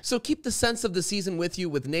 Exactly. So keep the sense of the season with you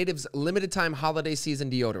with Native's limited time holiday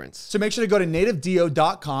season deodorants. So make sure to go to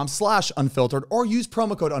nativedeo.com/unfiltered or use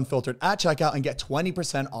promo code unfiltered at checkout and get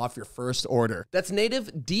 20% off your first order. That's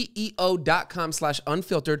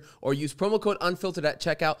nativedeo.com/unfiltered or use promo code unfiltered at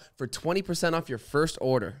checkout for 20% off your first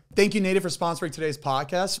order. Thank you, Native, for sponsoring today's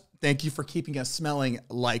podcast. Thank you for keeping us smelling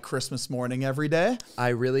like Christmas morning every day. I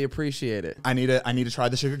really appreciate it. I need to try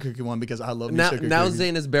the sugar cookie one because I love sugar now cookies.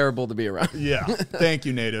 Zane is bearable to be around. Yeah. Thank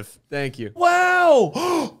you, Native. Thank you.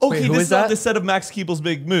 Wow. Okay, Wait, who this is is on that? the set of Max Keeble's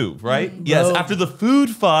Big Move, right? Yes, after the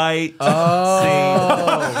food fight. Food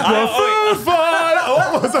fight!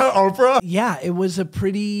 Oh, was that Oprah? Yeah, it was a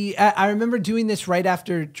pretty. I remember doing this right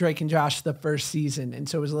after Drake and Josh the first season, and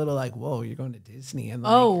so it was a little like, "Whoa, you're going to Disney!" And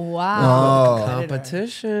like, Oh wow.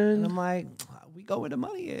 Competition. and I'm like, "We go where the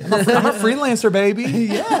money is." I'm a freelancer, baby.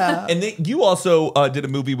 Yeah, And you also did a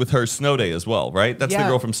movie with her, Snow Day, as well, right? That's the Yeah.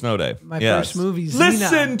 girl from Snow Day. My first movie, Zena.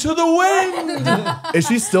 Listen to the wind. Is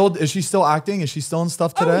she still acting? Is she still in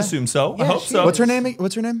stuff I today? would assume so. I hope she so. What's her name?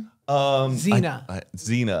 What's her name? Xena.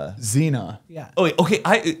 Xena. Xena. Yeah, Oh, wait, okay.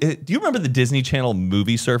 Do you remember the Disney Channel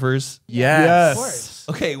movie surfers? Yes. of course.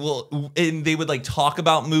 Okay, well, and they would like talk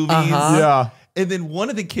about movies. Yeah. And then one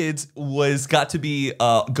of the kids got to be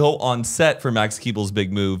go on set for Max Keeble's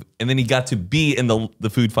Big Move, and then he got to be in the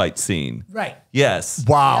food fight scene. Right. Yes.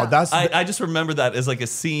 Wow, that's I just remember that as like a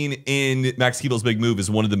scene in Max Keeble's Big Move. Is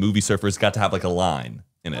one of the movie surfers got to have like a line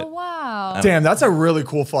in it. Oh wow. damn. That's a really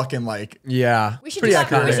cool fucking like. Yeah. We should Pretty do that.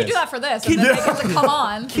 accurate. We should do that for this, and then they get to come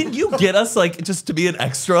on. Can you get us like just to be an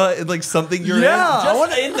extra in like something you're Yeah, I in?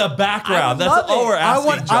 wanna- Just in the background. That's Love all it. we're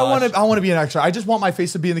asking. I want to be an extra. I just want my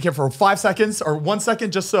face to be in the camera for 5 seconds or 1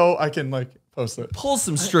 second, just so I can like post it. pull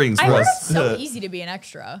some strings I for heard us. it's so easy to be an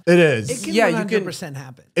extra. It is. It can Yeah, you 100%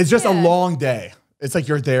 happen. It's just a Yeah. long day. It's like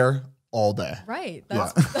you're there all day. Right.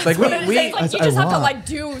 That's, Yeah. that's Like, what it is. we- It's like you I just have to want. like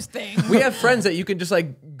do things. We have friends that you can just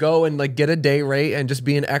like go and like get a day rate and just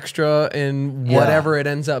be an extra in whatever it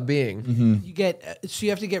ends up being. You get so you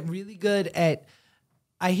have to get really good at.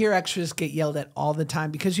 I hear extras get yelled at all the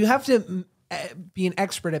time because you have to be an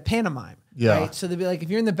expert at pantomime. Yeah. Right? So they'll be like, if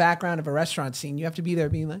you're in the background of a restaurant scene, you have to be there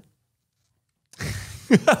being like.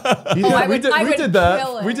 I we would did kill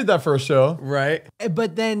that. it. We did that for a show. Right.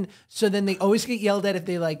 But then they always get yelled at if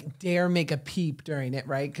they like dare make a peep during it,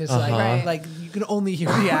 right? Because Right. like you can only hear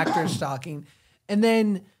the actors talking, and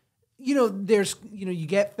then there's you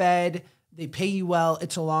get fed, they pay you well,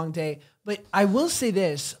 it's a long day. But I will say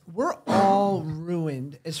this: we're all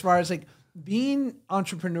ruined as far as like being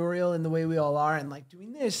entrepreneurial in the way we all are, and like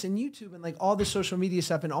doing this and YouTube and like all the social media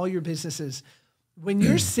stuff and all your businesses. When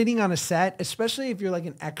you're sitting on a set, especially if you're like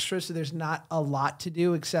an extra, so there's not a lot to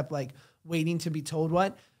do except like waiting to be told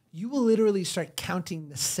what, you will literally start counting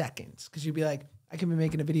the seconds because you'll be like, I could be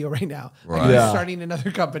making a video right now. I could be Yeah. starting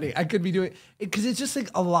another company. I could be doing it because it's just like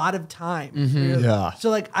a lot of time. Yeah. So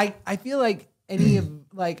like I feel like any of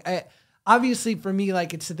like obviously for me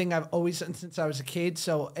like it's the thing I've always done since I was a kid.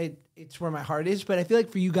 So it's where my heart is. But I feel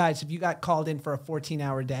like for you guys, if you got called in for a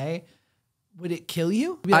 14-hour day, would it kill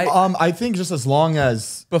you? I think just as long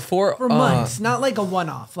as Before For months, not like a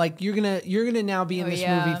one-off. Like you're gonna now be in Oh, this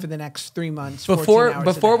yeah. movie for the next 3 months. 14 Before hours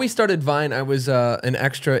a before day. we started Vine, I was an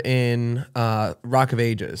extra in Rock of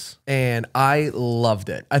Ages, and I loved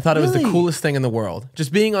it. I thought it was the Really? coolest thing in the world.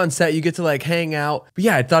 Just being on set, you get to like hang out. But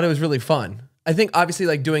yeah, I thought it was really fun. I think obviously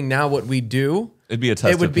like doing now what we do, It'd be a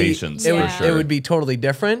test it would of be patience it for would, sure. it would be totally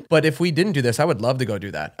different. But if we didn't do this, I would love to go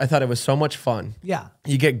do that. I thought it was so much fun. yeah.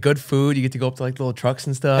 You get good food. You get to go up to like little trucks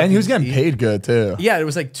and stuff. and he was You getting eat. paid good too. Yeah, it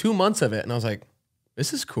was like 2 months of it, and I was like,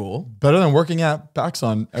 this is cool. Better than working at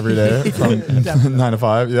Baxon every day from 9 to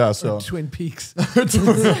 5. Yeah. So Twin Peaks.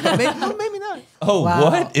 maybe not. Oh, Wow.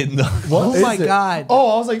 what in the? What Oh is my it? God.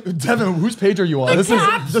 Oh, I was like, Devin, whose page are you on? This is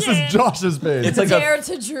caption. Josh's page. It's like Dare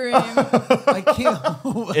to dream. I can't.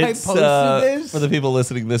 I It's posted this. for the people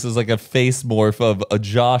listening. This is like a face morph of a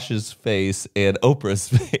Josh's face and Oprah's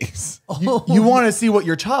face. you want to see what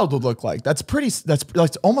your child would look like. That's pretty.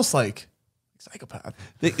 That's almost like psychopath.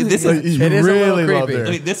 This Like, is. you It is a little really love creepy. it.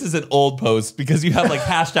 I mean, this is an old post because you have like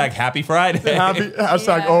hashtag Happy Friday. Happy,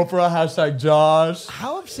 hashtag Yeah. Oprah, hashtag Josh.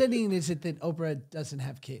 How upsetting is it that Oprah doesn't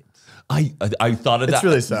have kids? I thought of It's that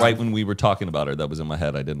really sad. right when we were talking about her. That was in my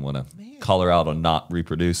head. I didn't want to call her out on not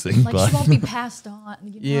reproducing, Like but she won't be passed on.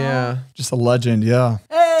 You know? Yeah. Just a legend, yeah.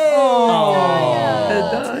 Hey,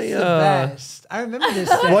 Yeah. the best. I remember this.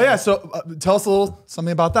 Day. Well, yeah. So tell us a little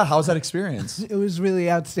something about that. How was that experience? It was really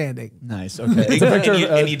outstanding. Nice. Okay. It's a picture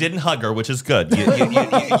and you didn't hug her, which is good. You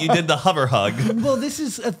did the hover hug. Well, this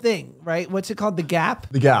is a thing, right? What's it called? The Gap?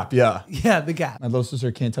 The Gap. Yeah. Yeah, the Gap. My little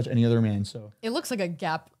sister can't touch any other man. So It looks like a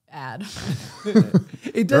Gap ad.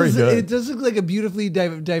 It does. It does look like a beautifully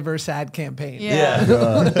diverse ad campaign. Yeah.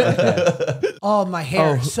 Oh, my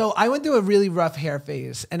hair. So I went through a really rough hair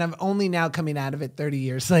phase, and I'm only now coming out of it 30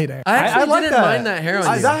 years later. I actually like didn't mind that hair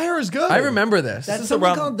on you. That hair is good. I remember this. That's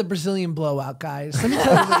something called the Brazilian blowout, guys. Let me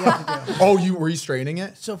tell you what you have to do. Oh, were you straightening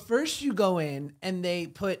it? So first you go in and they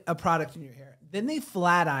put a product in your hair. Then they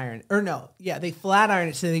flat iron, they flat iron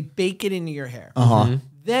it so they bake it into your hair.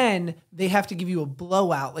 Then they have to give you a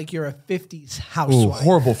blowout like you're a 50s housewife.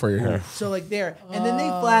 Horrible for your hair. So like there, and then they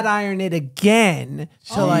flat iron it again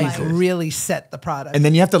to really set the product. And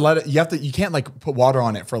then you have to let it. You can't like put water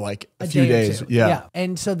on it for like a few day or days. two. Yeah.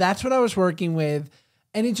 And so that's what I was working with.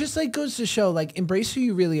 And it just like goes to show, like, embrace who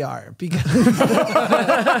you really are, because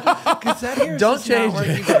that hair is Don't just not change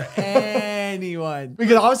working it. for anyone.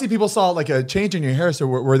 Because obviously people saw like a change in your hair. So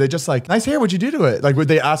were they just like, nice hair? What'd you do to it? Like, would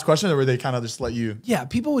they ask questions or would they kind of just let you? Yeah,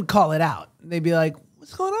 people would call it out. They'd be like,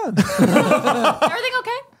 "What's going on?" Everything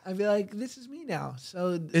okay? I'd be like, "This is me now."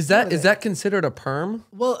 So Is that considered a perm?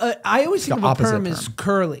 Well, I always think of a opposite perm as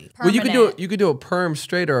curly, Well, you Permanent. could do a perm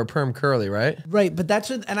straight or a perm curly, right? right? But that's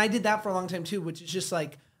what, and I did that for a long time too, which is just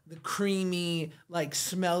like the creamy, like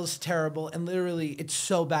smells terrible, and literally it's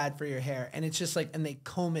so bad for your hair, and it's just like, and they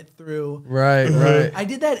comb it through. Right. I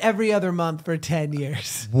did that every other month for 10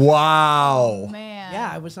 years. Wow. Man. Yeah,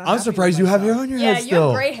 I was not. I'm happy surprised with you have hair myself. on your Yeah, head you still.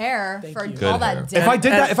 have great hair for you. all Good that hair.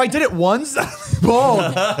 dead. If I did it once, bald,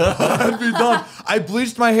 I'd be done. I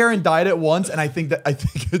bleached my hair and dyed it once, and I think that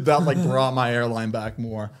like brought my hairline back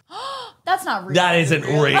more. That's not real. That isn't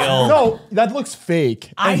real. No, that looks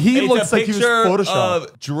fake. And he It's looks a like he was picture photoshopped.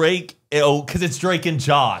 of Drake. Oh, because it's Drake and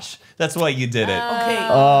Josh. That's why you did it. Okay,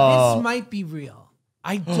 this might be real.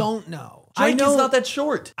 I don't know. Drake I know is not that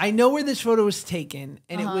short. I know where this photo was taken,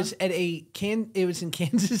 and it was at it was in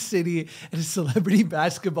Kansas City at a celebrity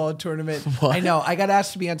basketball tournament. I know. I got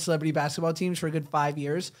asked to be on celebrity basketball teams for a good 5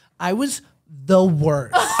 years. I was the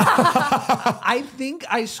worst. I think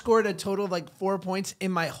I scored a total of like 4 points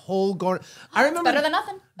in my whole I remember Better than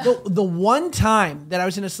nothing. the one time that I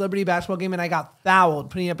was in a celebrity basketball game and I got fouled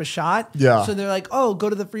putting up a shot. Yeah. So they're like, "Oh, go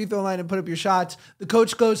to the free throw line and put up your shots." The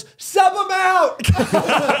coach goes, "Sub them out."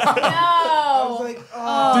 I was No. like,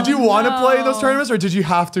 "Oh." Did you want to play in those tournaments, or did you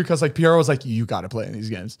have to? Because like Pierre was like, you got to play in these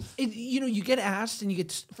games. You get asked, and you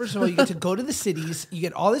get, first of all, you get to go to the cities, you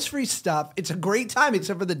get all this free stuff. It's a great time,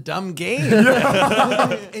 except for the dumb game.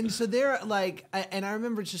 And so they're like, and I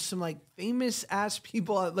remember just some like famous ass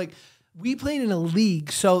people. Like, we played in a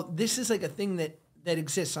league, so this is like a thing that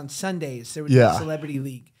exists on Sundays. There would be a celebrity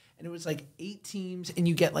league, and it was like 8 teams, and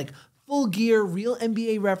you get like full gear, real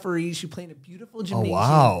NBA referees. You play in a beautiful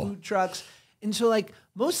gymnasium, food trucks. And so, like,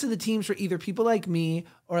 most of the teams were either people like me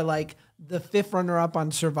or, like, the 5th runner-up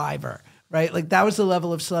on Survivor, right? Like, that was the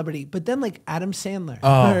level of celebrity. But then, like, Adam Sandler.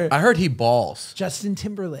 Oh, I heard he balls. Justin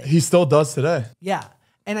Timberlake. He still does today. Yeah.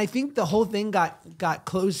 And I think the whole thing got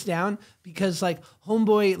closed down because, like,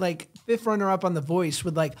 homeboy, like, 5th runner-up on The Voice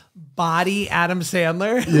would, like, body Adam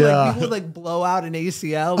Sandler. Yeah. Like, people would, like, blow out an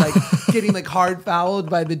ACL, like, getting, like, hard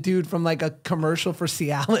fouled by the dude from, like, a commercial for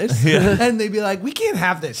Cialis. Yeah. And they'd be like, we can't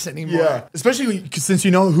have this anymore. Yeah, especially since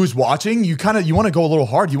you know who's watching, you want to go a little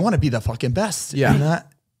hard. You want to be the fucking best. Yeah.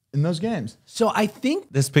 In those games. So I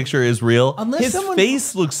think This picture is real. Unless his someone-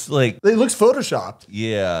 face looks like It looks photoshopped.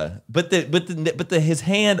 yeah, but his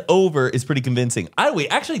hand over is pretty convincing.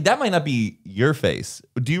 Actually, that might not be your face.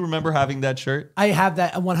 Do you remember having that shirt? I have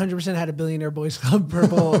that. I 100% had a Billionaire Boys Club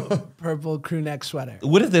purple crew neck sweater.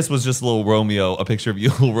 What if this was just little Romeo, a picture of you,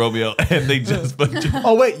 little Romeo, and they just put you?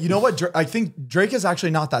 Oh wait, you know what? I think Drake is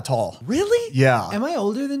actually not that tall. Really? Yeah. Am I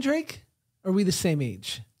older than Drake? Or are we the same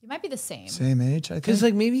age? You might be the same. Same age, I think. Because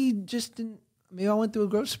like maybe he just didn't. Maybe I went through a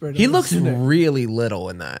growth spurt. He looks really little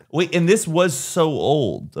in that. Wait, and this was so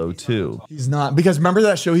old though too. He's not, because remember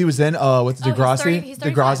that show he was in with Oh, Degrassi? he's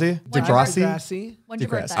 35. Degrassi? When's your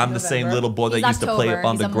Degrassi. birthday? I'm the same November. little boy that He's used to play October. up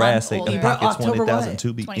on He's the a month grass. older. He pockets October 20,000 what?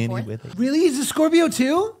 to be any 24th? with it. Really? He's a Scorpio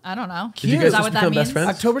too? I don't know. Did you Is guys that just what that become best means? friends?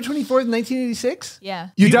 October 24th, 1986? Yeah.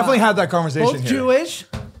 You definitely had that conversation Both here. Jewish?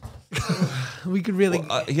 We could really.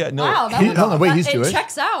 Yeah, no. Wow. That He- would, hold on, wait, that, he's it Jewish?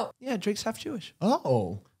 checks out. Yeah, Drake's half Jewish.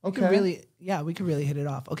 Oh, We could really, we could really hit it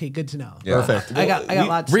off. Okay, good to know. Yeah. Perfect. I got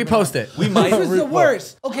lots. Repost it. We might This was the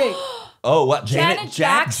worst. Okay, Oh, what? Janet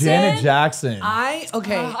Jackson. Janet Jackson. I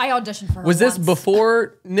auditioned for her. Was this once.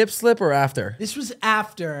 before Nip Slip or after? This was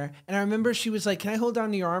after, and I remember she was like, "Can I hold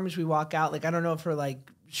down your arm as we walk out?" Like, I don't know if her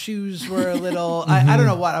like shoes were a little, I don't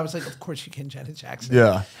know what. I was like, of course you can, Janet Jackson.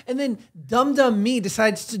 Yeah. And then dumb me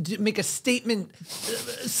decides to make a statement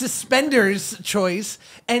suspenders choice,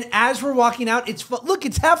 and as we're walking out, look,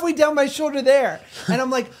 it's halfway down my shoulder there, and I'm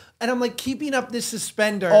like keeping up this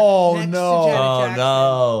suspender. Oh, next no. To Janet Oh, Jackson.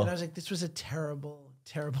 no. And I was like, this was a terrible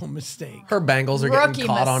mistake. Her bangles are Rookie getting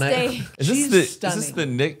caught on it. mistake. She's Is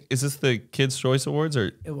stunning. this the Kids Choice Awards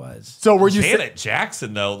or It was. So were you Janet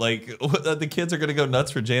Jackson though? Like the kids are gonna go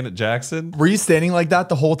nuts for Janet Jackson. were you standing like that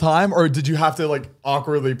the whole time, or did you have to like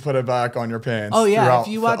awkwardly put it back on your pants? Oh yeah, throughout if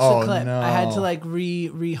you watch the clip, I had to like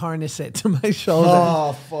re-harness it to my shoulder.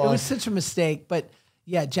 Oh, fuck. It was such a mistake, but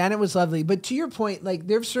yeah, Janet was lovely. But to your point, like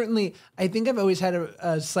there's certainly, I think I've always had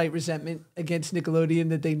a slight resentment against Nickelodeon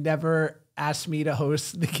that they never asked me to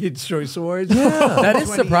host the Kids' Choice Awards. Yeah, that is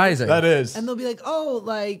 20 surprising. That is. And they'll be like, oh,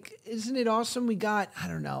 like, isn't it awesome we got, I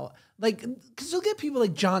don't know, like, because they'll get people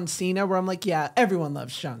like John Cena, where I'm like, yeah, everyone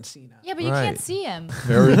loves John Cena. Yeah, but you Right. can't see him.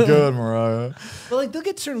 Very good, Mariah. But like, they'll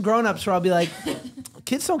get certain grown-ups where I'll be like,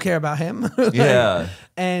 kids don't care about him. Yeah.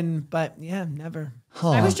 But yeah, never.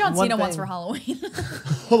 I was John One Cena once thing. for Halloween.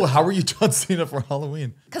 Oh, how were you John Cena for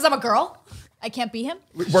Halloween? Because I'm a girl. I can't be him.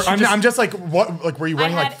 I'm just like, what? Like, were you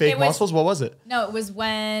wearing like fake it was- muscles? What was it? No, it was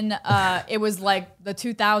when it was like the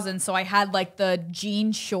 2000s. So I had like the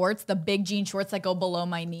jean shorts, the big jean shorts that go below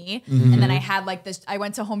my knee. And then I had like this, I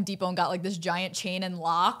went to Home Depot and got like this giant chain and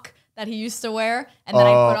lock that he used to wear. And then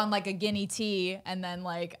I put on like a guinea tee. And then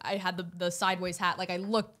like I had the sideways hat. Like I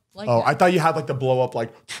looked like Oh, that. I thought you had like the blow up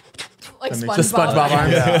like. Like The SpongeBob. SpongeBob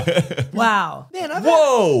arm. Yeah. Wow. Man,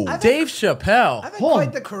 Whoa. Dave Chappelle. I've had Hold on.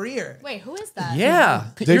 quite the career. Wait, who is that? Yeah.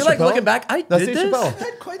 Dave You're like Chappelle? looking back. I That's did Dave this. Chappelle. I've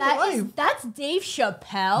had quite the life. That's Dave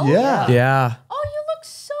Chappelle? Yeah. Yeah. Oh, you look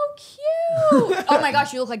so cute. Oh my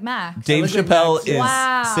gosh, you look like Max. Dave look at Chappelle Max. is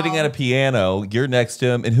Wow. sitting at a piano. You're next to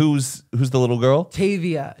him, and who's the little girl?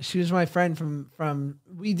 Tavia, she was my friend from.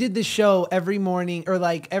 We did this show every morning, or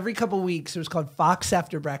like every couple weeks. It was called Fox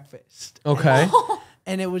After Breakfast. Okay.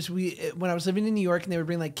 And it was when I was living in New York, and they would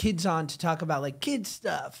bring like kids on to talk about like kids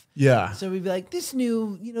stuff. Yeah. So we'd be like, this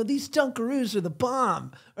new, these Dunkaroos are the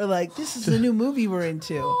bomb, or like this is the new movie we're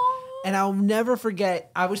into. And I'll never forget,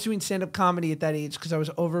 I was doing stand-up comedy at that age because I was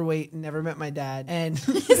overweight and never met my dad. And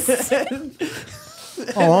and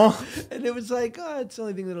it was like, oh, it's the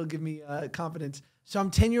only thing that'll give me confidence. So I'm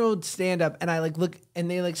 10-year-old stand-up, and I like look, and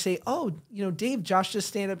they like say, oh, Dave, Josh just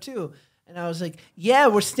stand-up too. And I was like, yeah,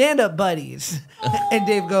 we're stand-up buddies. And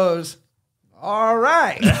Dave goes, all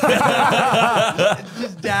right.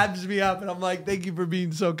 Just dabs me up, and I'm like, thank you for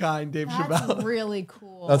being so kind, Dave That's Chappelle. really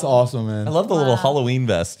cool. That's awesome, man. I love the little Halloween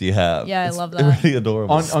vest you have. Yeah, I It's love that. really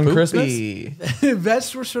adorable. On Christmas? Spoopy.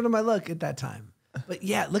 Vests were sort of my look at that time. But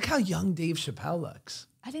yeah, look how young Dave Chappelle looks.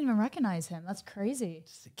 I didn't even recognize him. That's crazy.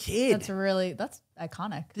 He's a kid. That's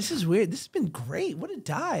iconic. This is weird. This has been great. What a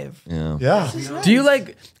dive. Yeah. Yeah. Do you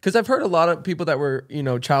like, because I've heard a lot of people that were,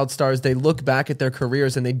 child stars, they look back at their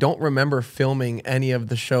careers and they don't remember filming any of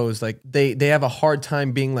the shows. Like they have a hard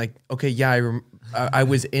time being like, okay, yeah, I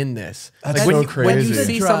was in this. That's like so when crazy. you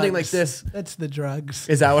see something like Drugs. this, That's the drugs.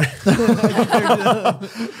 is that what?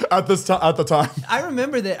 At the time. I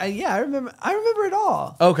remember that. I remember it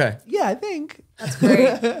all. Okay. Yeah, I think. That's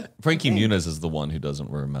great. Frankie Muniz is the one who doesn't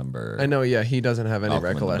remember. I know, yeah, he doesn't have any Malcolm in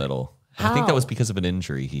the recollection. Middle. I think that was because of an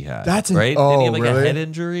injury he had. That's right. oh, Did he have like really? a head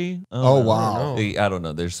injury? Oh, wow. I don't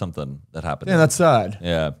know. There's something that happened. Yeah, that's sad.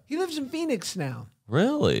 Yeah. He lives in Phoenix now.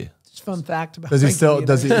 Really? Just fun fact about. Does he Frankie still? Muniz.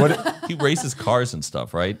 Does he? What? He races cars and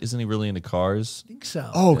stuff, right? Isn't he really into cars? I think so.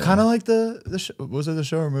 Oh, kind of like the show. Was it the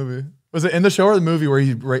show or movie? Was it in the show or the movie where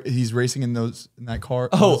he's racing in that car?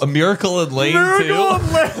 Oh, A Miracle in Lane Miracle too.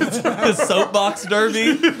 in Lane. The soapbox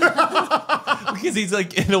derby. Because he's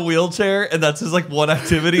like in a wheelchair, and that's his like one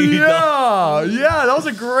activity. He does. Yeah, that was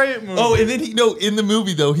a great movie. Oh, and then in the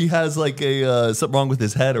movie though, he has like a something wrong with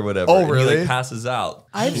his head or whatever. Oh, and he really? like passes out.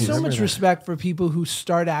 I have so much respect for people who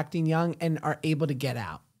start acting young and are able to get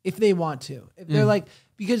out if they want to. If they're like,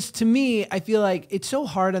 because to me, I feel like it's so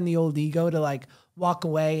hard on the old ego to like walk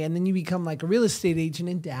away, and then you become like a real estate agent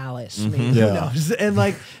in Dallas, maybe, Yeah. who knows?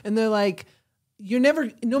 And they're like, you're never,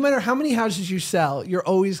 no matter how many houses you sell, you're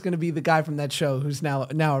always going to be the guy from that show who's now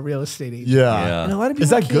a real estate agent. Yeah. And a lot of people Is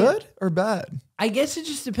that can't- good or bad? I guess it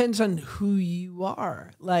just depends on who you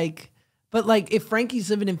are. Like, but like if Frankie's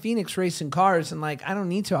living in Phoenix racing cars and like I don't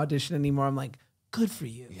need to audition anymore, I'm like, good for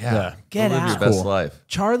you. Yeah. Get Go live out. your best Cool. life.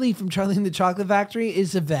 Charlie from Charlie and the Chocolate Factory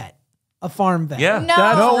is a vet, a farm vet. Yeah. No,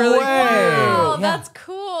 That's really way. Wow, Yeah. that's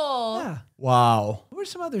cool. Yeah. Wow. Who are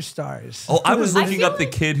some other stars? Oh, I was I looking feel up the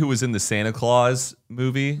kid who was in the Santa Claus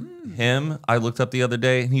movie. Him, I looked up the other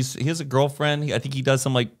day, and he has a girlfriend. I think he does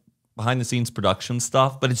some like behind the scenes production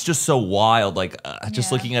stuff, but it's just so wild. Like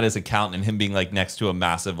just looking at his account and him being like next to a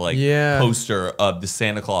massive like poster of the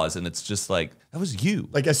Santa Claus, and it's just like that was you.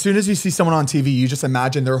 Like as soon as you see someone on TV, you just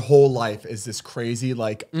imagine their whole life is this crazy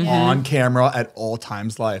like on camera at all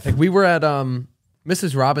times life. Like we were at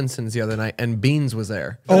Mrs. Robinson's the other night, and Beans was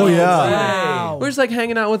there. Oh yeah. Wow. We're just like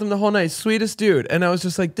hanging out with him the whole night. Sweetest dude. And I was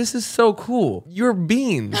just like, this is so cool. You're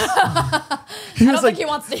Beans. I don't think he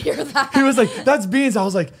wants to hear that. He was like, that's Beans. I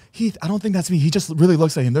was like, Heath, I don't think that's me. He just really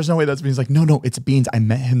looks like him. There's no way that's Beans. He's like, no, it's Beans. I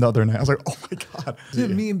met him the other night. I was like, oh my God.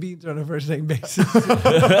 Dude, me and Beans are on a first name basis.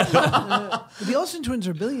 The Olsen twins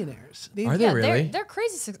are billionaires. Are they really? They're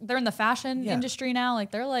crazy. They're in the fashion industry now.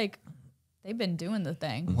 Like they've been doing the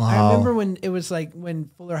thing. Wow. I remember when it was like when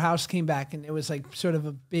Fuller House came back, and it was like sort of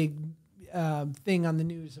a big thing on the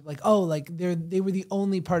news of like, oh, like they were the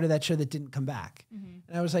only part of that show that didn't come back, and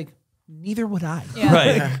I was like, neither would I. Yeah.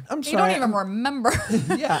 Right. Like, I'm You sorry. don't even remember.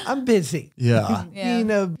 Yeah, I'm busy. Yeah. Yeah.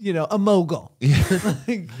 Being a mogul.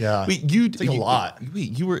 Yeah. Wait, you like a lot.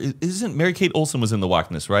 Wait, you were isn't Mary Kate Olsen was in the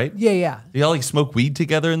Wackness, right? Yeah. Did y'all like smoke weed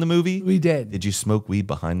together in the movie? We did. Did you smoke weed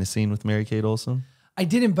behind the scene with Mary Kate Olsen? I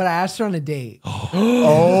didn't, but I asked her on a date.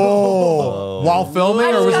 Oh. While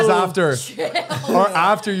filming, or was this after? Or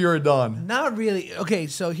after you were done? Not really. Okay,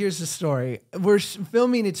 so here's the story. We're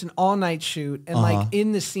filming. It's an all-night shoot, and like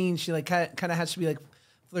in the scene, she like kind of has to be like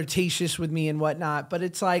flirtatious with me and whatnot. But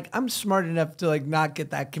it's like I'm smart enough to like not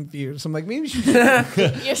get that confused. I'm like, maybe she's.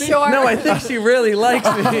 You sure? No, I think she really likes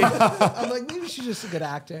me. I'm like, maybe she's just a good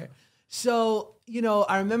actor. So,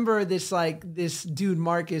 I remember this dude,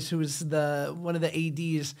 Marcus, who was one of the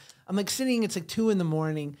ADs. I'm like sitting, it's like 2 a.m,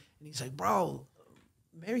 and he's like, bro,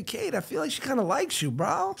 Mary Kate, I feel like she kind of likes you,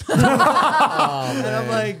 bro. And I'm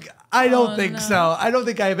like, I don't think so. I don't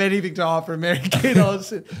think I have anything to offer Mary Kate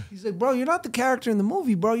Olsen. He's like, bro, you're not the character in the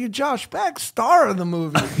movie, bro. You're Josh Peck, star of the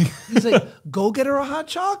movie. He's like, go get her a hot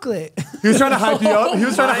chocolate. He was trying to hype you up. He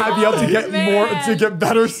was trying to hype you up to get man. to get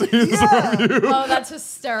better scenes from you. Oh, that's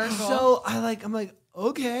hysterical. So I'm like,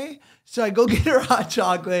 okay. So I go get her hot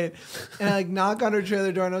chocolate, and I like knock on her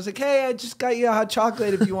trailer door, and I was like, hey, I just got you a hot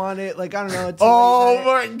chocolate if you want it. Like, I don't know. It's Oh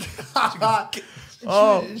my God.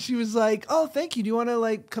 She was like, oh, thank you. Do you want to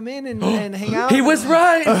like come in and hang out? He was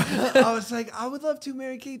right. I was like, I would love to,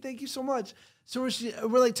 Mary Kate. Thank you so much. So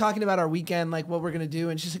we're like talking about our weekend, like what we're gonna do,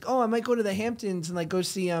 and she's like, oh, I might go to the Hamptons and like go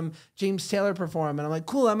see James Taylor perform, and I'm like,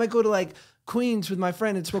 cool. I might go to like Queens with my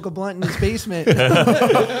friend and smoke a blunt in his basement.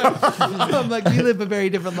 I'm like, we live a very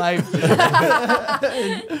different life.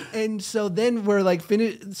 and so then we're like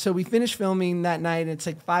finished. So we finished filming that night, and it's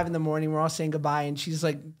like 5 a.m. We're all saying goodbye, and she's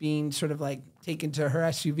like being sort of like taken to her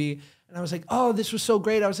SUV. And I was like, oh, this was so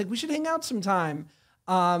great. I was like, we should hang out sometime.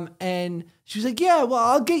 And she was like, yeah, well,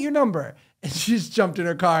 I'll get your number. And she just jumped in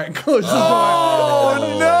her car and closed the door.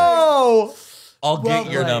 Oh no. I'll Well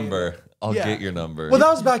get your played. number. I'll Yeah. get your number. Well, that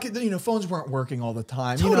was back. Phones weren't working all the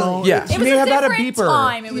time. Totally. Yeah. She it was may a have had a different beeper.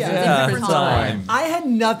 time. It was a different time. I had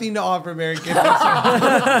nothing to offer Mary Kate Olsen.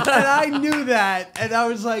 And I knew that. And I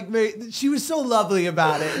was like, she was so lovely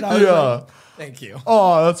about it. And I was like, thank you.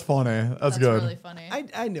 Oh, that's funny. That's That's good. really funny.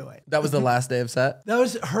 I knew it. That was the last day of set. That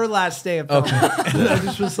was her last day of filming. And I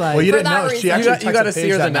just was like, Well, you For didn't that know. reason. She actually You got to texted see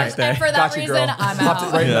Paige her the that next night. day. and for that Got you, reason, girl. I'm Popped it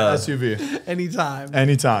out. right in the Yeah. SUV. anytime.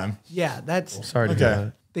 Anytime. Yeah, that's. Sorry to Okay. hear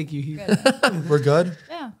that. Thank you, Heath. We're good?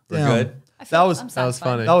 Yeah. We're Damn. good. I That was- I'm That was satisfied.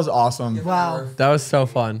 funny. That was awesome. Wow. That was so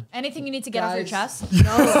fun. Anything you need to get off your Guys. chest?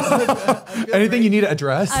 Anything you need to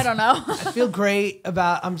address? I don't know. I feel great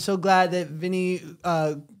about. I'm so glad that Vinny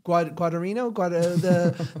Guadarino,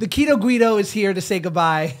 the Keto Guido is here to say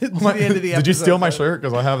goodbye to the end of the episode. Did you steal my shirt?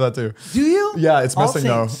 Because I have that too. Do you? Yeah, it's All missing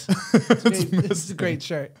though. Saints. It's a great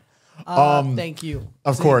shirt. Thank you.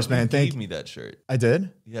 Of course, man. You Thank gave me that shirt. I did.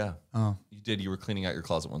 Yeah. Oh. You did. You were cleaning out your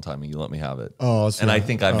closet one time and you let me have it. Oh, that's and right. I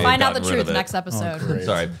think I may have Find out the gotten rid of truth it. next episode. great.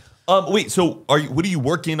 Sorry. Wait. So, what are you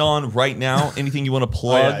working on right now? Anything you want to Oh,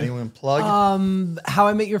 plug? yeah. Anyone plug? How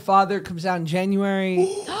I Met Your Father comes out in January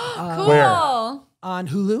Cool. Where? on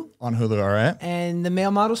Hulu, On Hulu, all right. and the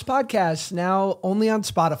Male Models Podcast now only on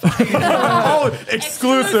Spotify Oh,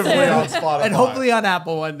 exclusively on Spotify. and hopefully on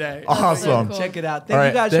Apple one day. Awesome. Cool. Check it out. All Thank right.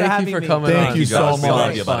 you guys for Thank having you for me. coming Thank on. you so guys. We love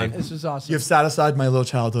much. you, buddy. This was awesome. You've satisfied my little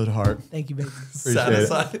childhood heart. Thank you, baby. Appreciate it.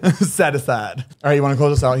 Satisfied. Satisfied. All right, you want to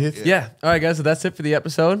close us out, Heath? Yeah. All right, guys. So that's it for the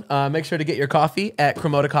episode. Make sure to get your coffee at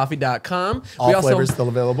CremotaCoffee.com. All flavors still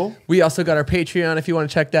available. We also got our Patreon. If you want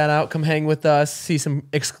to check that out, come hang with us, see some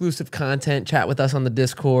exclusive content, chat with us on the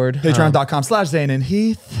Discord. Patreon.com/Zane and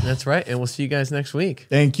Heath. That's right. And we'll see you guys next week.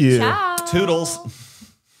 Thank you. Ciao. Toodles.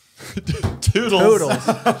 Toodles.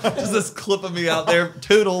 Just this clip of me out there.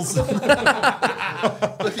 Toodles.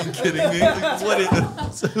 Fucking kidding me? Like, what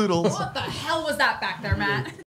is Toodles? What the hell was that back there, Matt?